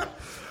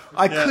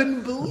 I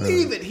couldn't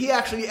believe it. He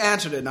actually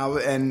answered it,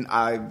 and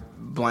I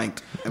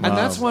blanked. And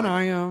that's when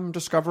I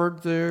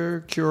discovered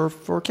the cure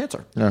for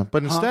cancer. Yeah,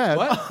 but instead...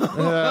 So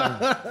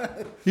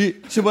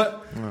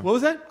what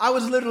was that? I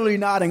was literally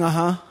nodding,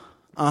 Oh,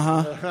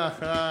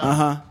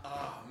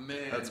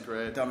 man. That's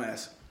great.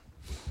 Dumbass.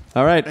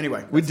 All right.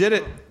 Anyway. We did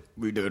it.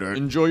 We did it.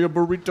 Enjoy your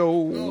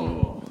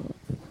burrito.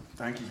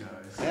 Thank you,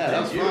 guys. Yeah,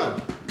 that was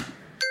fun.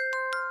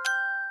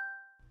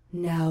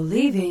 Now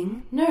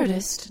leaving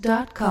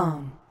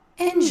Nerdist.com.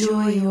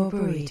 Enjoy your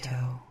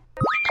burrito.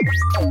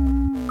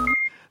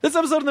 This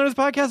episode of the Nerdist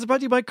Podcast is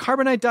brought to you by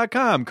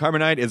Carbonite.com.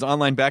 Carbonite is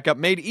online backup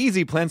made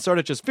easy. Plans start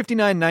at just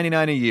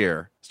 $59.99 a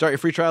year. Start your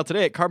free trial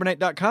today at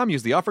Carbonite.com.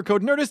 Use the offer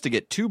code NERDIST to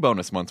get 2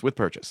 bonus months with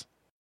purchase.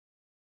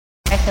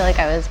 I feel like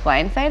I was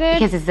blindsided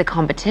because it's a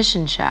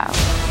competition show.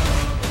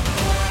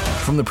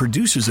 From the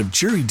producers of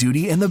Jury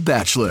Duty and The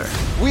Bachelor.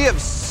 We have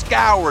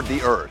scoured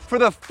the earth for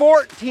the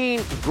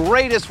 14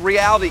 greatest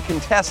reality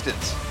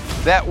contestants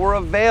that were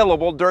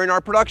available during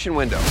our production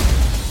window.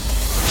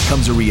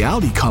 Comes a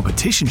reality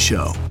competition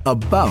show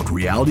about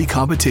reality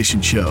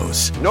competition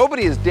shows.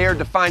 Nobody has dared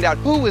to find out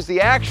who is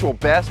the actual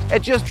best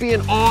at just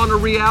being on a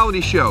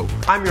reality show.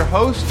 I'm your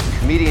host,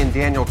 comedian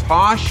Daniel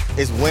Tosh.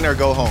 It's win or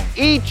go home.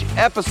 Each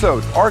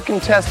episode, our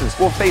contestants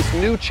will face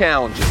new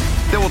challenges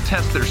that will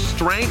test their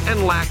strength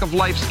and lack of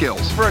life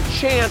skills for a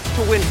chance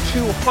to win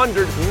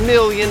 $200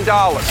 million.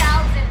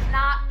 Thousands,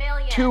 not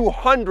millions.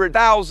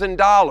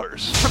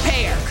 $200,000.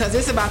 Prepare, because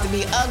it's about to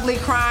be ugly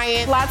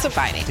crying, lots of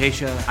fighting.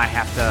 Tasha, I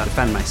have to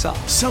defend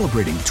myself.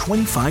 Celebrating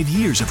 25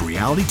 years of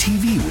reality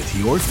TV with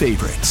your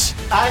favorites.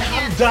 I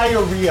have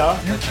diarrhea.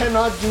 You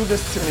cannot do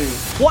this to me.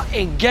 What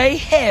in gay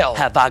hell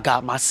have I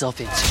got myself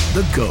into?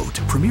 The GOAT,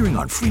 premiering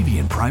on Freevee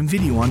and Prime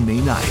Video on May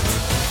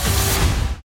 9th.